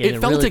battle. Like and It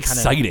felt really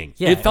exciting.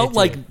 Yeah, it felt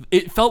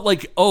did.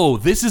 like oh,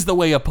 this is the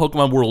way a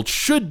Pokemon world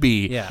should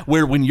be. Yeah.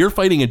 Where when you're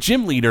fighting a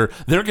gym leader,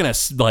 they're gonna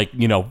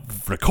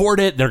record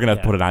it. They're gonna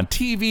put it on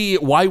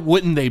TV. Why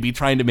wouldn't they be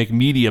trying to make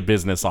media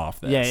business off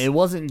this? Yeah, it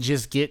wasn't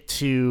just get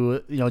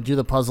to do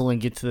the puzzle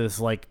and get to this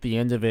like the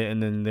end of it,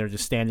 and then they're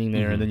just standing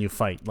there, and then you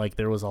fight. Like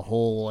there was a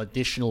whole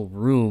additional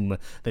room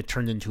that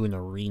turned into an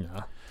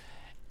arena.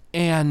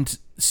 And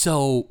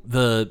so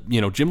the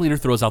gym leader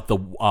throws out the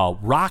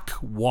rock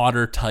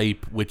water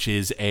type, which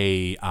is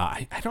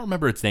I don't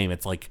remember its name.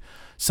 It's like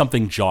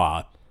something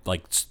jaw,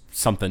 like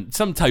some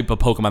type of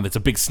Pokemon that's a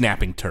big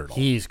snapping turtle.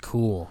 He's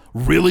cool.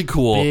 Really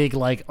cool. Big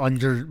like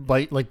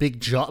underbite, like big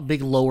jaw,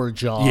 big lower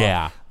jaw.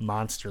 Yeah.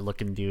 Monster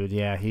looking dude.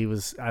 Yeah,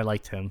 I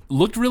liked him.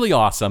 Looked really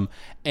awesome,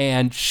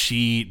 and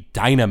she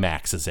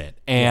Dynamaxes it,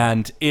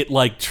 and it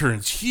like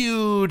turns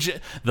huge.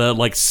 The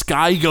like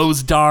sky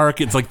goes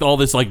dark. It's like all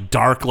this like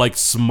dark like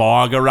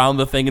smog around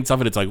the thing and stuff,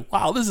 and it's like,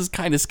 wow, this is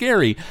kind of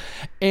scary.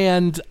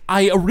 And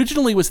I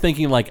originally was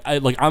thinking like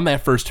on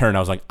that first turn, I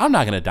was like, I'm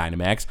not gonna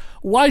Dynamax.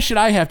 Why should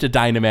I have to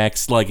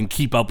Dynamax like and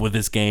keep up with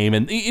this game?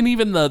 And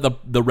even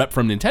the rep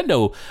from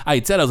Nintendo, I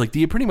had said, I was like,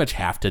 do you pretty much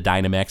have to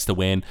Dynamax to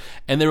win?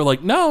 And they were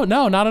like, no,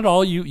 not at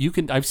all. You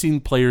can. I've seen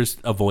players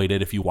avoid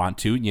it if you want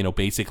to.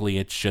 Basically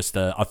it's just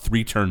a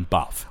 3-turn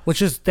buff.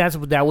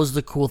 That was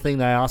the cool thing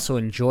that I also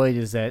enjoyed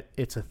is that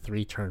it's a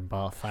 3-turn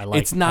buff.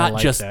 It's not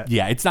just that.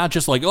 Yeah, it's not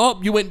just like,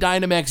 oh, you went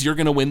Dynamax, you're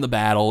gonna win the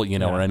battle,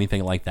 or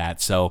anything like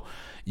that. So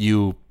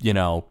you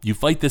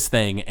fight this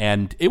thing,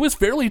 and it was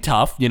fairly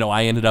tough.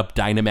 I ended up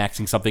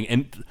Dynamaxing something,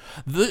 and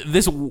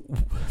this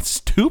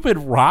stupid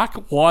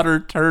rock water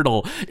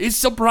turtle is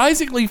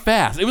surprisingly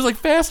fast. It was like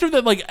faster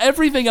than like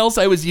everything else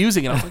I was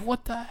using, and I was like,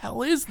 what the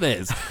hell is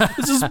this?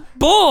 This is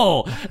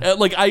bull.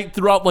 Like I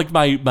threw out like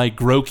my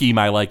Grookey,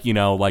 my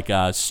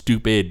like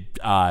stupid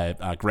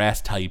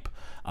grass type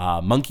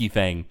monkey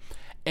thing.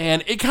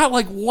 And it got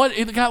like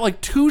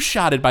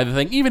 2-shotted by the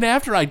thing, even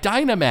after I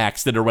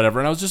Dynamaxed it or whatever.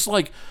 And I was just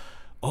like,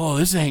 oh,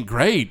 this ain't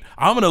great.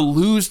 I'm going to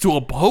lose to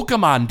a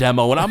Pokemon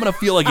demo, and I'm going to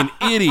feel like an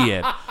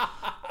idiot.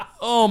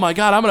 Oh, my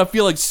God. I'm going to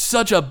feel like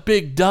such a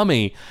big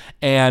dummy.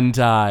 And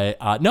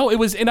no, it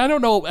was, and I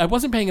don't know, I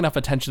wasn't paying enough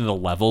attention to the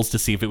levels to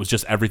see if it was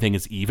just everything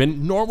is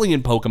even. Normally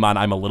in Pokemon,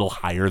 I'm a little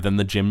higher than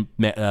the gym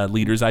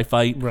leaders I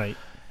fight. Right.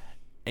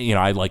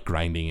 I like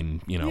grinding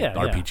and,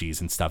 RPGs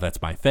and stuff.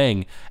 That's my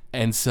thing.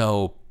 And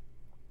so...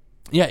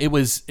 yeah, it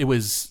was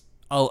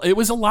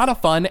a lot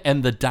of fun,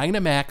 and the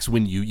Dynamax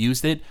when you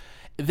used it,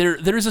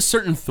 there's a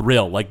certain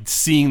thrill like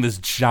seeing this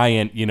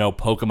giant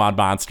Pokemon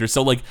monster.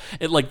 So like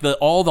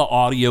all the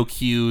audio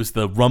cues,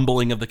 the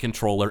rumbling of the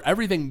controller,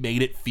 everything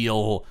made it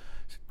feel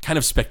kind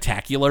of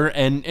spectacular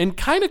and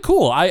kind of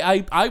cool.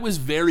 I was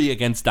very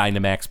against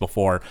Dynamax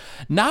before.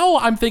 Now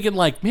I'm thinking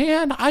like,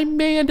 man, I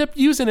may end up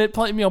using it,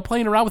 playing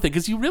around with it,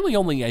 because you really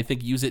only, I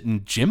think, use it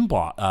in gym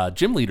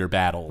leader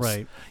battles.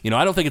 Right.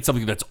 I don't think it's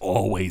something that's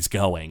always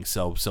going.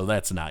 So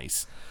that's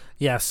nice.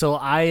 Yeah, so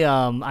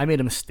I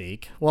made a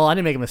mistake. Well, I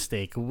didn't make a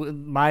mistake.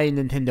 My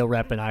Nintendo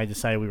rep and I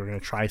decided we were going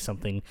to try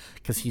something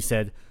because he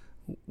said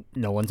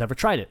no one's ever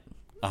tried it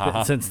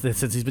since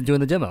he's been doing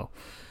the demo.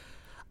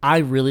 I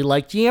really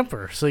liked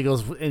Yamper. So he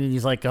goes, and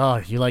he's like,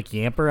 oh, you like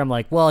Yamper? I'm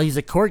like, well, he's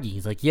a corgi.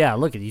 He's like, yeah,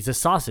 look, he's a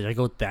sausage. I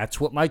go, that's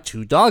what my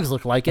 2 dogs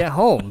look like at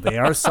home. They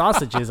are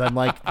sausages. I'm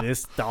like,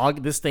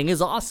 this thing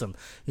is awesome.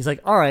 He's like,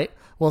 all right,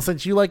 well,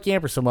 since you like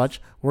Yamper so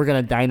much, we're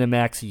going to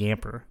Dynamax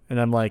Yamper.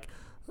 And I'm like,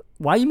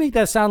 why you make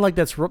that sound like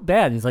that's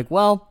bad? And he's like,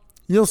 well,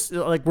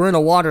 we're in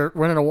a water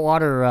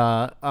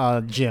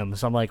gym.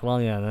 So I'm like,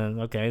 well, yeah,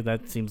 okay,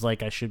 that seems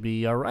like I should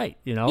be all right,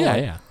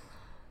 Yeah.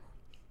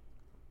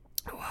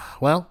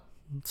 Well,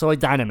 so I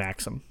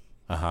Dynamax him.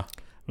 Uh-huh.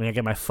 I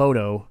get my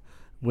photo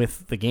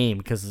with the game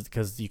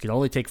because you can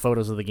only take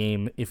photos of the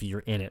game if you're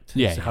in it.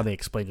 Yeah, That's yeah. how they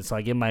explained it. So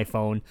I give him my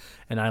phone,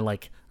 and I'm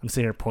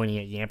sitting here pointing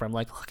at Yamper. I'm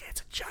like, look,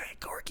 it's a giant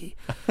corgi.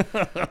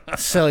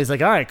 So he's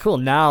like, all right, cool.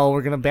 Now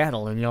we're gonna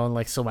battle,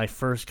 and so my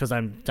first, because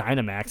I'm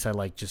Dynamax,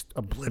 I just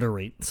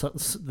obliterate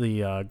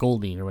the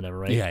Goldeen or whatever,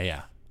 right?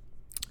 Yeah.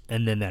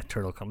 And then that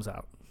turtle comes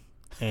out,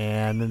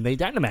 and then they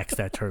Dynamax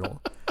that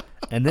turtle,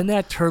 and then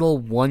that turtle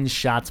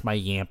one-shots my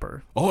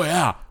Yamper. Oh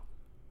yeah.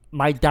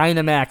 My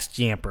Dynamax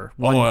Yamper.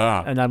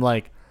 Yeah. And I'm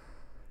like,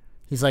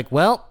 he's like,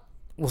 well,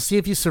 we'll see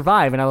if you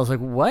survive. And I was like,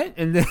 what?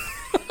 And then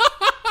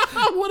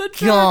What a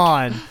jerk.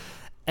 gone.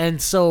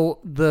 And so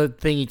the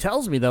thing he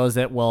tells me, though, is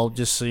that, well,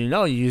 just so you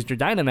know, you used your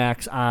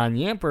Dynamax on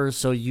Yamper,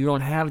 so you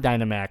don't have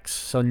Dynamax.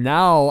 So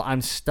now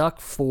I'm stuck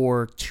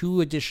for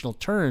 2 additional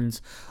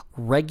turns,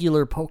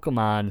 regular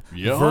Pokemon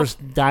Yup. versus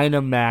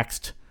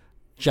Dynamaxed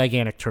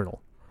Gigantic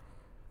Turtle.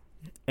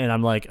 And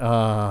I'm like,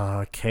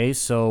 okay,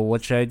 so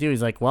what should I do?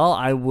 He's like, well,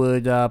 I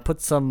would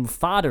put some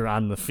fodder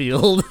on the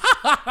field.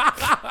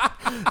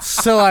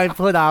 So I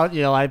put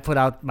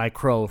out my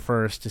Crow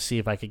first to see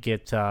if I could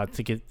get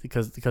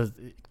because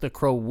the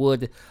Crow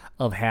would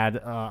have had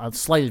a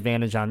slight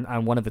advantage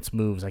on one of its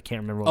moves. I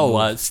can't remember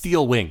what move.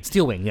 Steel Wing.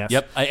 Steel Wing, yes.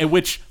 Yep.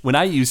 Which, when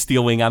I used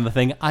Steel Wing on the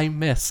thing, I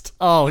missed.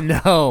 Oh,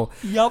 no.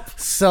 Yup.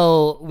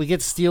 So we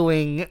get Steel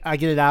Wing, I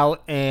get it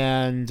out,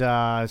 and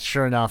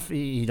sure enough,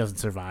 he doesn't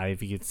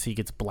survive. He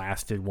gets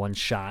blasted, one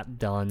shot,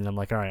 done. And I'm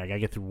like, all right, I gotta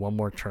get through one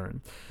more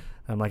turn.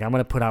 I'm like, I'm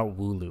gonna put out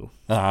Wooloo.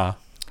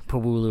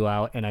 Put Wooloo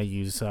out, and I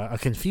use a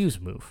Confuse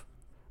move.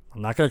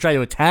 I'm not gonna try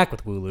to attack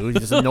with Wooloo.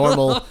 He's just a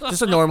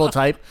normal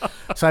type.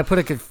 So I put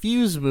a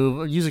Confuse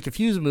move, use a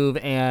Confuse move,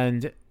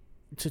 and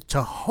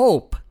to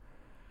hope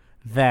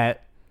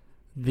that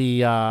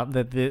the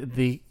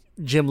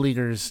gym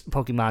leader's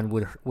Pokemon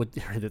would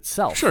hit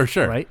itself.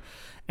 Sure. Right?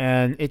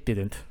 And it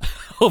didn't.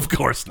 Of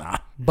course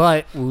not.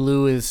 But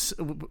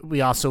Wooloo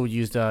we also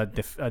used a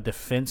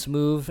defense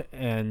move,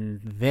 and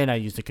then I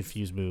used a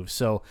Confuse move.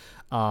 So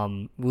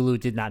Wooloo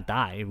did not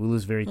die.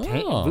 Wooloo's very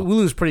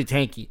Wooloo's pretty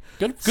tanky.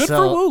 Good for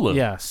Wooloo.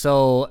 Yeah,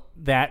 so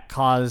that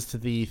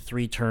caused the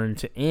 3 turn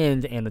to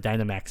end and the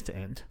Dynamax to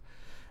end.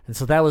 And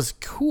so that was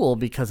cool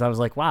because I was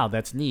like, wow,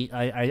 that's neat.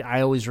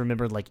 I always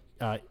remembered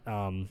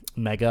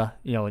Mega,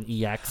 an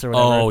EX or whatever.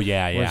 Oh,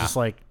 yeah. Where it's just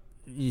like,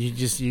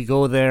 you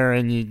go there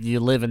and you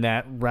live in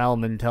that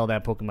realm until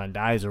that Pokemon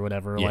dies or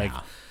whatever.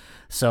 Yeah.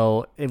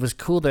 So it was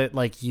cool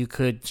that you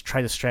could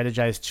try to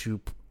strategize to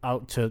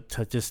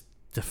just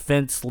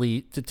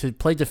to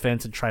play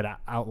defense and try to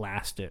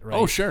outlast it. Right.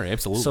 Oh, sure,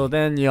 absolutely. So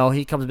then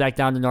he comes back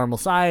down to normal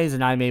size,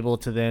 and I'm able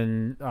to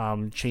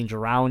then change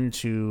around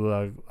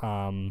to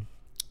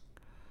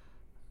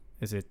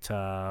is it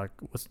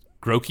what's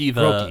Grookey,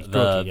 Grookey,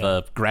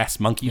 the grass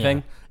monkey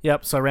thing.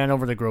 Yep. So I ran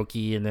over to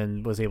Grookey and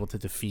then was able to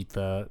defeat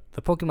the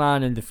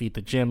Pokemon and defeat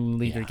the gym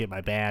leader, get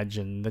my badge,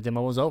 and the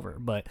demo was over.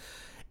 But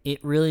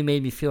it really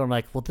made me feel, I'm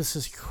like, well, this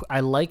is. I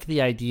like the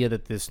idea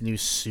that this new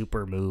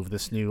super move,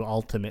 this new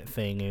ultimate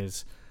thing,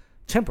 is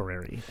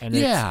temporary, and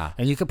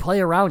and you can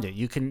play around it.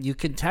 You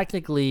can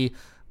technically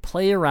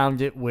play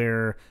around it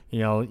where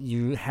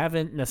you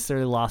haven't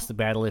necessarily lost the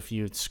battle if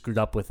you screwed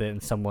up with it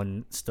and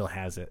someone still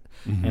has it.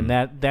 And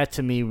that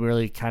to me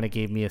really kind of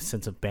gave me a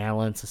sense of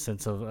balance, a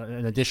sense of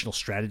an additional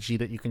strategy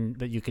that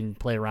you can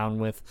play around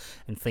with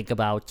and think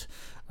about.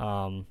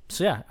 So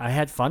yeah, I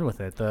had fun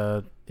with it.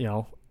 The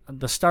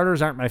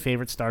starters aren't my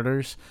favorite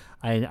starters.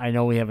 I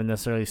know we haven't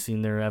necessarily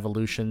seen their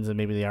evolutions, and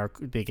maybe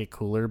they get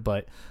cooler,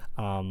 but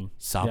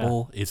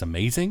Sobble is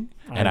amazing,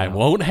 and I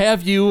won't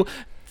have you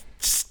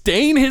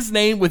stain his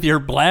name with your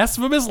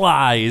blasphemous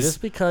lies.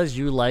 Just because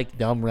you like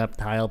dumb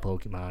reptile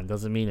Pokemon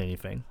doesn't mean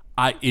anything.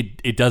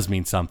 It does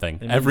mean something.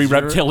 Every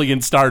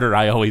reptilian starter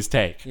I always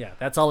take. Yeah,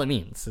 that's all it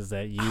means, is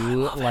that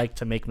you like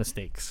to make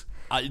mistakes.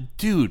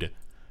 Dude,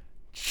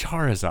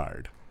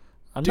 Charizard.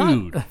 I'm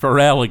Dude, not-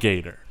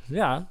 Feraligatr.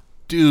 Yeah.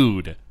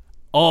 Dude,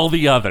 all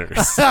the others.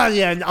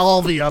 Yeah, and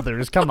all the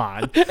others. Come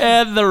on.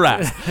 And the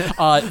rest.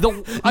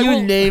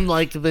 Name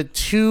the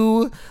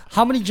 2.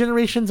 How many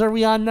generations are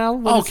we on now?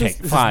 Okay, this?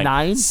 This fine. Is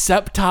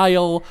 9?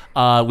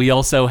 Sceptile. We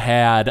also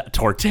had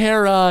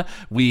Torterra.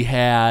 We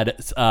had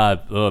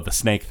the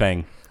snake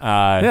thing.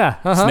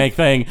 Snake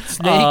thing.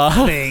 Snake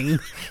thing.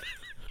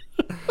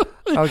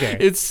 Okay.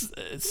 It's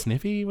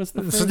Sniffy was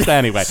the first.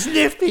 Anyway.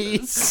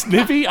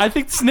 Sniffy. I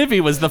think Sniffy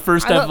was the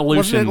first evolution.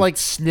 Wasn't it like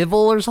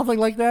Snivel or something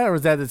like that? Or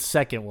was that the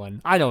second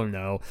one? I don't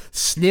know.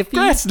 Sniffy?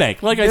 Grass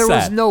snake, I said. There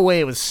was no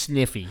way it was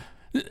Sniffy.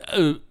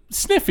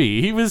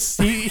 Sniffy.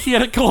 He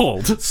had a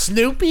cold.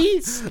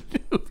 Snoopy?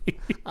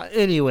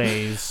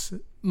 Anyways.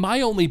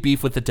 My only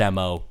beef with the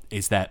demo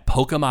is that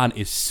Pokemon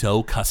is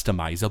so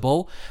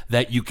customizable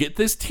that you get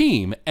this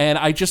team, and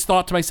I just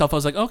thought to myself, I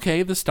was like,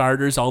 okay, the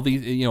starters, all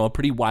these, a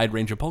pretty wide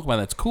range of Pokemon,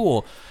 that's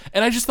cool.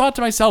 And I just thought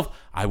to myself,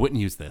 I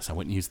wouldn't use this, I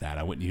wouldn't use that,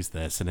 I wouldn't use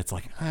this, and it's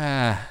like,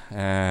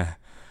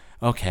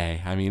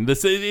 okay. I mean,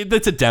 that's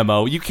a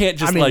demo. You can't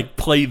just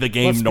play the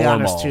game let's normal.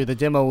 Be honest too, the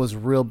demo was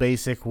real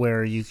basic,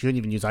 where you couldn't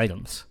even use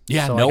items.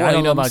 Yeah, so, no I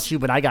don't know items. about you,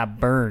 but I got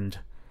burned.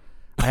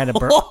 I had to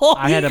burn.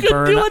 I had to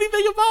burn. Do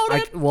anything about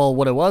it? Well,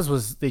 what it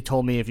was they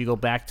told me if you go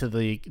back to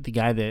the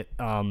guy that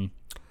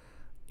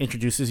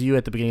introduces you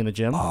at the beginning of the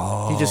gym,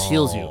 he just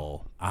heals you.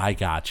 Oh, I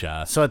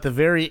gotcha. So at the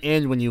very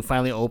end, when you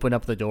finally open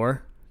up the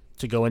door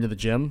to go into the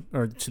gym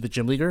or to the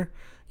gym leader,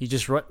 you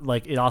just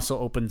it also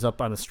opens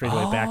up on a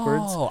straightaway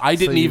backwards. Oh, I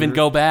didn't even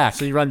go back.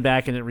 So you run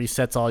back and it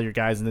resets all your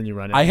guys, and then you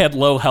run it. I had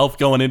low health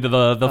going into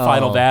the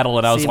final battle,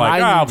 and I was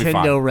like, my I'll be fine.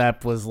 Nintendo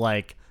rep was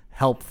like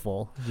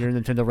helpful. Your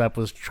Nintendo rep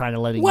was trying to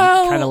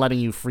letting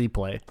you free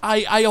play.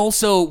 I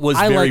also was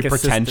very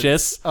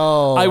pretentious.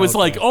 I was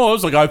like,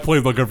 I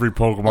played like every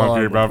Pokemon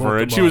game ever,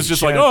 and she was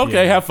just like, oh,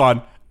 okay, have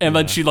fun. And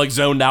then she like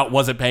zoned out,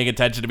 wasn't paying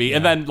attention to me,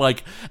 and then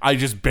like I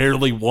just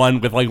barely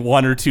won with like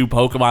 1 or 2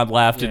 Pokemon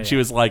left, and she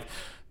was like,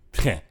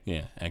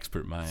 yeah,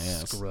 expert my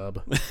ass,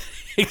 scrub.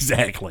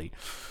 Exactly.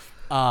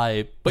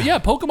 But yeah,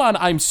 Pokemon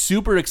I'm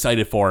super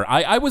excited for.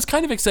 I was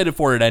kind of excited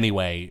for it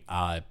anyway,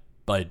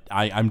 but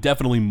I'm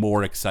definitely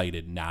more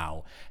excited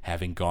now,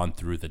 having gone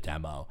through the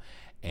demo.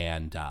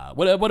 And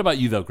what about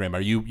you though, Grim?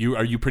 Are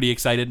you pretty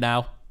excited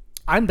now?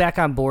 I'm back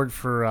on board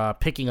for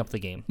picking up the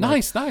game.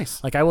 Nice.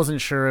 Like I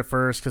wasn't sure at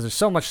first because there's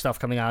so much stuff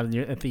coming out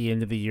at the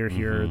end of the year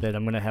here that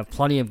I'm going to have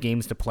plenty of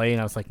games to play, and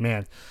I was like,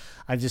 man,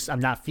 I'm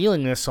not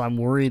feeling this, so I'm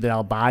worried that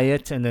I'll buy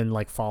it and then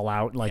like fall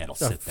out like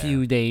a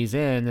few days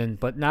in.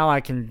 But now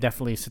I can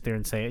definitely sit there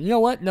and say, you know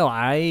what? No,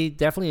 I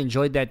definitely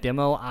enjoyed that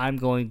demo. I'm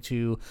going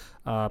to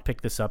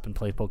pick this up and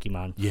play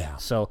Pokemon. Yeah.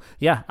 So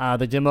yeah,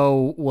 the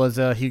demo was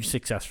a huge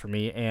success for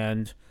me,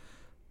 and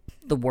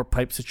the warp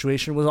pipe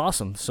situation was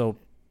awesome. So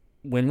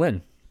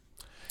win-win.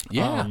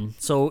 Yeah.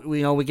 So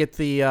we get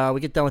we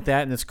get done with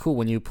that, and it's cool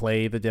when you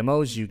play the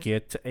demos. You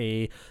get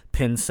a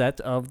pin set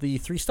of the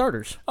 3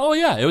 starters. Oh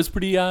yeah, it was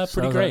pretty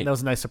great. That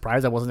was a nice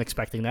surprise. I wasn't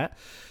expecting that.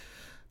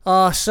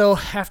 So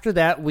after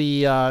that,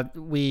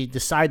 we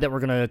decide that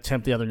we're gonna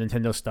attempt the other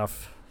Nintendo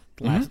stuff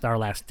our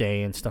last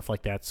day and stuff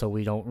like that. So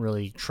we don't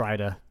really try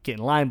to get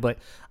in line. But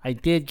I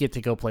did get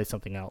to go play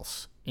something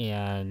else,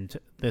 and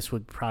this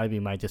would probably be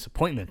my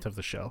disappointment of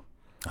the show.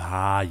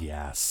 Ah,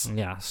 yes.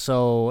 Yeah,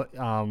 so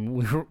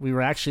we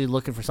were actually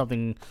looking for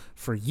something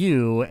for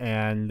you,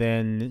 and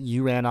then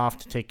you ran off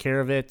to take care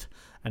of it,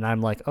 and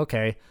I'm like,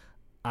 okay,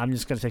 I'm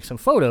just going to take some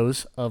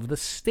photos of the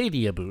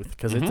Stadia booth,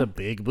 because it's a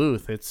big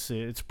booth.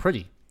 It's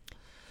pretty.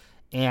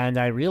 And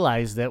I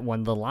realized that one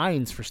of the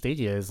lines for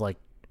Stadia is, like,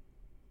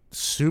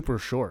 super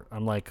short.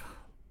 I'm like,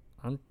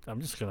 I'm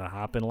just going to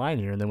hop in line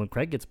here, and then when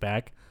Craig gets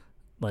back,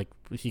 like,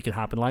 he can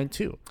hop in line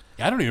too.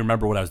 Yeah, I don't even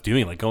remember what I was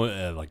doing. Like go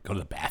to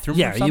the bathroom.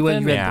 Yeah, or something? you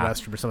went to the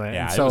restroom or something.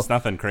 Yeah, so, it was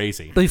nothing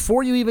crazy.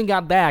 Before you even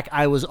got back,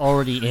 I was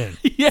already in.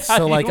 Yeah,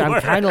 so like you I'm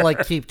were. kind of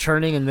like keep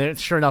turning, and then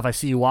sure enough, I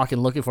see you walking,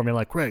 looking for me. I'm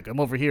like, Craig, I'm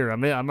over here.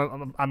 I'm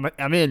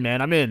in,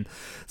 man. I'm in.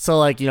 So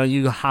like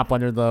you hop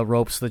under the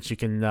ropes so that you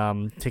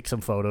can take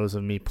some photos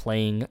of me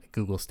playing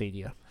Google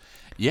Stadia.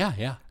 Yeah.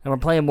 And we're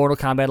playing Mortal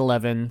Kombat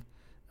 11.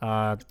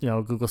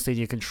 Google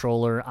Stadia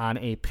controller on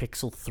a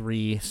Pixel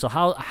 3. So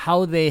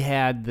how they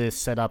had this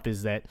set up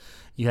is that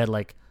you had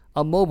like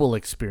a mobile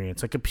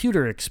experience, a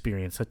computer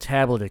experience, a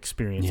tablet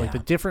experience, like the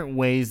different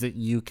ways that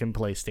you can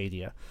play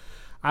Stadia.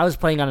 I was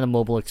playing on a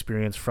mobile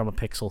experience from a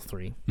Pixel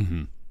 3.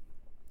 Mm-hmm.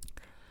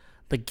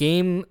 The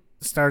game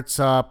starts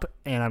up,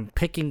 and I'm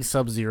picking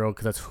Sub-Zero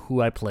because that's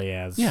who I play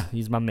as. Yeah.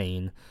 He's my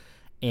main.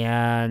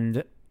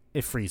 And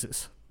it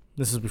freezes.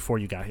 This is before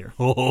you got here.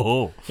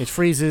 Oh. It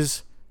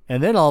freezes.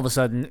 And then all of a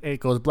sudden,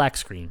 it goes black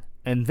screen.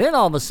 And then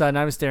all of a sudden,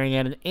 I'm staring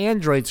at an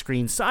Android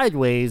screen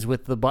sideways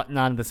with the button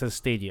on that says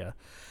Stadia.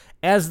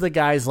 As the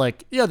guy's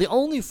like, the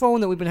only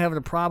phone that we've been having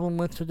a problem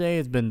with today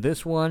has been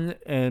this one,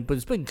 but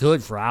it's been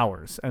good for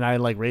hours. And I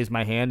like raise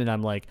my hand, and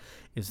I'm like,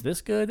 is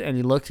this good? And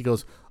he looks, he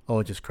goes, oh,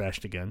 it just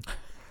crashed again.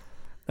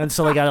 And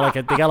so they got like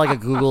a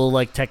Google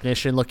like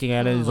technician looking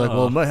at it. And he's like,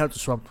 well, I might have to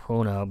swap the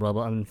phone out, blah,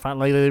 blah. And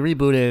finally, they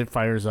reboot it,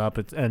 fires up,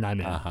 and I'm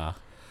in.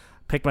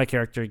 Pick my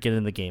character, get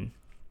in the game.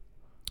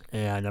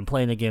 And I'm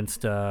playing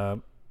against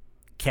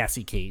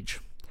Cassie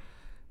Cage.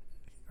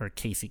 Or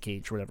Casey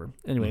Cage, whatever.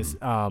 Anyways,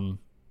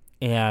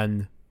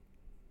 and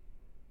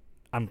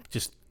I'm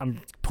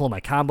pulling my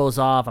combos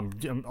off.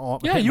 I'm all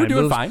you were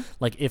doing fine.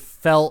 Like, it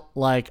felt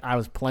like I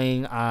was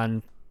playing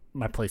on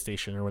my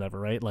PlayStation or whatever,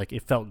 right? Like,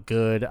 it felt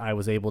good. I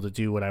was able to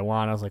do what I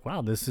want. I was like,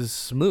 wow, this is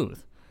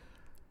smooth.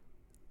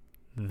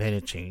 Then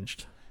it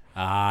changed.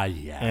 Ah,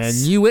 yes. And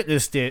you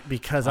witnessed it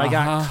because I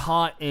got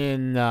caught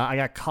in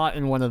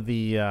one of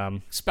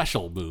the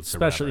special moves.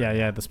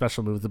 The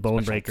special moves, the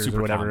bone breakers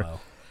or whatever.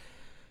 Combo.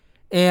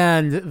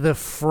 And the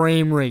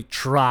frame rate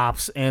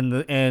drops, and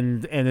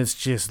it's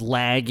just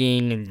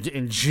lagging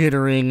and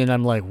jittering, and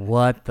I'm like,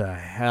 what the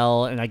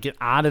hell? And I get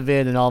out of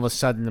it, and all of a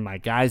sudden my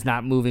guy's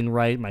not moving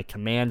right, my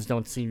commands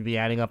don't seem to be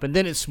adding up, and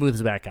then it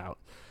smooths back out.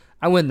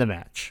 I win the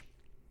match.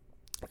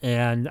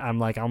 And I'm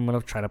like, I'm going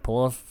to try to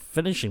pull a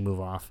finishing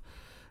move off.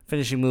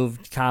 Finishing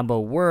move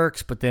combo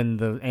works, but then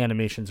the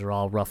animations are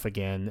all rough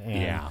again.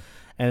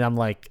 And I'm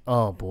like,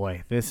 oh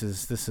boy, this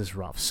is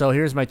rough. So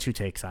here's my 2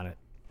 takes on it.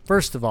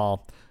 First of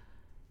all,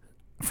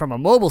 from a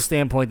mobile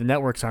standpoint, the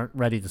networks aren't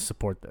ready to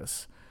support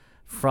this.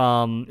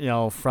 from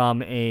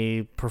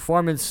a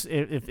performance.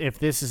 If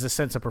this is a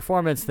sense of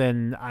performance,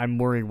 then I'm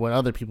worried what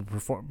other people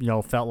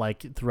felt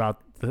like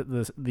throughout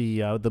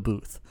the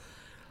booth.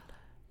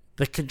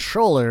 The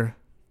controller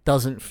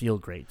doesn't feel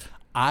great.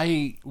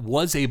 I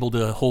was able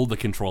to hold the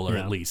controller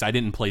at least. I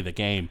didn't play the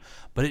game,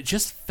 but it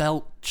just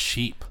felt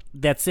cheap.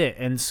 That's it.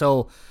 And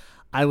so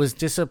I was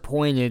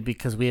disappointed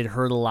because we had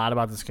heard a lot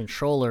about this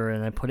controller,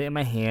 and I put it in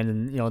my hand,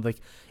 and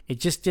it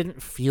just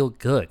didn't feel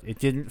good. It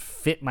didn't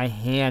fit my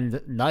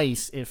hand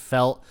nice. It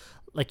felt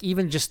like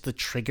even just the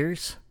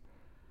triggers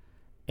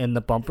and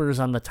the bumpers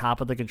on the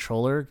top of the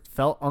controller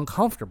felt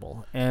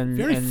uncomfortable and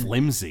Very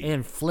flimsy.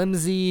 And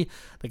flimsy.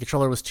 The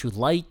controller was too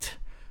light.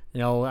 I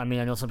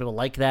know some people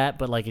like that,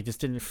 but it just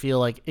didn't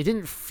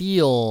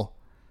feel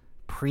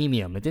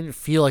premium. It didn't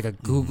feel like a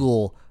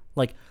Google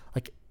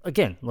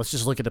again, let's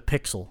just look at the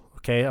Pixel,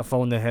 okay? A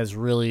phone that has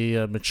really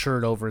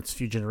matured over its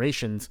few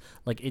generations.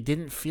 It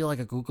didn't feel like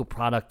a Google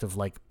product of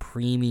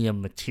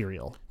premium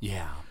material.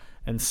 Yeah.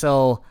 And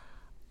so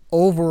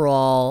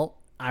overall,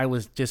 I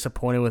was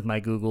disappointed with my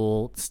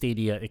Google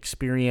Stadia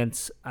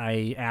experience.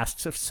 I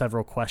asked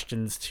several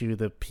questions to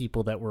the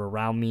people that were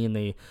around me,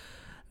 and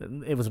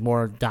it was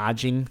more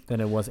dodging than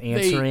it was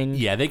answering.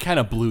 They kind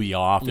of blew you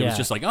off. It was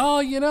just like,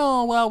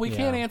 we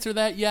can't answer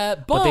that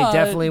yet. But they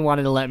definitely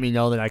wanted to let me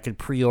know that I could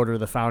pre-order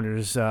the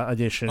Founders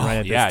Edition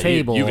at this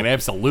table. You can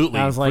absolutely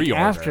I was like,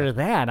 pre-order. after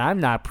that, I'm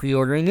not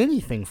pre-ordering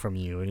anything from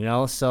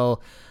you,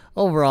 So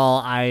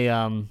overall,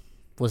 I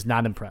was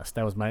not impressed.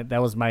 That was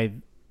my.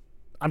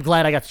 I'm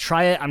glad I got to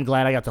try it. I'm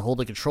glad I got to hold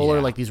the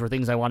controller. Yeah. These were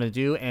things I wanted to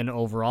do, and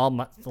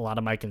overall, a lot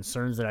of my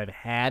concerns that I've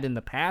had in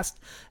the past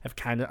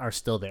are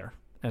still there.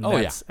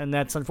 And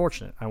that's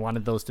unfortunate. I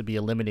wanted those to be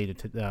eliminated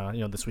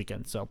this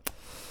weekend. So,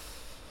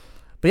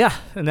 but yeah,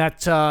 and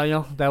that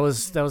that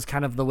was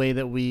kind of the way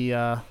that we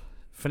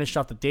finished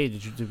off the day.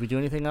 Did we do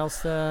anything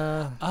else?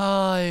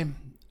 I'm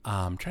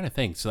trying to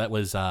think. So that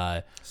was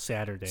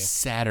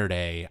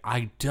Saturday.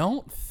 I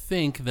don't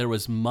think there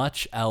was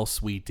much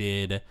else we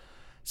did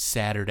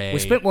Saturday. We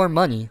spent more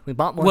money. We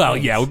bought more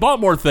things. We bought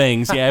more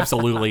things. Yeah,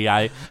 absolutely.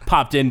 I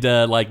popped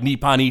into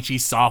Nippon Ichi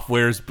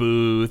Software's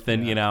booth,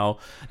 and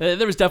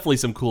there was definitely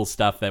some cool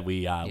stuff that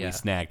we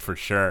snagged for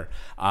sure.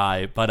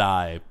 Aside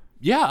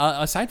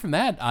from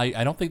that,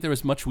 I don't think there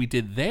was much we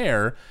did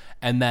there.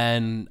 And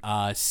then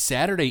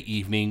Saturday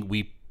evening,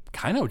 we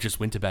kind of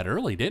just went to bed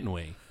early, didn't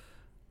we?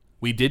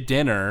 We did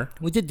dinner.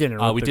 We did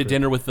dinner. We did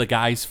dinner with the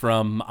guys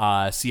from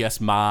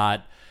CS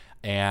Mod,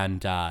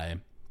 and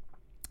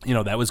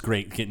that was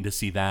great getting to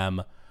see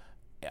them.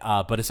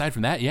 But aside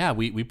from that,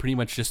 we pretty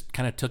much just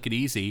kind of took it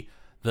easy.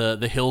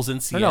 The hills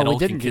in Seattle we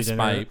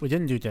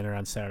didn't do dinner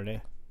on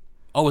Saturday.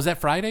 Oh, was that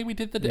Friday we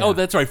did the dinner? Oh,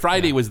 that's right.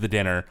 Friday was the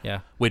dinner.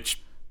 Yeah.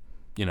 Which,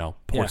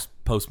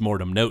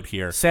 post-mortem note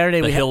here.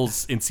 Saturday the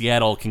hills in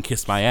Seattle can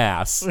kiss my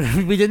ass.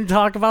 We didn't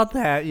talk about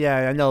that.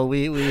 Yeah, I know.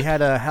 We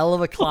had a hell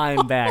of a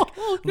climb back.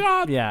 Oh,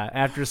 God. Yeah,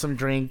 after some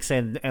drinks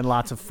and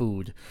lots of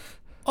food.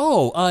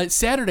 Oh,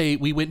 Saturday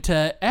we went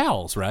to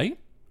Al's, right?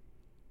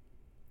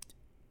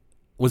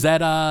 Was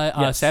that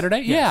yes. Saturday?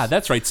 Yes. Yeah,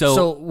 that's right.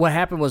 So what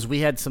happened was we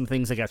had some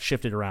things that got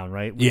shifted around,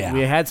 right? We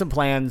had some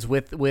plans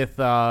with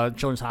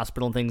Children's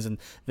Hospital and things, and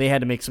they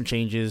had to make some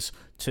changes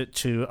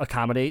to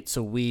accommodate.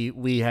 So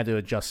we had to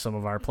adjust some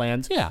of our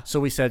plans. Yeah. So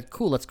we said,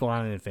 cool, let's go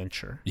on an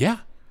adventure. Yeah.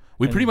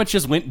 We pretty much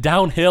just went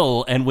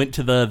downhill and went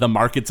to the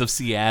markets of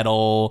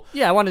Seattle.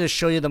 Yeah, I wanted to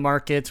show you the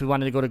markets. We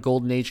wanted to go to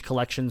Golden Age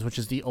Collections, which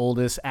is the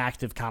oldest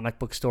active comic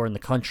book store in the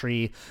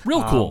country.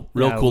 Real cool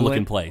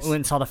looking place. We went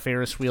and saw the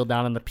Ferris wheel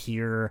down on the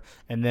pier,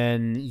 and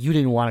then you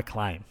didn't want to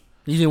climb.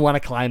 You didn't want to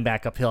climb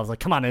back uphill. I was like,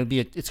 come on,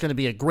 it's going to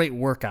be a great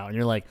workout. And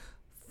you're like,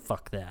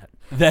 fuck that.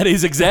 That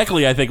is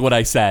exactly, I think, what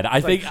I said.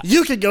 I think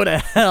you could go to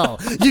hell.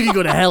 You could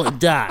go to hell and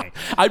die.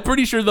 I'm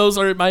pretty sure those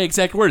are my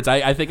exact words.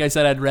 I think I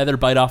said I'd rather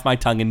bite off my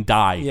tongue and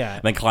die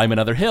than climb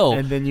another hill.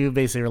 And then you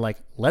basically were like,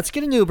 let's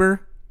get an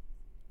Uber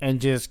and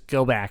just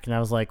go back. And I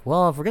was like,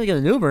 well, if we're going to get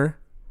an Uber,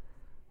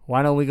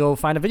 why don't we go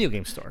find a video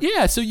game store?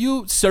 Yeah, so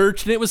you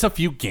searched, and it was a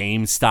few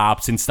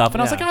GameStops and stuff.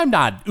 And I was like, I'm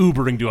not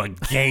Ubering to a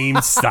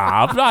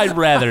GameStop. I'd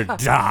rather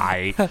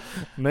die.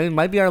 It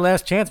might be our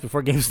last chance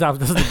before GameStop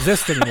doesn't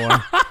exist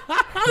anymore.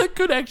 It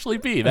could actually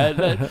be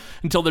that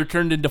until they're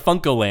turned into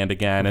Funko-Land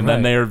again, and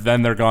then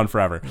they're gone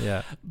forever.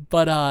 Yeah.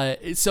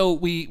 But so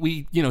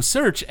we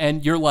search,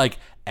 and you're like,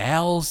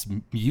 Al's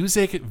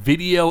Music,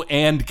 Video,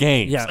 and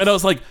Games. Yes. And I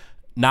was like,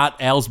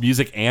 not Al's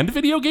Music and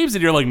Video Games?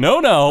 And you're like,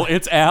 no,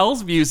 it's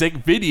Al's Music,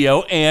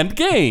 Video, and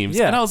Games.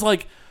 Yeah. And I was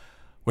like,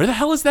 where the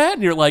hell is that?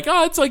 And you're like,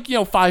 oh, it's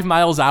 5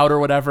 miles out or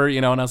whatever,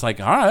 and I was like,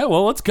 all right,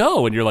 well, let's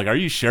go. And you're like, are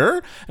you sure?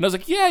 And I was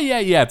like, yeah,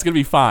 it's going to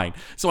be fine.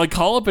 So I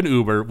call up an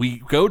Uber, we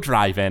go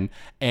driving,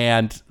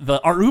 and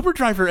our Uber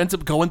driver ends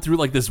up going through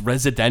this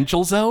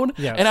residential zone.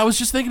 Yes. And I was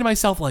just thinking to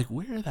myself,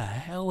 where the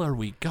hell are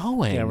we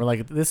going? Yeah, we're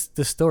like, this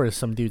store is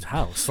some dude's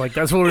house.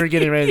 That's what we were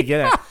getting ready to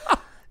get at.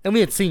 And we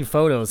had seen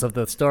photos of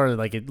the store,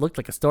 it looked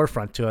like a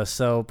storefront to us.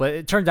 So, but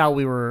it turned out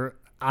we were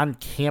on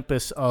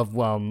campus of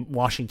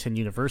Washington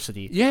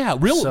University. Yeah,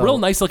 real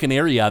nice looking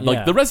area.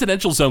 Like the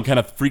residential zone kind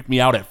of freaked me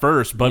out at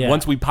first, but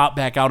once we popped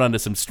back out onto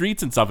some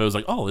streets and stuff, it was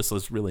like, oh, this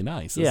is really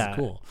nice. This is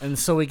cool. And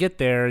so we get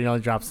there,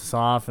 it drops us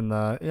off, and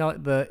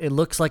it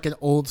looks like an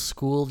old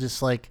school,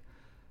 just like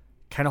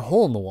kind of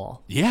hole in the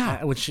wall.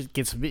 Yeah. Which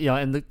gets,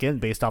 and again,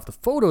 based off the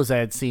photos I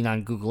had seen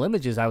on Google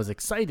Images, I was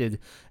excited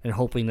and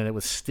hoping that it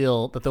was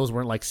still, that those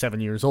weren't like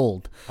 7 years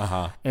old.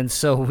 And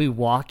so we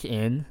walk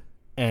in,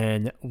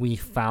 and we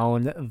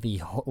found we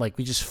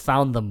just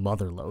found the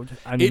Motherlode.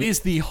 I mean, it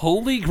is the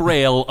holy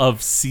grail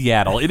of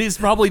Seattle. It is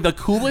probably the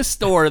coolest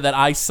store that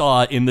I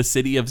saw in the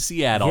city of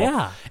Seattle.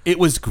 Yeah. It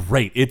was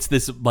great. It's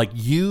this like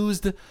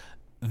used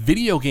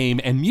video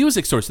game and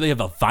music store. So they have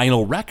a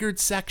vinyl record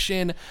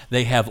section.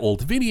 They have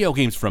old video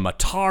games from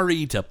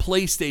Atari to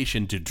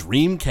PlayStation to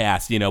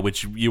Dreamcast,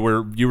 which you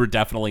were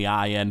definitely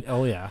eyeing.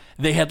 Oh yeah.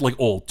 They had like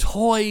old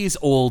toys,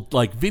 old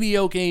like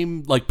video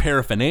game like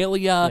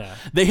paraphernalia. Yeah.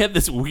 They had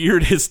this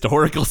weird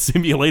historical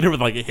simulator with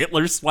like a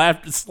Hitler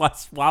swapped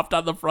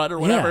on the front or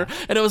whatever.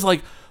 Yeah. And it was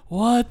like,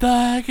 what the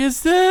heck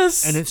is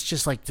this? And it's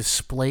just like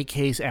display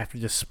case after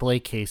display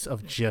case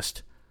of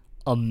just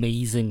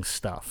amazing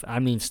stuff. I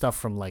mean, stuff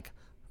from like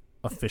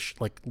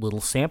Little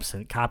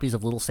Samson, copies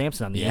of Little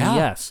Samson on the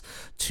NES,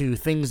 to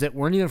things that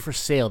weren't even for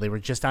sale. They were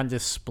just on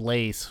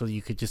display so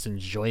you could just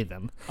enjoy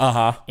them.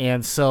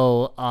 And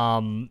so,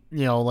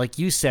 like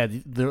you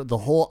said, the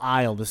whole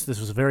aisle, this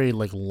was a very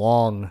like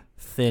long,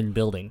 thin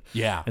building.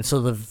 Yeah. And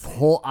so the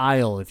whole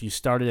aisle, if you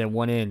started at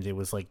one end, it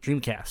was like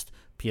Dreamcast,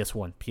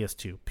 PS1,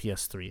 PS2,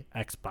 PS3,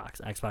 Xbox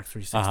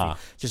 360,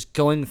 just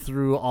going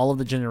through all of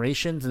the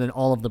generations and then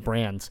all of the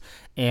brands.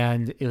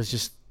 And it was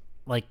just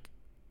like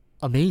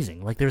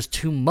amazing. Like there's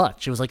too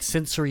much. It was like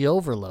sensory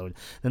overload.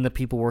 Then the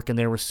people working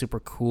there were super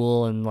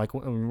cool, and like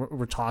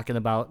we're talking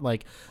about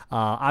like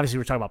obviously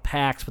we're talking about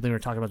PAX, but then we're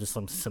talking about just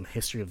some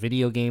history of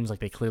video games.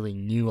 Like they clearly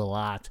knew a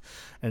lot.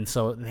 And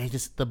so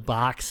the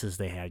boxes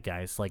they had,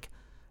 guys, like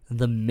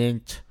the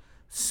mint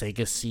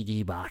Sega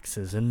CD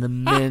boxes and the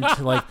mint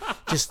like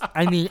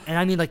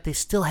like they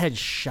still had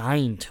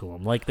shine to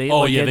them. Like they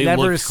had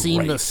never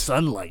seen the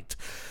sunlight.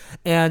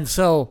 And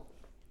so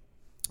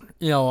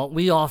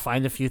we all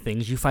find a few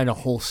things. You find a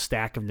whole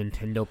stack of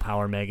Nintendo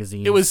Power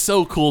magazines. It was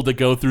so cool to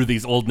go through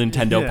these old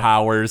Nintendo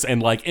Powers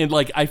and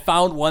I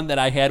found one that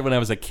I had when I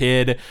was a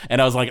kid,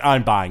 and I was like,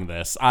 I'm buying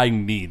this. I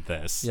need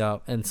this. Yeah,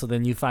 and so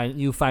then you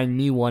find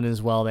me one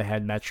as well that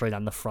had Metroid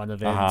on the front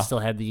of it and still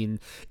had the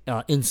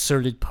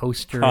inserted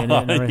poster in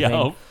it and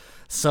everything.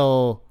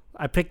 So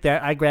I picked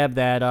that. I grabbed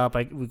that up.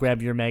 We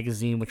grabbed your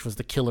magazine, which was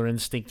the Killer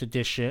Instinct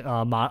edition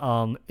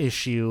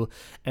issue,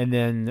 and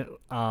then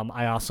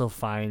I also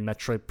find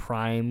Metroid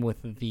Prime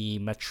with the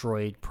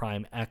Metroid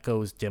Prime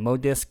Echoes demo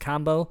disc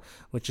combo,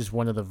 which is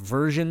one of the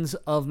versions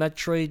of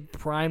Metroid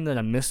Prime that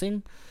I'm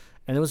missing.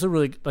 And it was a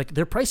really, like,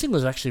 their pricing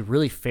was actually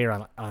really fair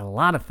on a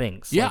lot of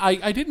things. Yeah,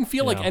 like, I didn't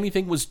feel like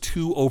anything was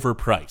too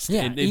overpriced.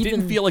 Yeah, it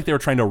didn't feel like they were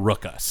trying to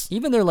rook us.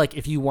 Even they're like,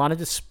 if you wanted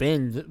to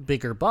spend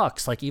bigger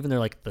bucks, like even they're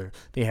like,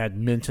 they had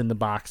mint in the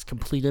box,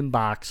 complete in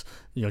box,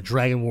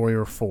 Dragon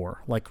Warrior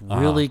 4, like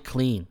really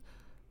clean.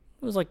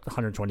 It was like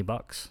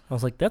 $120. I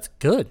was like, that's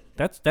good.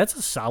 That's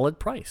a solid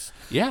price.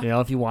 Yeah.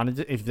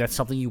 If that's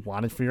something you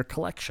wanted for your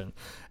collection.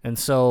 And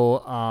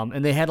so,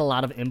 and they had a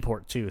lot of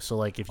import too. So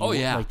like if you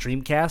like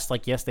Dreamcast,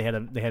 like yes, they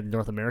had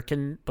North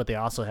American, but they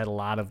also had a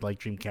lot of like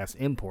Dreamcast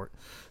import.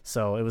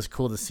 So it was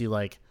cool to see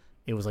like,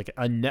 it was like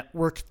a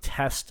network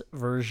test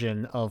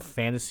version of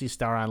Phantasy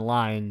Star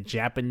Online,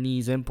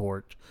 Japanese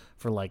import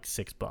for like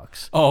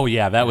 $6. Oh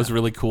yeah, that was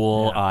really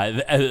cool.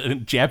 A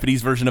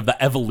Japanese version of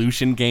the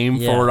Evolution game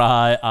for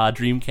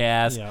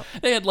Dreamcast. Yeah.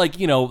 They had like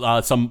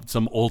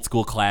some old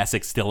school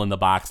classics still in the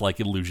box, like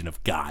Illusion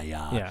of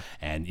Gaia,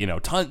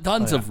 and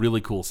tons of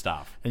really cool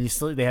stuff. And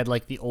they had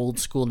like the old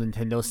school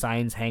Nintendo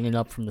signs hanging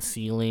up from the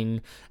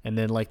ceiling, and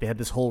then like they had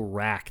this whole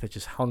rack that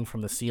just hung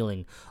from the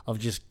ceiling of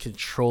just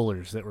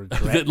controllers that were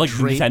like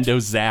draped, Nintendo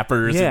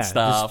zappers and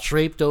stuff, just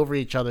draped over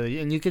each other.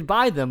 And you could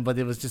buy them, but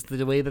it was just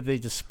the way that they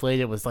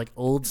displayed it was like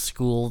old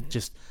school.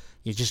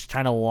 You just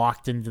kind of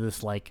walked into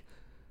this like,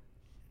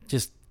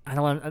 just I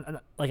don't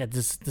want like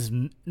this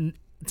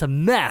it's a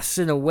mess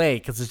in a way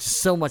because there's just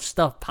so much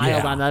stuff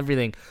piled on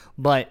everything,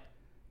 but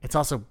it's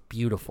also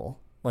beautiful.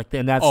 Like,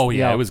 and that's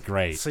it was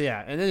great. So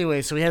and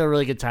anyway, so we had a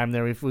really good time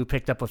there. We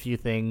picked up a few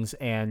things,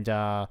 and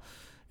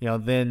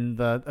then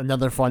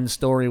another fun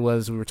story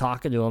was we were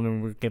talking to him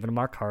and we were giving him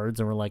our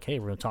cards, and we're like, hey,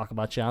 we're going to talk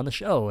about you on the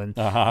show, and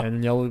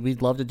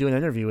we'd love to do an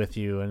interview with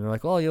you. And they're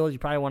like, oh, you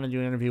probably want to do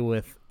an interview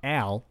with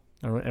Al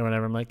or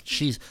whatever. I'm like,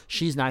 she's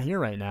not here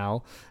right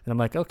now. And I'm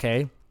like,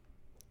 okay.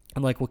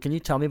 I'm like, well, can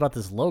you tell me about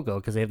this logo?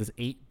 Because they have this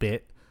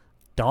 8-bit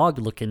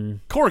dog-looking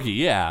corgi,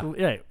 yeah,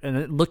 and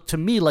it looked to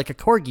me like a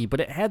corgi,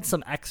 but it had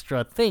some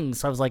extra things.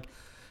 So I was like,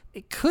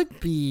 it could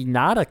be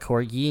not a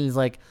corgi. And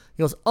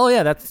he goes, oh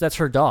yeah, that's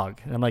her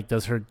dog. And I'm like,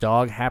 does her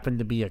dog happen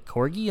to be a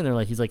corgi?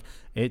 And he's like,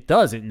 it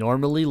does. It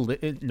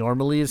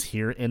normally is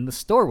here in the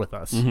store with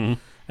us. Mm-hmm.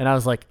 And I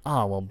was like,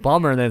 oh well,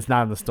 bummer that it's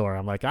not in the store.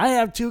 I'm like, I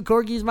have 2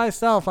 corgis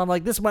myself. I'm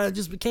like, this might have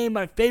just became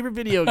my favorite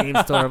video game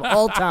store of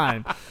all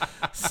time.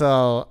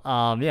 So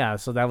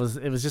so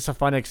it was just a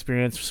fun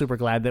experience. Super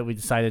glad that we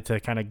decided to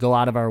kind of go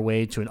out of our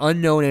way to an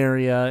unknown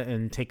area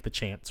and take the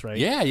chance, right?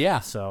 Yeah.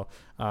 So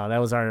that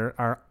was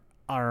our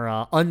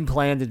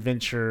unplanned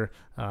adventure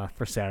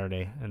for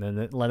Saturday, and then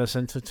it led us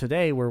into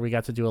today where we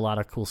got to do a lot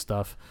of cool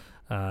stuff.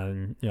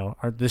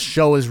 This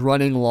show is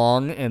running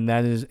long, and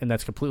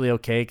that's completely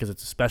okay because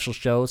it's a special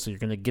show. So you're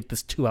gonna get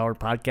this 2-hour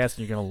podcast,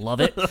 and you're gonna love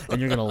it,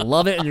 and you're gonna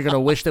love it, and you're gonna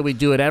wish that we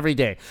do it every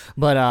day.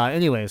 But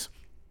anyways,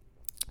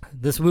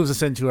 this moves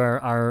us into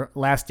our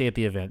last day at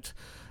the event.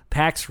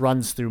 PAX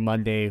runs through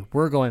Monday.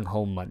 We're going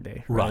home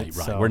Monday. Right.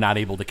 So, We're not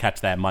able to catch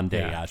that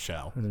Monday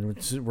show.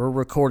 we're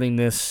recording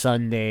this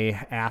Sunday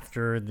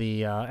after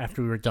we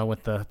were done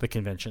with the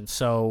convention.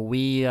 So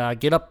we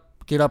get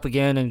up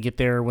again and get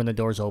there when the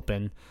doors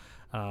open,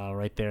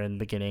 right there in the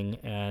beginning,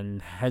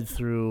 and head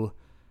through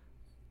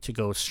to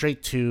go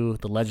straight to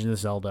The Legend of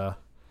Zelda,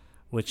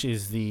 which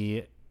is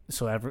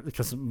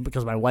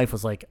because my wife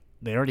was like,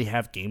 they already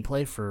have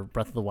gameplay for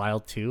Breath of the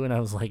Wild 2, and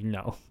I was like,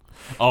 no.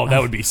 Oh, that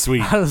would be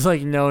sweet. I was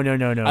like, no.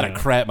 I'd have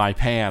crap my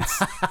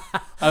pants.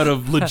 I would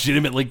have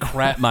legitimately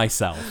crap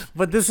myself.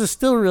 But this is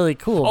still really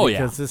cool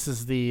because yeah. this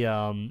is the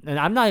and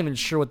I'm not even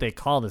sure what they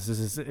call this.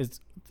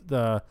 It's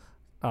the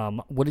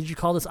what did you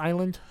call this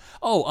island?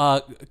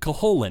 Oh,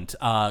 Koholint.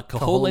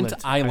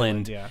 Koholint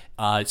Island.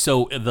 Yeah.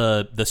 So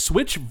the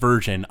Switch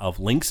version of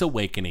Link's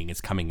Awakening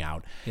is coming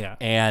out. Yeah.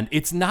 And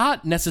it's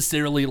not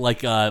necessarily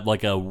like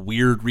a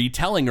weird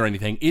retelling or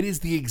anything. It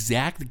is the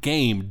exact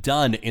game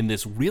done in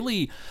this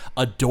really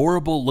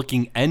adorable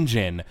looking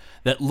engine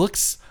that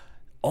looks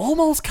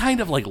almost kind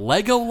of like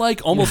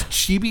Lego-like, almost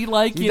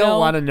chibi-like. You don't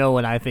want to know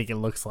what I think it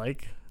looks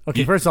like.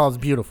 Okay, first of all, it's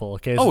beautiful.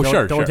 Okay,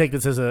 so don't take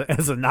this as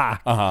a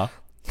knock. Uh-huh.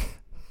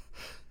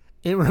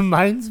 It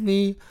reminds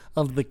me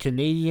of the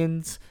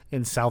Canadians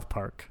in South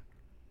Park.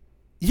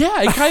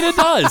 Yeah, it kind of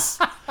does.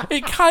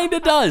 It kind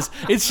of does.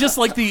 It's just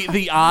like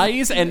the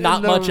eyes and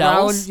not much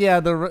else. Yeah,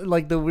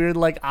 the weird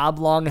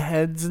oblong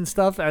heads and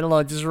stuff. I don't know.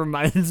 It just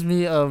reminds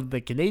me of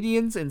the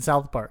Canadians in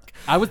South Park.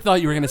 I would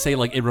thought you were gonna say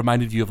it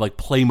reminded you of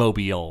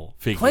Playmobil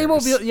figures.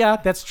 Playmobil, yeah,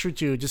 that's true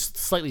too. Just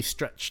slightly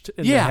stretched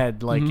in the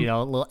head,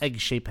 little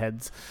egg-shaped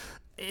heads.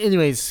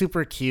 Anyways,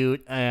 super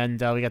cute, and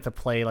we got to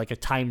play a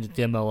timed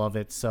demo of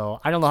it.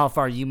 So I don't know how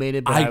far you made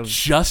it, but I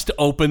just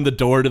opened the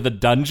door to the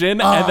dungeon,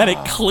 and then it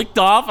clicked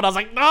off, and I was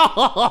like,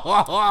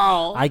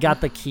 no! I got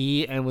the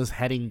key and was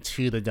heading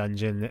to the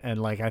dungeon,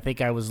 and I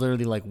think I was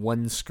literally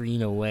one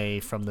screen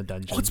away from the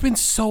dungeon. Oh, it's been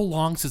so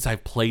long since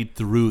I've played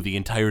through the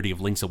entirety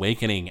of Link's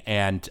Awakening,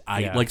 and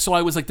I was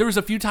there was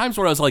a few times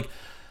where I was like,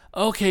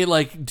 okay,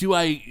 do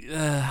I?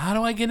 How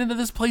do I get into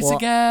this place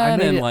again? I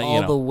made it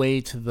all the way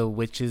to the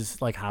witch's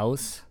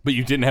house, but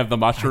you didn't have the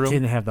mushroom. I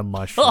didn't have the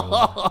mushroom,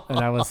 and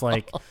I was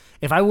like,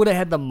 if I would have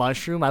had the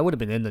mushroom, I would have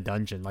been in the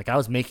dungeon. I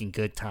was making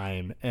good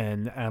time,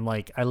 and I'm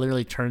I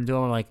literally turned to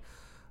him. I'm like,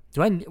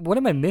 what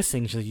am I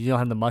missing? She's like, you don't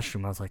have the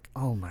mushroom. I was like,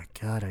 oh my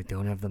god, I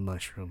don't have the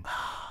mushroom.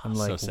 I'm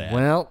like, so sad.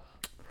 Well,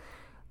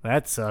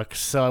 that sucks.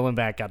 So I went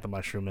back, got the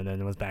mushroom, and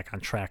then it was back on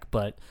track.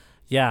 But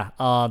yeah,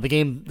 the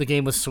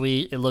game was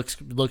sweet. It looks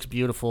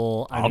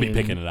beautiful. I'll be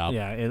picking it up.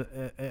 Yeah,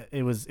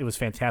 it was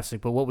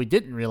fantastic. But what we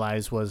didn't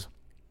realize was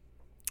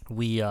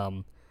we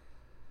got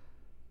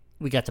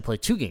to play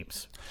 2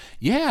 games.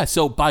 Yeah,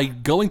 so by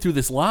going through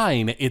this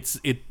line,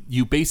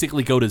 you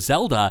basically go to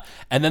Zelda,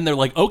 and then they're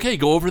like, okay,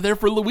 go over there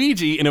for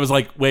Luigi, and it was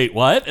like, wait,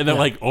 what? And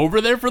they're over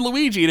there for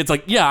Luigi, and it's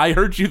like, yeah, I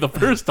heard you the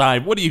first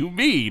time. What do you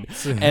mean?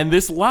 And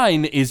this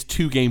line is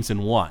 2 games in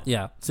 1.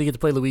 Yeah, so you get to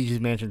play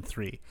Luigi's Mansion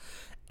 3.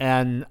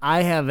 And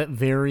I have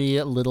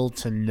very little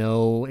to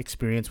no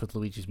experience with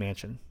Luigi's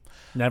Mansion.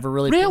 Never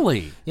really.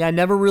 Really? I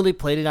never really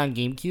played it on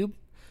GameCube.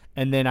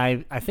 And then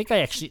I think I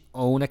actually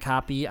own a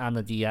copy on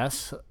the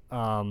DS,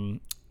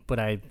 but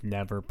I've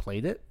never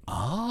played it.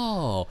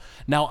 Oh.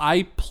 Now,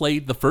 I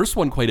played the first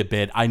one quite a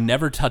bit. I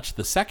never touched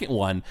the second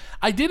one.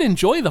 I did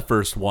enjoy the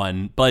first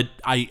one, but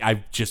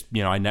I just,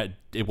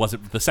 it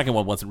wasn't, the second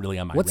one wasn't really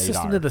on my radar. What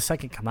system did the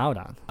second come out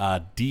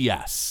on?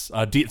 DS.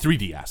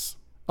 3DS.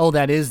 Oh,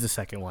 that is the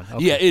second one.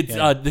 Okay.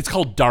 Yeah, it's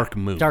called Dark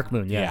Moon. Dark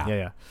Moon,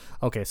 yeah.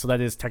 Okay, so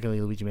that is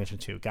technically Luigi Mansion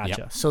 2. Gotcha.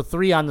 Yep. So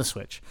 3 on the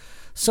Switch.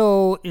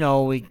 So,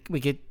 we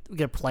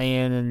get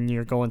playing, and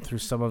you're going through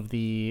some of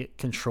the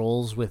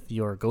controls with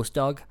your ghost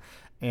dog.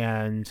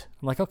 And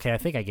I'm like, okay, I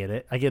think I get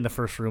it. I get in the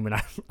first room, and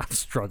I'm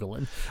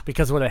struggling.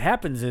 Because what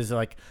happens is,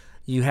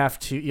 you have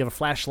a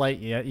flashlight,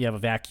 you have a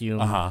vacuum.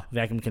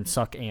 Vacuum can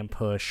suck and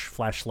push.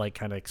 Flashlight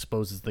kind of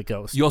exposes the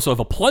ghost. You also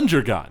have a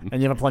plunger gun.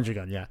 And you have a plunger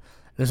gun, yeah.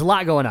 There's a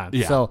lot going on.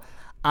 Yeah. So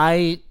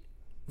I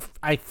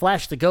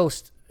flash the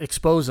ghost,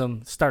 expose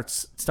him,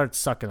 starts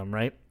sucking him,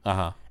 right?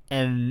 Uh-huh.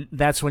 And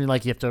that's when you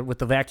have to, with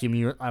the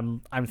vacuum,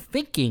 I'm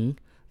thinking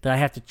that I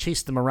have to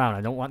chase them around.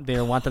 I don't want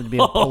them to be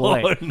able to pull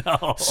away.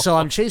 No. So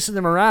I'm chasing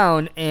them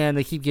around, and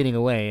they keep getting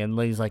away. And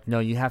Lady's like, "No,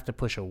 you have to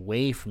push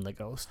away from the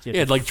ghost. You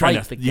have to trying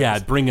fight to the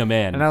ghost." bring him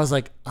in. And I was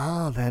like,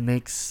 "Oh, that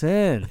makes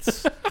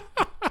sense."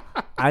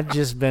 I've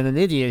just been an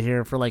idiot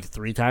here for like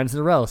 3 times in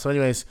a row. So,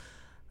 anyways,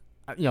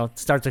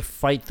 start to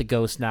fight the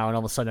ghost now, and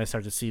all of a sudden I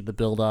start to see the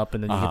build up,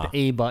 and then you hit the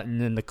A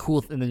button, and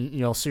and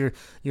then so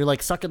you're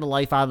like sucking the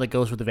life out of the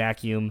ghost with the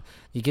vacuum.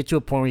 You get to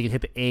a point where you can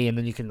hit the A, and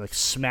then you can like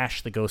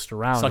smash the ghost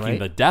around, sucking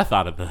the death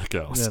out of the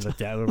ghost.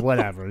 Or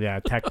whatever. Yeah,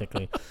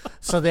 technically.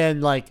 So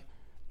then like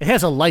it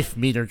has a life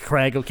meter,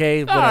 Craig.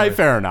 Okay, All right,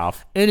 fair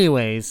enough.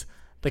 Anyways,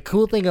 the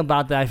cool thing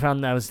about that I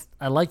found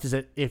I liked is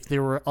that if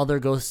there were other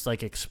ghosts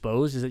like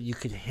exposed, is that you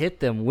could hit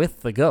them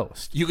with the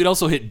ghost. You could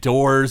also hit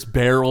doors,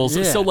 barrels.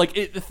 Yeah. So like,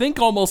 think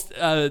almost.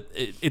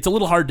 It's a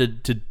little hard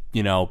to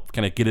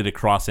kind of get it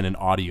across in an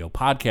audio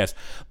podcast.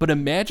 But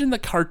imagine the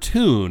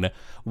cartoon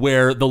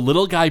where the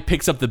little guy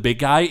picks up the big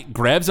guy,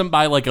 grabs him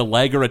by like a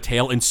leg or a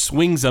tail, and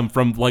swings him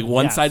from like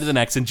one side to the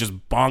next, and just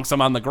bonks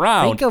him on the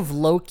ground. Think of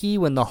Loki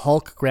when the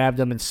Hulk grabbed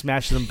him and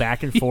smashed them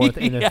back and forth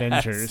in Yes.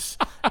 Avengers.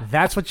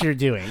 That's what you're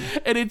doing.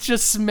 And it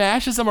just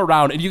smashes them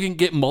around, and you can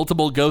get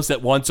multiple ghosts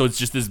at once, so it's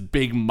just this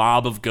big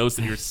mob of ghosts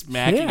that you're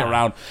smacking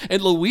around.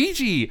 And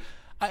Luigi,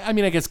 I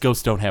mean, I guess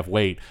ghosts don't have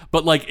weight,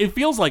 but like it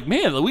feels like,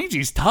 man,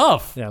 Luigi's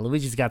tough. Yeah,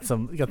 Luigi's got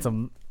some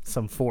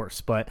force,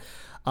 but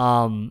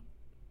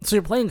so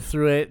you're playing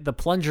through it. The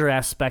plunger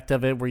aspect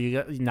of it, where you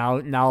got,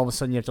 now all of a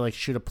sudden you have to like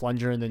shoot a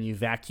plunger, and then you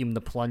vacuum the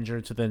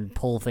plunger to then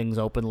pull things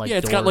open. Like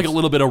it's doors. got like a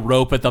little bit of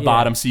rope at the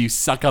bottom, so you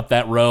suck up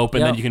that rope,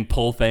 and then you can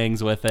pull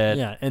things with it.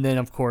 Yeah, and then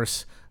of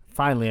course,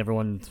 finally,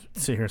 everyone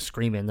sit here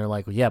screaming. They're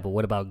like, well, "Yeah, but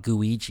what about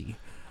Gooigi?"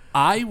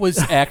 I was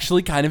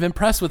actually kind of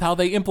impressed with how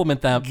they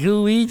implement that.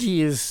 Gooigi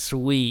is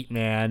sweet,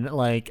 man.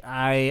 Like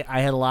I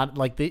had a lot.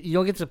 Like you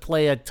don't get to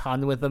play a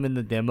ton with him in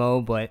the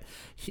demo, but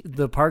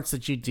the parts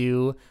that you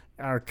do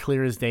are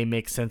clear as day,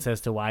 make sense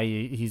as to why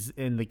he's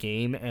in the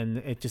game, and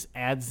it just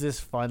adds this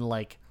fun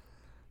like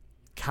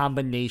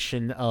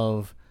combination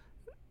of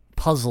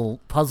puzzle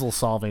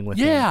solving with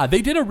him. Yeah,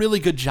 they did a really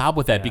good job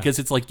with that because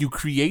it's like you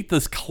create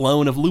this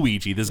clone of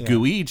Luigi, this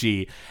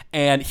Gooigi,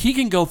 and he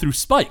can go through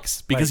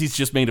spikes because he's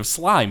just made of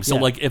slime. So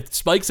like if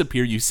spikes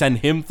appear, you send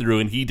him through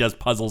and he does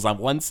puzzles on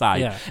one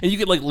side. Yeah. And you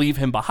could like leave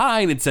him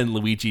behind and send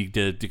Luigi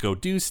to go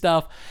do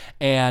stuff.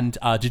 And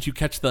did you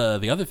catch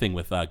the other thing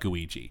with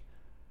Gooigi?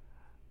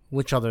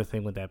 Which other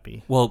thing would that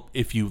be? Well,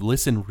 if you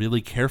listen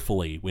really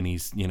carefully when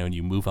he's, and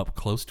you move up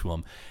close to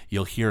him,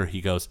 you'll hear he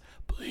goes,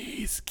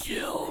 "Please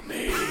kill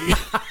me."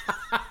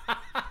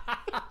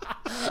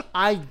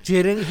 I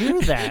didn't hear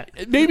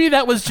that. Maybe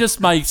that was just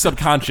my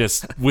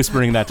subconscious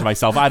whispering that to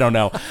myself. I don't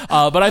know.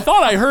 But I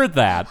thought I heard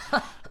that.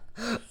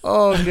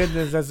 Oh,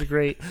 goodness, that's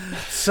great.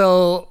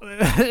 So,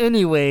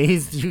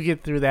 anyways, you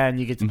get through that and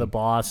you get to the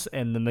boss,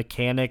 and the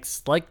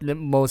mechanics, like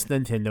most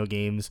Nintendo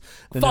games,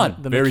 Fun,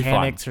 the very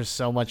mechanics are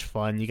so much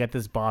fun. You got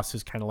this boss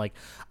who's kind of like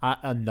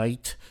a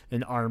knight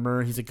in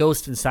armor. He's a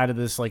ghost inside of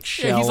this like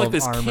shell. Yeah, he's like of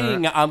this armor.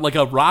 king on like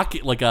a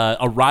rocket, like a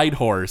ride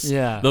horse.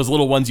 Yeah. Those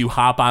little ones you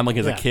hop on like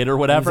as a kid or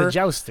whatever. He's a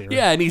jouster.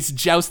 Yeah, and he's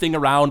jousting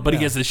around, but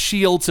he has a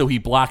shield, so he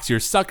blocks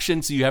your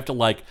suction, so you have to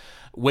like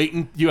wait,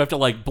 and you have to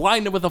like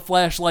blind him with a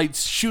flashlight,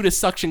 shoot a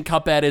suction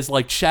cup at his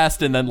like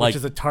chest, and then like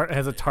Which is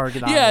has a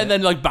target on it. and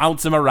then like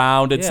bounce him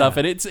around and Yeah. stuff.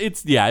 And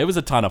it was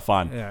a ton of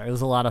fun. Yeah, it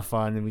was a lot of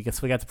fun, and we got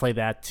to play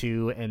that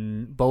too.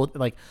 And both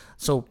like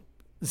so,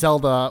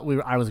 Zelda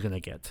I was gonna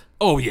get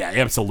Oh yeah,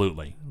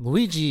 absolutely.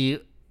 Luigi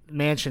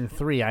Mansion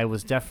 3. I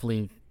was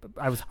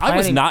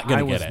not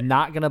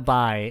gonna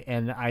buy,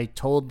 and I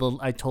told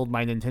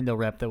my Nintendo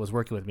rep that was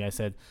working with me. I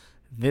said,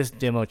 this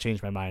demo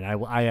changed my mind.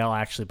 I'll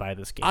actually buy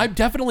this game. I'm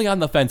definitely on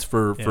the fence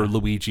for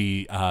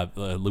Luigi's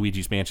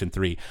Mansion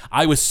 3.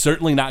 I was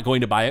certainly not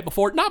going to buy it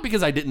before, not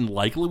because I didn't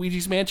like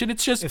Luigi's Mansion.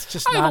 It's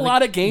just I have a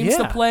lot of games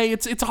to play.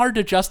 It's hard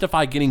to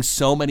justify getting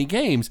so many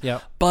games. Yeah.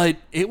 But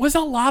it was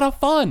a lot of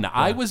fun. Yeah.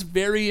 I was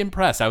very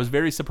impressed. I was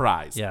very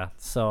surprised. Yeah.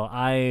 So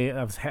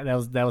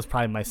that was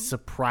probably my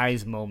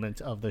surprise moment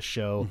of the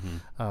show.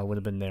 Would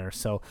have been there.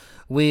 So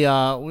we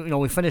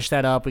finish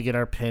that up. We get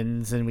our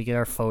pins and we get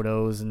our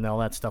photos and all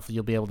that stuff.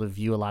 You'll be able to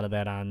view a lot of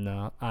that on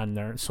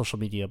our social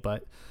media.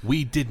 But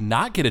we did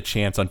not get a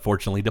chance,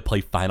 unfortunately, to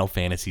play Final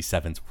Fantasy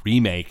VII's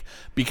remake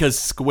because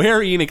Square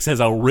Enix has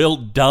a real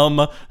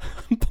dumb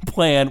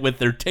plan with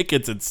their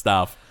tickets and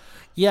stuff.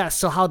 Yeah,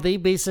 so how they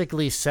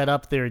basically set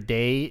up their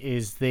day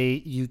is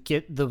they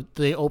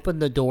open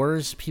the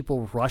doors,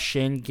 people rush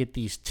in, get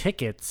these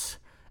tickets,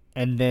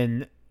 and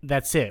then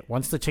that's it.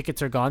 Once the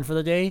tickets are gone for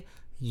the day,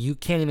 you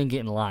can't even get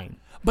in line.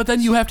 But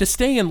then you have to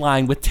stay in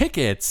line with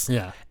tickets.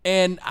 Yeah.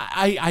 And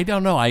I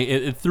don't know.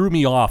 It threw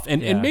me off.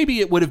 And maybe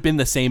it would have been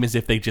the same as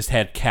if they just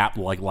had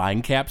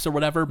line caps or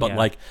whatever.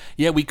 But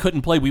we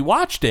couldn't play. We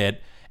watched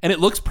it, and it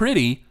looks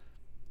pretty.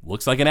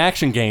 Looks like an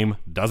action game.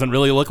 Doesn't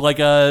really look like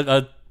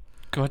a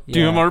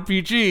Goddamn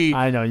RPG.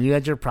 I know you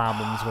had your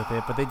problems with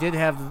it, but they did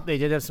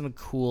have some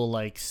cool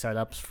like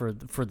setups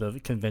for the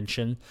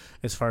convention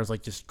as far as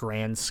like just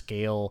grand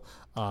scale.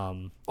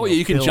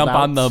 You can jump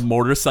on the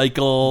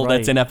motorcycle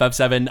that's in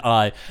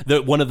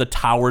FF7. One of the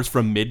towers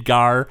from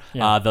Midgar,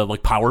 the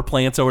like power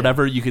plants or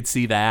whatever. You could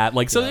see that.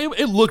 Like so,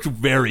 it looked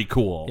very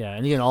cool. Yeah,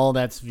 and again, all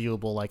that's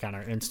viewable like on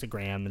our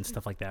Instagram and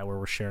stuff like that, where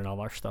we're sharing all of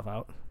our stuff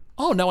out.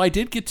 Oh, no, I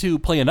did get to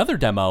play another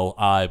demo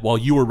while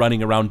you were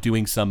running around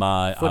doing some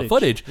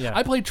footage. Yeah.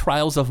 I played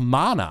Trials of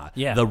Mana,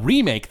 Yeah. the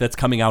remake that's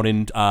coming out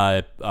in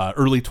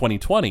early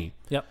 2020.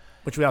 Yep.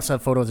 Which we also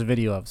have photos and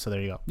video of, so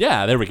there you go.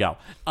 Yeah, there we go.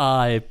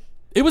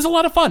 It was a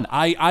lot of fun.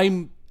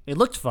 It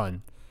looked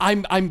fun.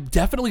 I'm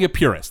definitely a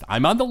purist.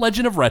 I'm on the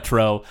Legend of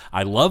Retro.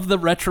 I love the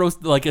retro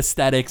like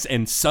aesthetics,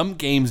 and some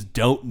games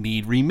don't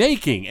need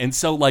remaking. And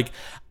so like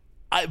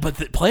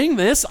playing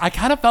this, I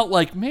kind of felt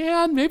like,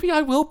 man, maybe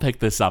I will pick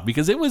this up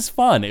because it was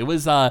fun. It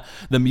was the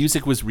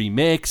music was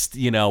remixed,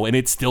 and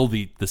it's still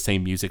the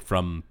same music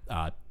from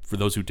for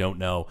those who don't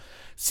know,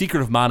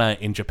 Secret of Mana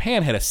in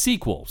Japan had a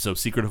sequel. So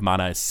Secret of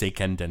Mana is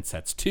Seiken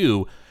Densetsu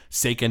 2,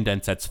 Seiken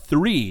Densetsu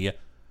 3,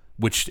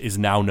 which is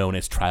now known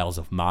as Trials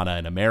of Mana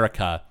in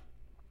America,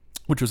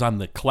 which was on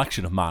the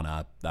collection of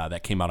Mana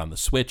that came out on the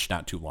Switch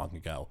not too long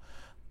ago.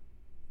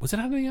 Was it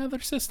on any other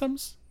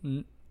systems?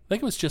 I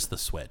think it was just the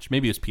Switch.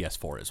 Maybe it was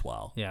PS4 as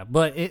well. Yeah,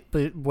 but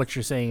what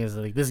you're saying is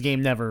like this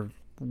game never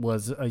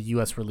was a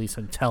U.S. release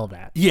until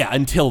that. Yeah,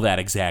 until that,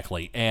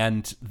 exactly.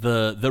 And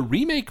the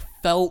remake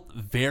felt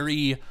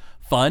very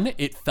fun.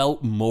 It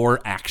felt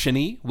more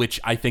action-y, which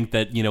I think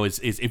that,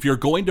 is if you're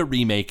going to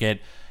remake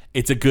it,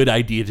 it's a good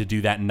idea to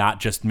do that and not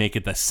just make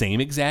it the same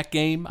exact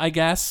game, I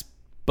guess.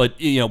 But,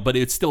 but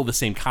it's still the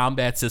same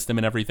combat system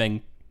and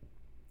everything.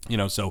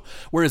 So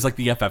whereas like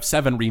the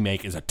FF7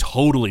 remake is a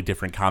totally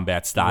different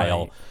combat style,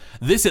 Right.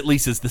 This at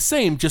least is the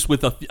same, just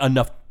with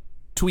enough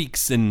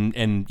tweaks and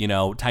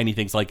tiny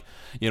things like,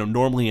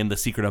 normally in the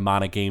Secret of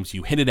Mana games,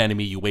 you hit an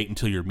enemy, you wait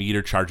until your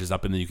meter charges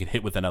up, and then you can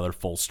hit with another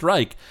full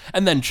strike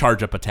and then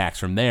charge up attacks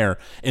from there.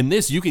 In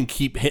this, you can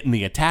keep hitting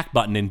the attack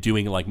button and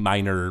doing like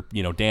minor,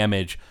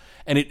 damage.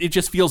 And it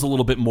just feels a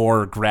little bit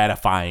more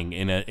gratifying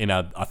in a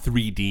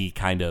 3D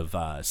kind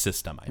of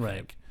system, I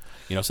think.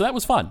 So that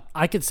was fun.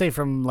 I could say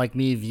from like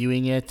me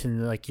viewing it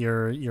and like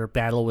your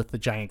battle with the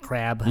giant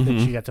crab that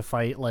you got to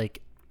fight,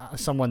 like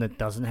someone that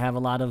doesn't have a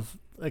lot of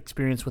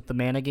experience with the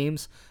Mana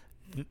games,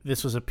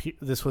 this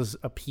was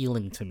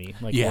appealing to me.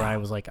 Like where I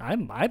was like, I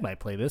might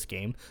play this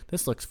game.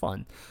 This looks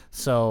fun.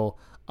 So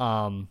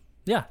that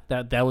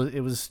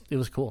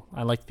was cool.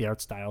 I liked the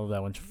art style of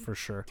that one for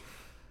sure.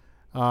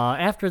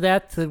 After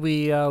that,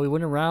 we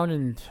went around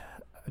and.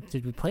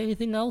 Did we play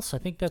anything else? I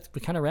think we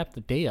kind of wrapped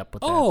the day up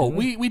with that. Oh,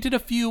 we did a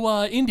few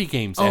indie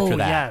games after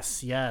that.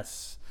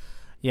 Yes.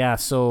 Yeah,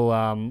 so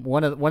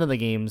one of the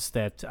games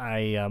that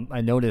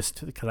I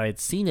noticed because I had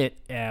seen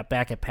it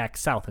back at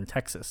PAX South in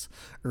Texas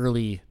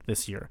early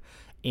this year,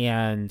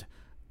 and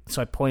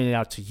so I pointed it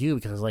out to you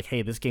because I was like,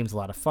 "Hey, this game's a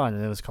lot of fun,"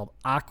 and it was called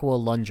Aqua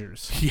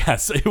Lungers.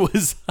 Yes, it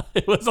was.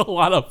 It was a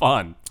lot of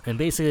fun. And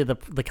basically,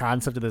 the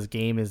concept of this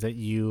game is that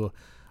you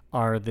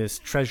are this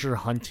treasure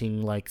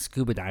hunting like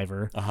scuba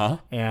diver,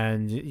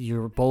 and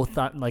you're both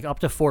like up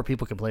to 4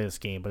 people can play this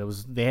game, but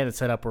they had it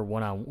set up where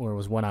it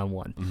was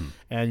one-on-one,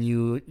 and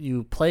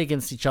you play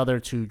against each other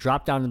to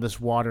drop down into this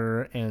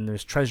water, and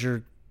there's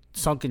treasure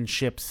sunken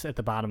ships at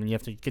the bottom, and you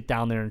have to get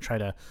down there and try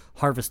to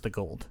harvest the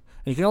gold.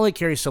 And you can only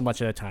carry so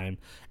much at a time,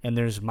 and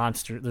there's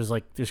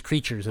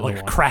creatures in like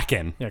the water.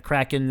 Kraken. Yeah,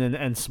 Kraken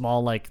and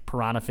small like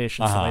piranha fish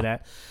and stuff like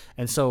that.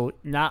 And so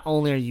not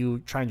only are you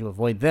trying to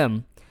avoid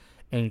them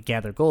and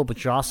gather gold,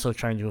 but you're also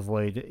trying to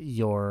avoid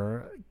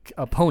your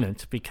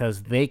opponent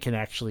because they can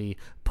actually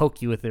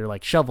poke you with their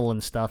like shovel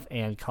and stuff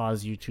and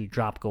cause you to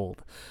drop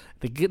gold.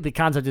 The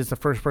concept is the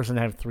first person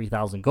to have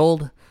 3,000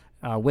 gold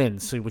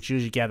wins. So what you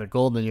usually gather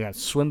gold, and then you got to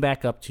swim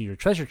back up to your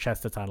treasure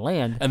chest that's on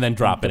land and then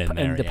drop it in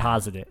there and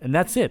deposit it, and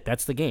that's it.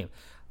 That's the game.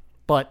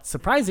 But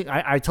surprising,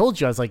 I told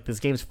you, I was like,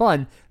 this game's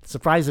fun.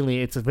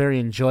 Surprisingly, it's a very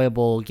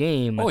enjoyable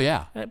game. Oh,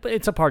 yeah. But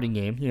it's a party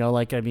game,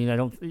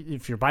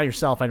 if you're by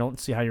yourself, I don't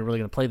see how you're really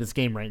going to play this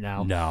game right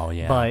now. No,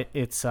 yeah. But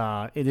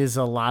it is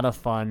a lot of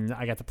fun.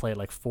 I got to play it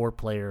like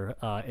 4-player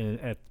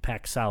at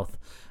PAX South.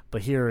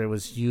 But here it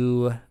was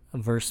you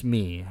versus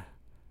me,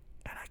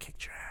 and I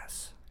kicked your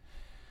ass.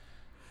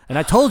 And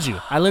I told you,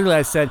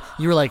 I said,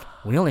 you were like,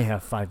 we only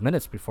have 5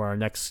 minutes before our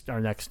next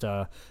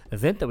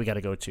event that we got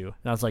to go to. And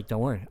I was like, don't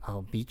worry,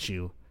 I'll beat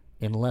you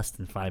in less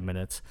than 5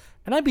 minutes.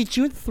 And I beat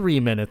you in 3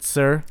 minutes,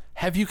 sir.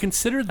 Have you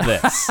considered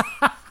this?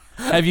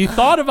 Have you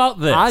thought about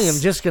this? I am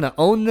just going to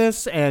own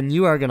this, and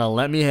you are going to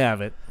let me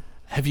have it.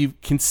 Have you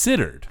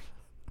considered?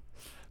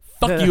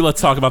 Fuck you,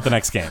 let's talk about the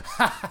next game.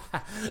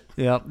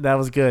 Yep, that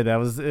was good. That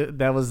was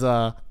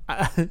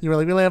you were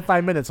like, we only have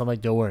 5 minutes. I'm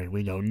like, don't worry,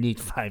 we don't need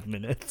 5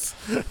 minutes.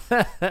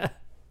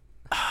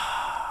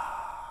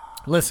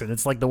 Listen,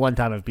 it's like the one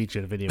time I've beat you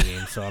in a video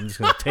game, so I'm just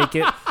going to take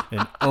it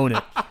and own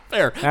it.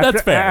 Fair.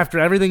 That's fair. After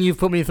everything you've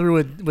put me through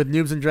with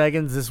Noobs and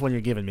Dragons, this is one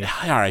you're giving me.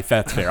 All right,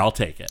 that's fair. I'll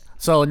take it.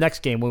 So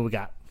next game, what do we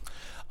got?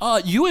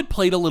 You had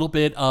played a little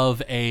bit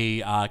of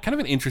a kind of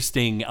an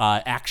interesting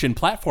action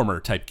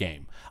platformer type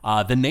game.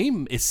 The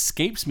name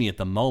escapes me at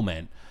the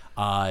moment.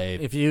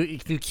 If you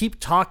keep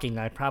talking,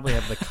 I probably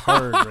have the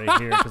card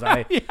right here because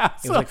it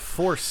was like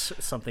Force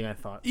something, I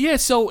thought. Yeah,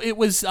 so it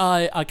was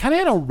kind of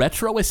had a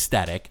retro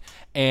aesthetic,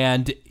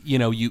 and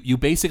you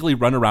basically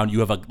run around. You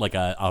have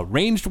a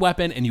ranged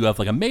weapon, and you have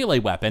like a melee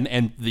weapon,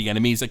 and the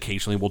enemies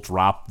occasionally will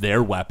drop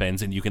their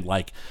weapons, and you can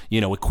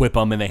equip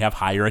them, and they have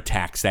higher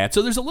attack stats.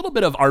 So there's a little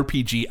bit of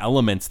RPG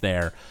elements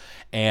there,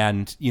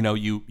 and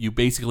you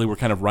basically were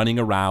kind of running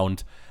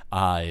around.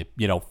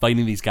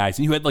 Fighting these guys,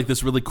 and you had like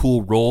this really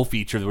cool roll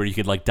feature where you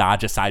could like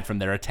dodge aside from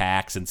their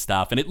attacks and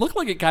stuff, and it looked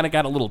like it kind of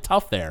got a little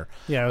tough there.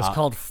 Yeah, it was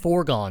called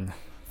Foregone.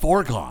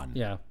 Foregone.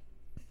 Yeah,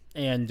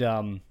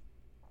 and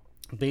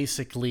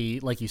basically,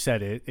 like you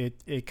said,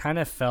 it kind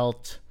of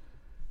felt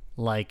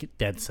like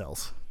Dead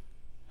Cells.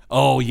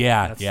 Oh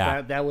yeah,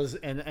 That was,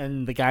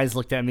 and the guys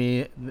looked at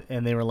me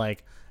and they were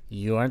like,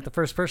 "You aren't the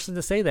first person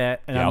to say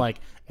that," and I'm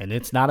like, "And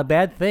it's not a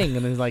bad thing,"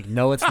 and they're like,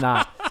 "No, it's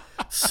not."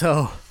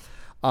 So.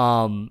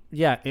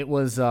 It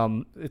was,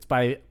 it's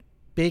by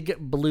Big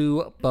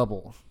Blue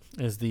Bubble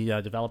is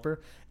the developer.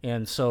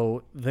 And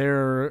so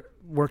they're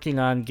working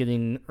on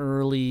getting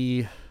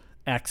early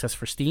access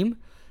for Steam.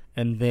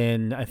 And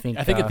then I think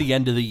at the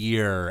end of the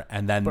year,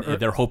 and then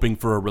they're hoping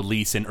for a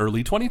release in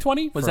early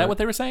 2020. Was that what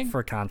they were saying?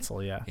 For a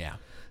console, yeah. Yeah.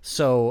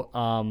 So,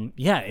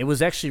 it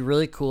was actually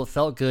really cool. It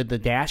felt good. The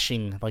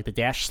dashing, like the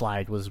dash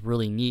slide was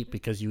really neat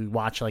because you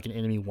watch like an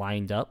enemy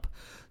wind up.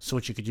 So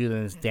what you could do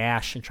then is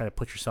dash and try to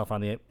put yourself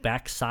on the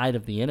back side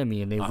of the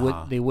enemy, and they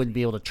wouldn't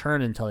be able to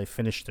turn until they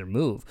finished their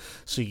move.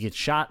 So you get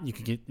shot, you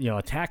could get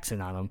attacks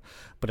in on them,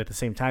 but at the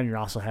same time you're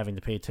also having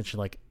to pay attention.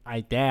 Like I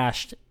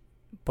dashed,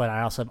 but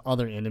I also have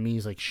other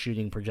enemies like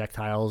shooting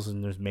projectiles,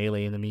 and there's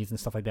melee enemies and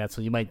stuff like that.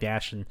 So you might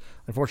dash and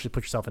unfortunately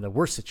put yourself in a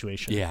worse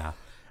situation. Yeah.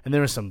 And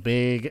there were some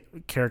big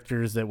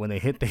characters that when they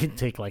hit, they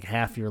take like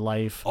half your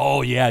life.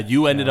 Oh, yeah.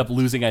 You ended up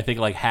losing, I think,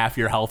 like half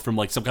your health from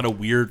like some kind of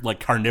weird like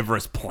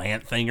carnivorous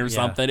plant thing or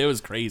something. It was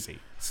crazy.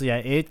 So, yeah,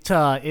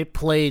 it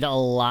played a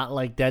lot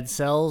like Dead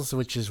Cells,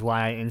 which is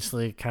why I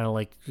instantly kind of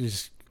like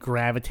just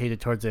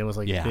gravitated towards it. It was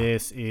like,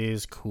 this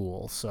is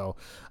cool. So,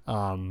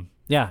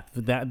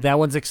 that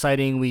one's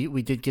exciting.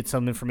 We did get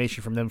some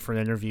information from them for an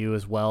interview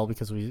as well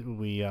because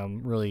we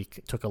really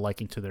took a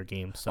liking to their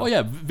game. So. Oh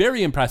yeah,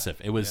 very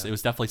impressive. It was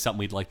definitely something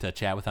we'd like to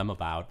chat with them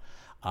about.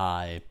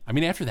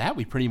 After that,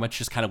 we pretty much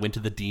just kind of went to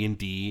the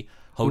D&D.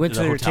 We went to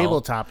their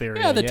tabletop area.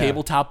 Yeah, the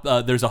tabletop.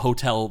 There's a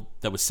hotel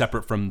that was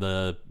separate from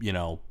the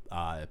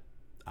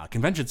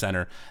convention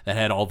center that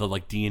had all the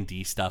like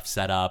D&D stuff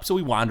set up. So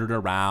we wandered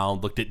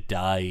around, looked at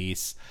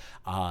dice.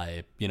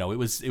 It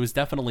was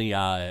definitely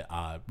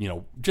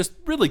just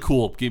really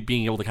cool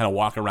being able to kind of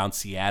walk around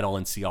Seattle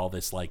and see all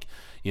this like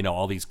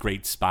all these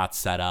great spots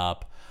set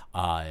up.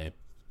 Pretty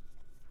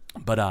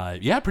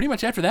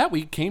much after that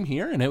we came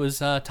here and it was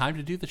time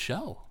to do the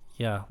show.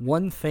 Yeah,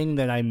 one thing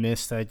that I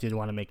missed that I did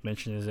want to make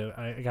mention is that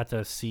I got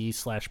to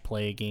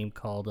see/play a game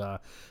called I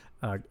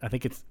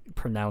think it's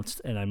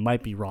pronounced, and I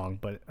might be wrong,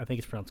 but I think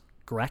it's pronounced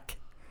Grek.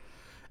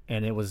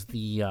 And it was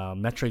the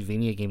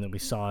Metroidvania game that we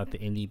saw at the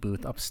indie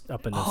booth up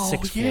in the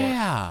sixth floor.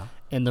 Yeah.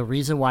 And the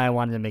reason why I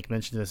wanted to make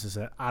mention of this is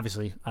that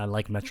obviously I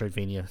like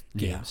Metroidvania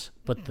games,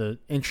 but the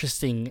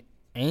interesting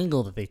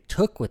angle that they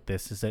took with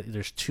this is that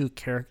there's two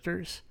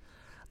characters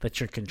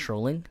that you're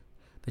controlling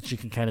that you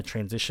can kind of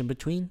transition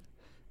between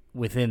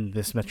within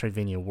this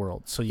Metroidvania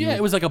world. So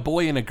it was like a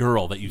boy and a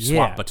girl that you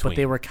swap between. But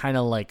they were kind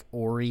of like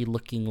Ori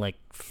looking like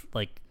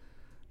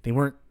they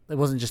weren't. It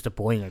wasn't just a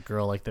boy and a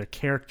girl. Like their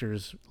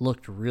characters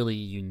looked really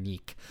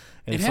unique.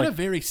 And it had a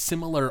very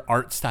similar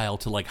art style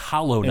to like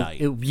Hollow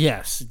Knight.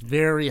 Yes,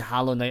 very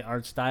Hollow Knight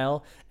art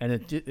style.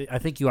 And I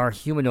think you are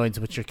humanoids,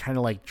 but you're kind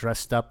of like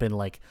dressed up in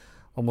like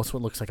almost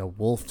what looks like a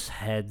wolf's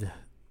head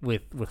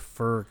with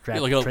fur,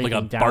 like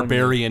a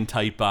barbarian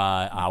type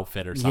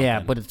outfit or something. Yeah,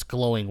 but it's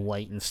glowing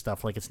white and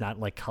stuff. Like it's not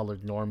like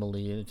colored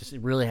normally. And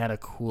it really had a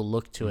cool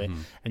look to it.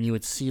 And you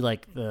would see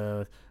like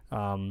the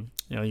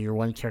your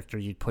one character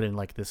you'd put in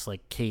like this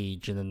like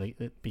cage, and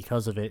then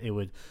because of it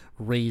would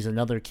raise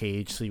another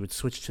cage, so you would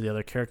switch to the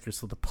other characters.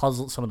 So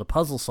some of the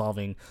puzzle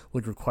solving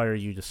would require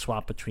you to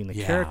swap between the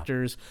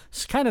characters.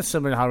 It's kind of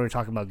similar to how we were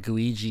talking about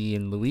Luigi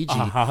and Luigi,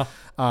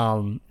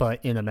 but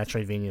in a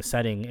Metroidvania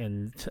setting,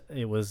 and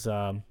it was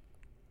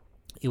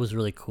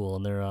really cool.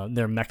 And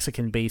they're a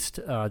Mexican-based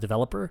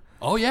developer.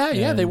 Oh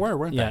yeah, they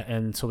weren't they? Yeah,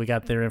 and so we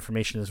got their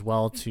information as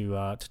well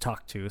to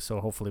talk to. So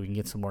hopefully we can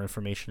get some more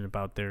information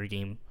about their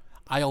game.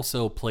 I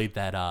also played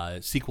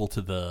that sequel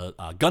to the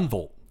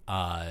Gunvolt.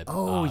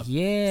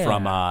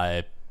 From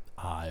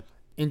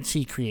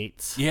Inti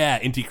Creates. Yeah,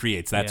 Inti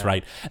Creates. That's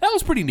right. That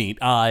was pretty neat.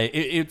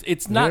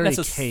 It's not very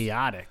necessarily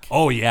chaotic.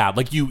 Oh yeah,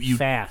 like you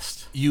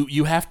fast.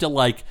 You have to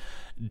like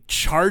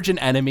charge an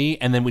enemy,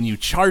 and then when you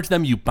charge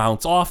them, you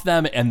bounce off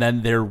them, and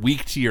then they're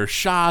weak to your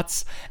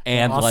shots.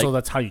 And also,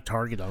 that's how you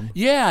target them.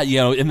 Yeah, you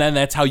know, and then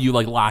that's how you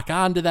like lock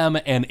onto them.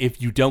 And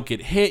if you don't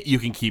get hit, you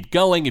can keep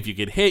going. If you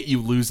get hit,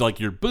 you lose like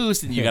your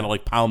boost, and you gotta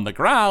like pound the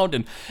ground.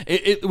 And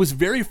it was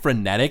very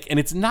frenetic, and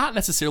it's not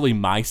necessarily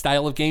my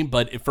style of game,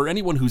 but for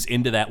anyone who's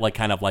into that like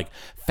kind of like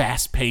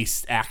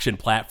fast-paced action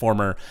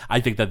platformer, I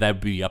think that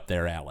would be up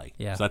their alley.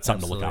 Yeah, so that's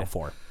something absolutely. to look out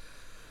for.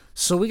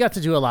 So we got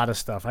to do a lot of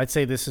stuff. I'd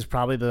say this is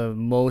probably the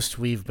most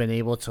we've been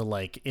able to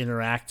like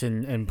interact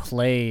and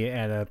play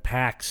at a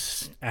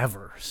PAX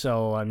ever.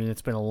 So I mean,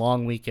 it's been a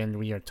long weekend.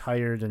 We are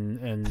tired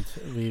and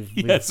we've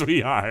Yes,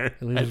 we are.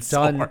 We've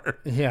done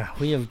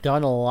we have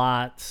done a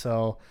lot.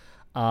 So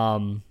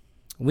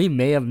we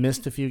may have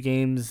missed a few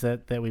games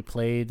that we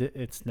played.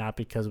 It's not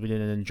because we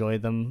didn't enjoy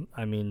them.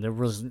 I mean, there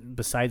was,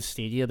 besides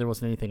Stadia, there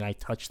wasn't anything I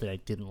touched that I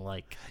didn't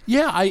like.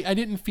 Yeah, I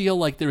didn't feel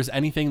like there was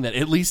anything that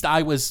at least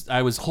I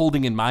was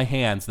holding in my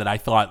hands that I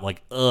thought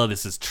like, oh,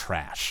 this is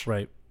trash.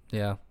 Right.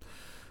 Yeah.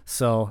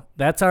 So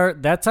that's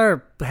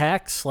our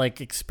PAX like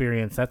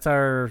experience. That's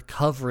our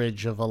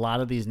coverage of a lot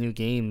of these new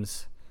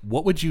games.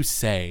 What would you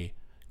say,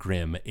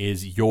 Grim,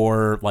 is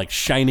your like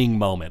shining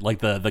moment, like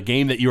the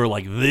game that you were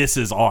like, this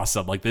is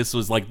awesome, like this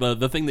was like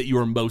the thing that you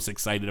were most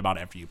excited about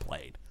after you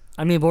played?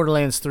 I mean,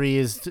 Borderlands 3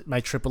 is my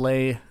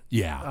AAA.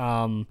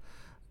 Yeah.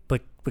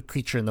 But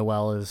Creature in the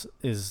Well was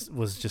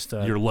just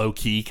a your low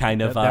key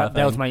kind of that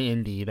thing. was my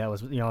indie. That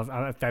was, you know,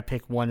 if I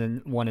pick one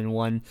and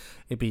one,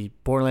 it'd be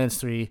Borderlands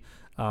 3.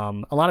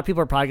 A lot of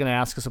people are probably going to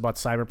ask us about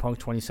Cyberpunk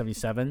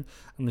 2077.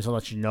 I'm just going to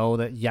let you know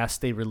that, yes,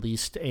 they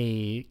released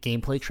a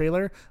gameplay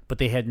trailer, but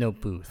they had no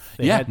booth.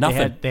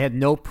 Nothing. They had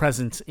no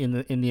presence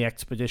in the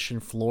Expedition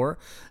floor,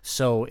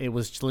 so it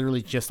was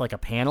literally just like a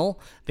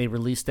panel. They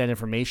released that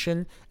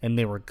information, and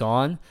they were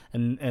gone.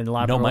 And a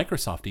lot of no people,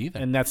 Microsoft either.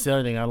 and that's the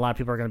other thing. A lot of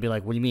people are going to be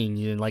like, what do you mean?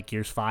 You didn't like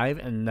Gears 5?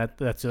 And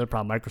that's the other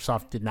problem.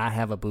 Microsoft did not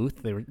have a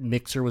booth.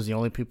 Mixer was the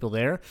only people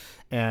there.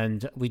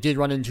 And we did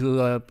run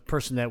into a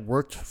person that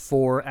worked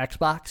for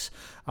Xbox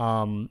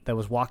that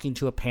was walking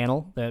to a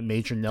panel that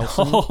Major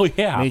Nelson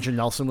Major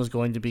Nelson was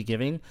going to be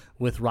giving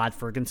with Rod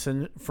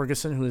Ferguson,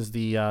 who is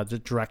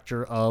the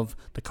director of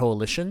the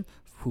Coalition,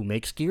 who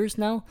makes Gears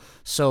now.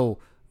 So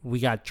we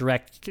got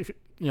direct,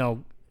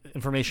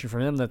 information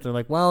from him that they're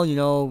like, well,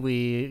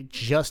 we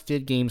just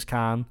did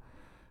Gamescom,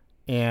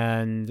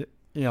 and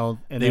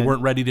they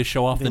weren't ready to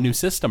show off the new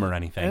system or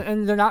anything.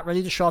 And they're not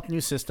ready to show off the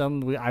new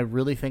system. I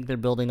really think they're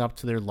building up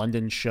to their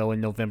London show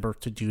in November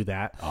to do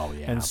that. Oh,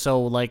 yeah. And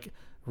so, like,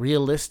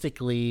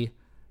 realistically,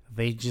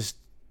 they just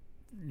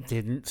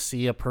didn't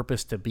see a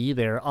purpose to be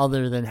there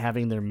other than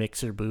having their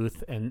Mixer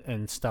booth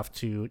and stuff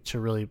to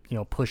really,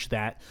 push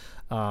that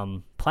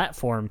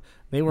platform.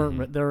 They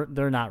weren't,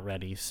 they're not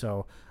ready.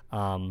 So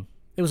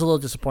it was a little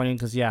disappointing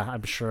because, yeah,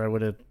 I'm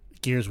sure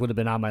Gears would have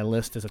been on my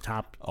list as a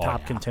top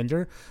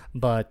contender,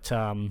 but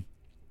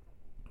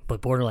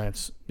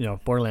Borderlands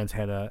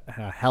had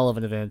a hell of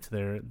an event.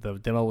 The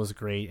demo was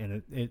great,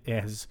 and it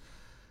has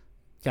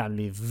gotten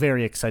me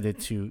very excited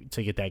to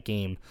get that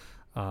game.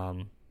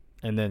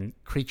 And then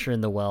Creature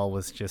in the Well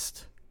was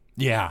just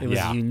it was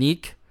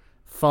unique,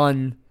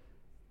 fun.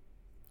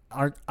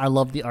 Art. I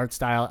love the art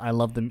style. I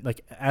love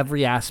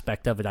every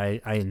aspect of it.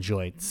 I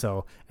enjoyed.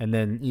 So, and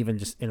then even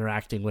just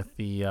interacting with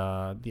the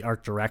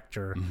art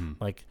director,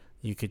 I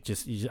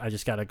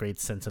just got a great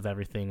sense of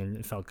everything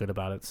and felt good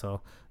about it. So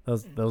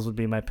those would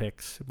be my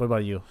picks. What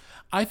about you?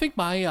 I think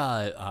my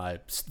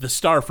the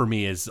star for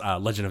me is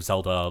Legend of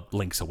Zelda: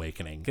 Link's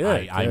Awakening.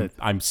 Good.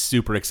 I'm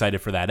super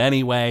excited for that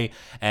anyway,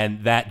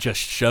 and that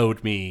just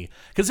showed me,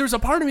 because there was a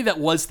part of me that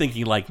was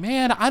thinking like,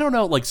 man, I don't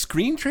know, like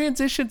screen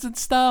transitions and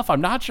stuff.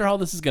 I'm not sure how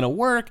this is gonna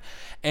work,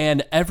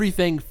 and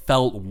everything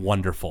felt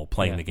wonderful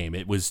playing the game.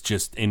 It was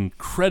just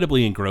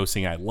incredibly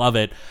engrossing. I love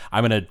it.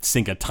 I'm gonna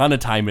sink a ton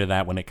of time into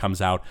that when it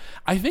comes out.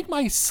 I think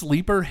my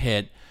sleeper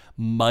hit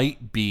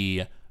might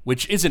be,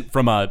 which isn't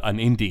from an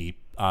indie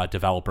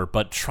developer,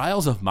 but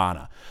Trials of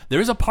Mana.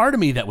 There's a part of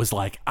me that was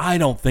like, I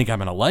don't think I'm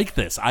gonna like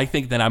this. I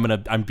think that I'm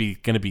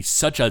gonna be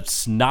such a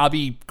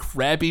snobby,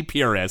 crabby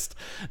purist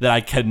that I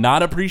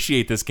cannot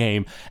appreciate this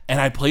game. And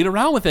I played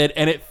around with it,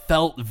 and it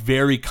felt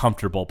very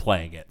comfortable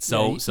playing it.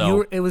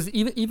 It was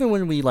even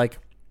when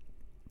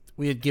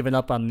we had given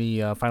up on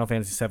the Final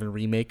Fantasy VII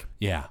remake.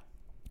 Yeah.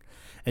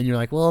 And you're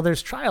like, well,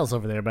 there's Trials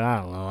over there, but I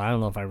don't know. I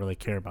don't know if I really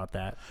care about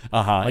that.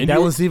 And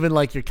that was even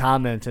like your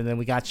comment, and then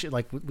we got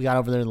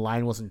over there, and the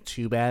line wasn't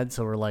too bad,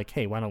 so we're like,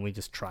 hey, why don't we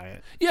just try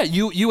it? Yeah,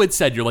 you had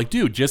said, you're like,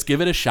 dude, just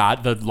give it a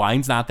shot. The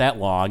line's not that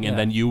long, and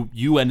then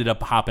you ended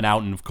up hopping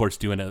out and of course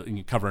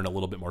covering a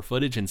little bit more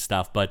footage and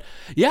stuff. But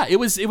yeah, it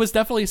was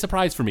definitely a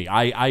surprise for me.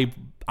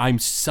 I'm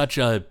such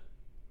a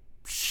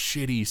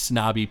shitty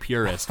snobby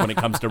purist when it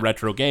comes to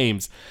retro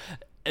games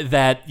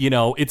that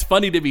it's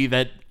funny to me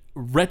that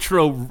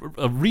retro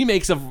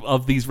remakes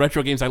of these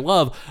retro games I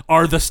love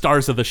are the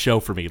stars of the show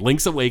for me.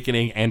 Link's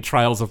Awakening and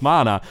Trials of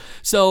Mana.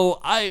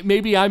 So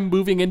maybe I'm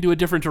moving into a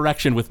different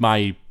direction with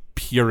my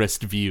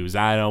purist views.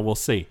 I don't know. We'll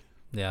see.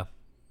 Yeah.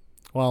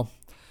 Well,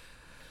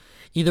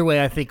 Either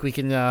way, I think we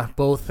can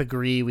both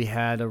agree we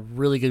had a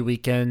really good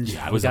weekend.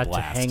 Yeah, it was a We got to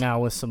blast. hang out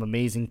with some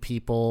amazing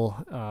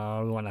people. We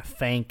want to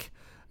thank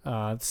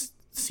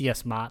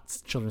C.S.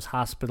 Mott's Children's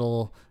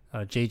Hospital,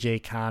 J.J.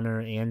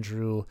 Connor,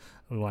 Andrew.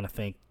 We want to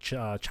thank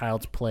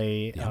Child's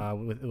Play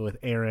with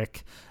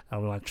Eric. We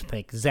want to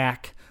thank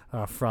Zach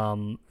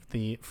from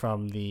the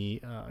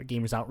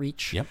Gamers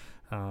Outreach. Yep.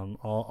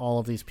 All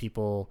of these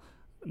people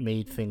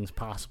made things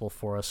possible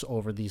for us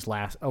over this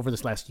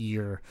last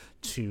year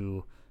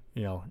to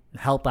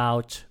help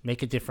out,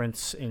 make a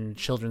difference in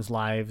children's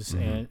lives,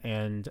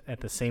 and at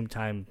the same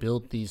time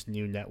build these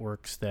new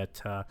networks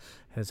that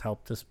has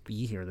helped us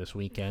be here this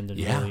weekend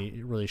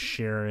and really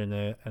share in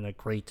a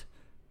great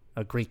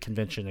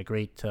convention, a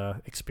great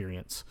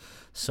experience.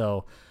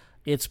 So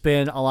it's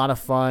been a lot of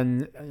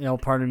fun.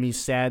 Part of me is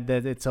sad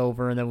that it's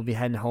over and that we'll be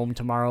heading home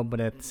tomorrow,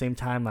 but at the same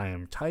time, I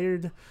am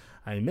tired.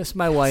 I miss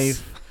my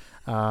wife.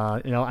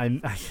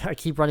 I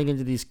keep running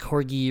into these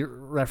corgi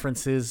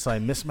references, so I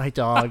miss my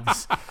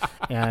dogs,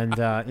 and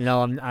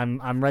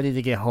I'm ready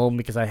to get home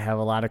because I have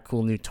a lot of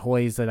cool new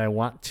toys that I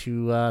want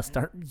to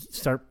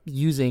start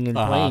using and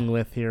playing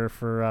with here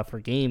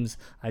for games.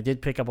 I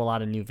did pick up a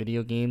lot of new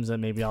video games that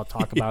maybe I'll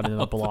talk about in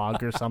a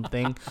blog or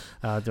something.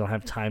 Don't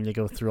have time to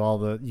go through all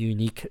the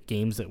unique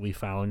games that we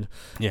found,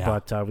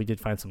 but we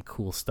did find some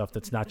cool stuff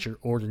that's not your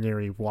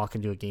ordinary walk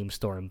into a game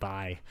store and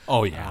buy.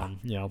 Oh yeah,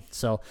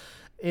 so.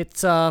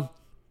 It's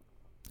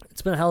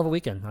been a hell of a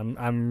weekend.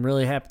 I'm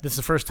really happy. This is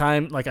the first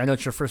time, like I know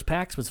it's your first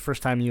PAX, but it's the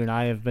first time you and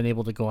I have been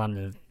able to go on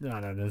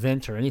an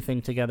event or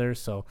anything together.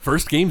 So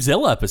first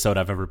GameZilla episode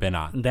I've ever been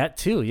on. That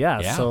too,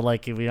 yeah. So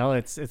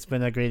it's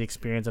been a great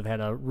experience. I've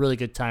had a really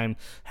good time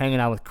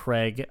hanging out with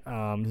Craig.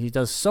 He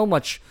does so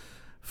much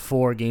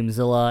for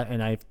GameZilla,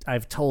 and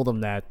I've told him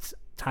that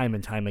time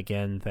and time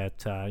again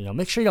that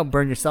make sure you don't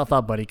burn yourself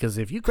out, buddy, because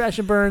if you crash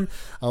and burn,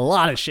 a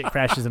lot of shit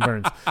crashes and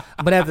burns.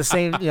 But at the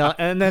same,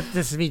 and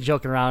this is me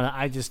joking around.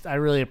 I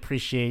really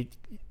appreciate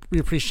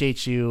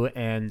you,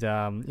 and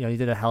you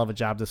did a hell of a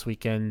job this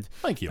weekend.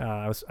 Thank you.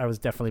 I was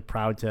definitely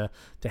proud to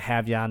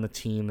have you on the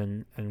team,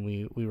 and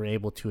we were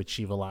able to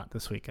achieve a lot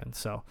this weekend.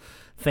 So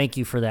thank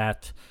you for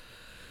that.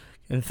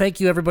 And thank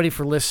you, everybody,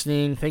 for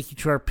listening. Thank you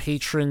to our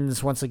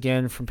patrons once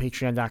again from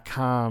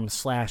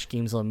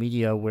patreon.com/GameZilla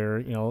Media, where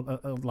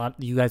a lot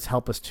you guys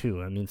help us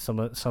too. I mean, some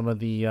of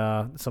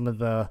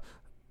the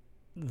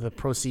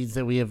proceeds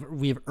that we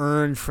have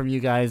earned from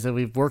you guys, that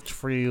we've worked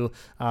for you,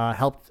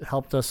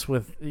 helped us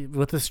with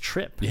this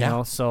trip.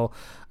 So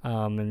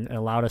and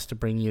allowed us to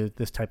bring you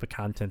this type of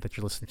content that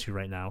you're listening to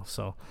right now.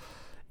 So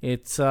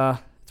it's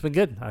been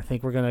good. I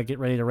think we're going to get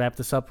ready to wrap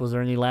this up. Was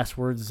there any last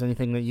words,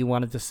 anything that you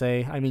wanted to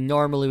say? I mean,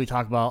 normally we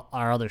talk about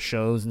our other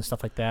shows and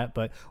stuff like that,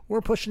 but we're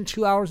pushing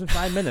 2 hours and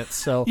 5 minutes.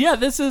 So yeah,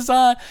 this is,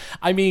 I'm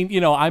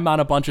on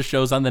a bunch of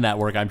shows on the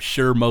network. I'm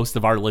sure most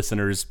of our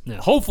listeners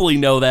hopefully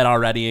know that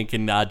already and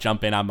can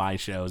jump in on my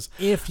shows.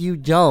 If you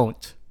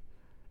don't,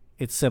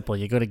 it's simple.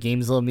 You go to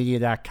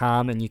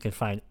GameZillaMedia.com and you can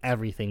find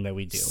everything that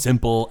we do.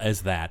 Simple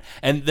as that.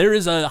 And there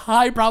is a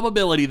high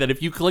probability that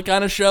if you click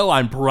on a show,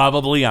 I'm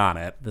probably on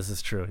it. This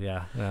is true.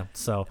 Yeah.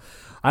 So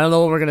I don't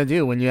know what we're going to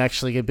do when you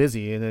actually get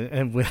busy.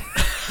 And when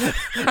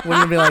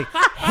you'll be like,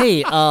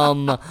 hey,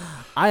 I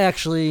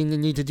actually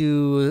need to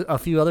do a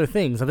few other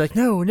things. I'm like,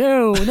 no.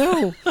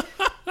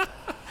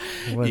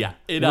 When we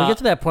get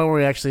to that point where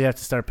we actually have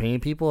to start paying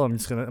people, I'm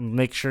just gonna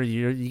make sure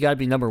you got to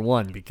be number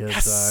one,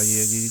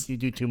 because you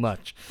do too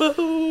much.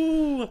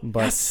 Woo-hoo!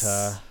 But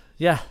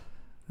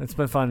it's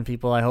been fun,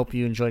 people. I hope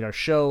you enjoyed our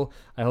show.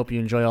 I hope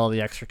you enjoy all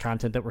the extra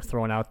content that we're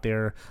throwing out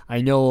there.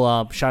 I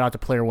know, shout out to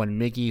Player One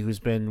Miggy, who's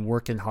been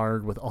working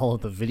hard with all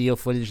of the video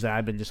footage that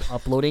I've been just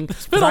uploading.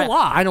 It's been a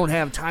lot. I don't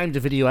have time to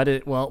video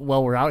edit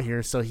while we're out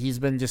here, so he's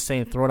been just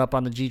saying throw it up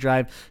on the G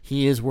Drive.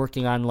 He is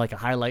working on like a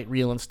highlight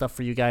reel and stuff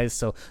for you guys,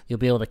 so you'll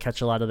be able to catch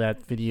a lot of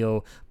that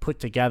video put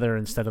together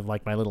instead of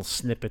like my little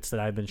snippets that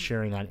I've been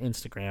sharing on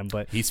Instagram.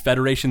 But he's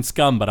Federation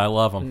scum, but I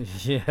love him.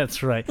 Yeah,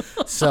 that's right.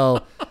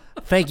 So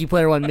thank you,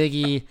 Player One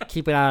Miggy.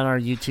 Keep it on our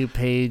YouTube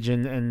page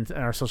and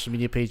our social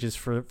media pages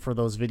for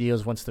those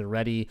videos once they're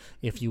ready.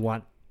 If you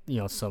want,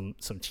 some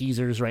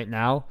teasers right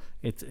now,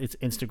 it's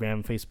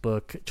Instagram,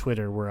 Facebook,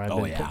 Twitter, where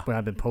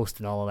I've been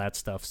posting all of that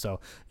stuff. So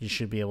you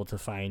should be able to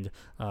find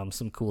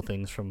some cool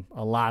things from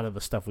a lot of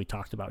the stuff we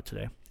talked about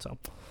today. So.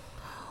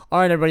 All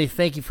right, everybody,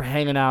 thank you for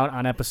hanging out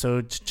on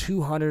episode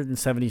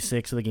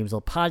 276 of the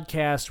GameZilla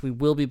podcast. We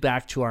will be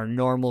back to our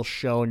normal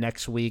show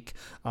next week.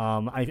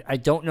 I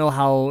don't know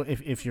how,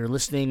 if you're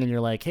listening and you're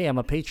like, hey, I'm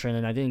a patron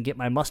and I didn't get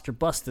my muster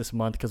bust this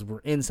month because we're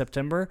in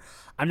September.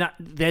 That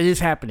is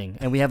happening,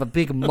 and we have a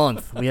big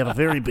month. We have a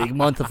very big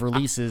month of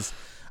releases.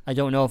 I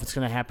don't know if it's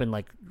going to happen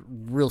like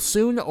real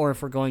soon or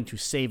if we're going to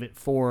save it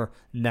for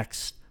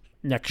next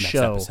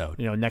show episode.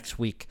 Next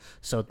week.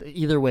 So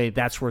either way,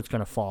 that's where it's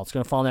going to fall. It's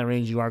going to fall in that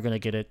range. You are going to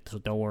get it, so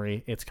don't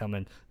worry, it's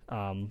coming.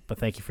 But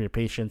thank you for your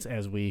patience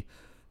as we,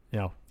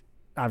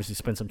 obviously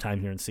spend some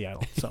time here in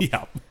Seattle. So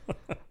yeah.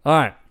 All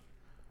right.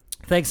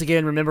 Thanks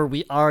again. Remember,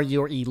 we are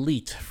your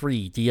elite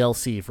free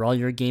DLC for all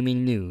your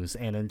gaming news.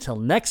 And until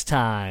next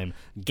time,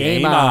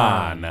 game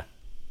on.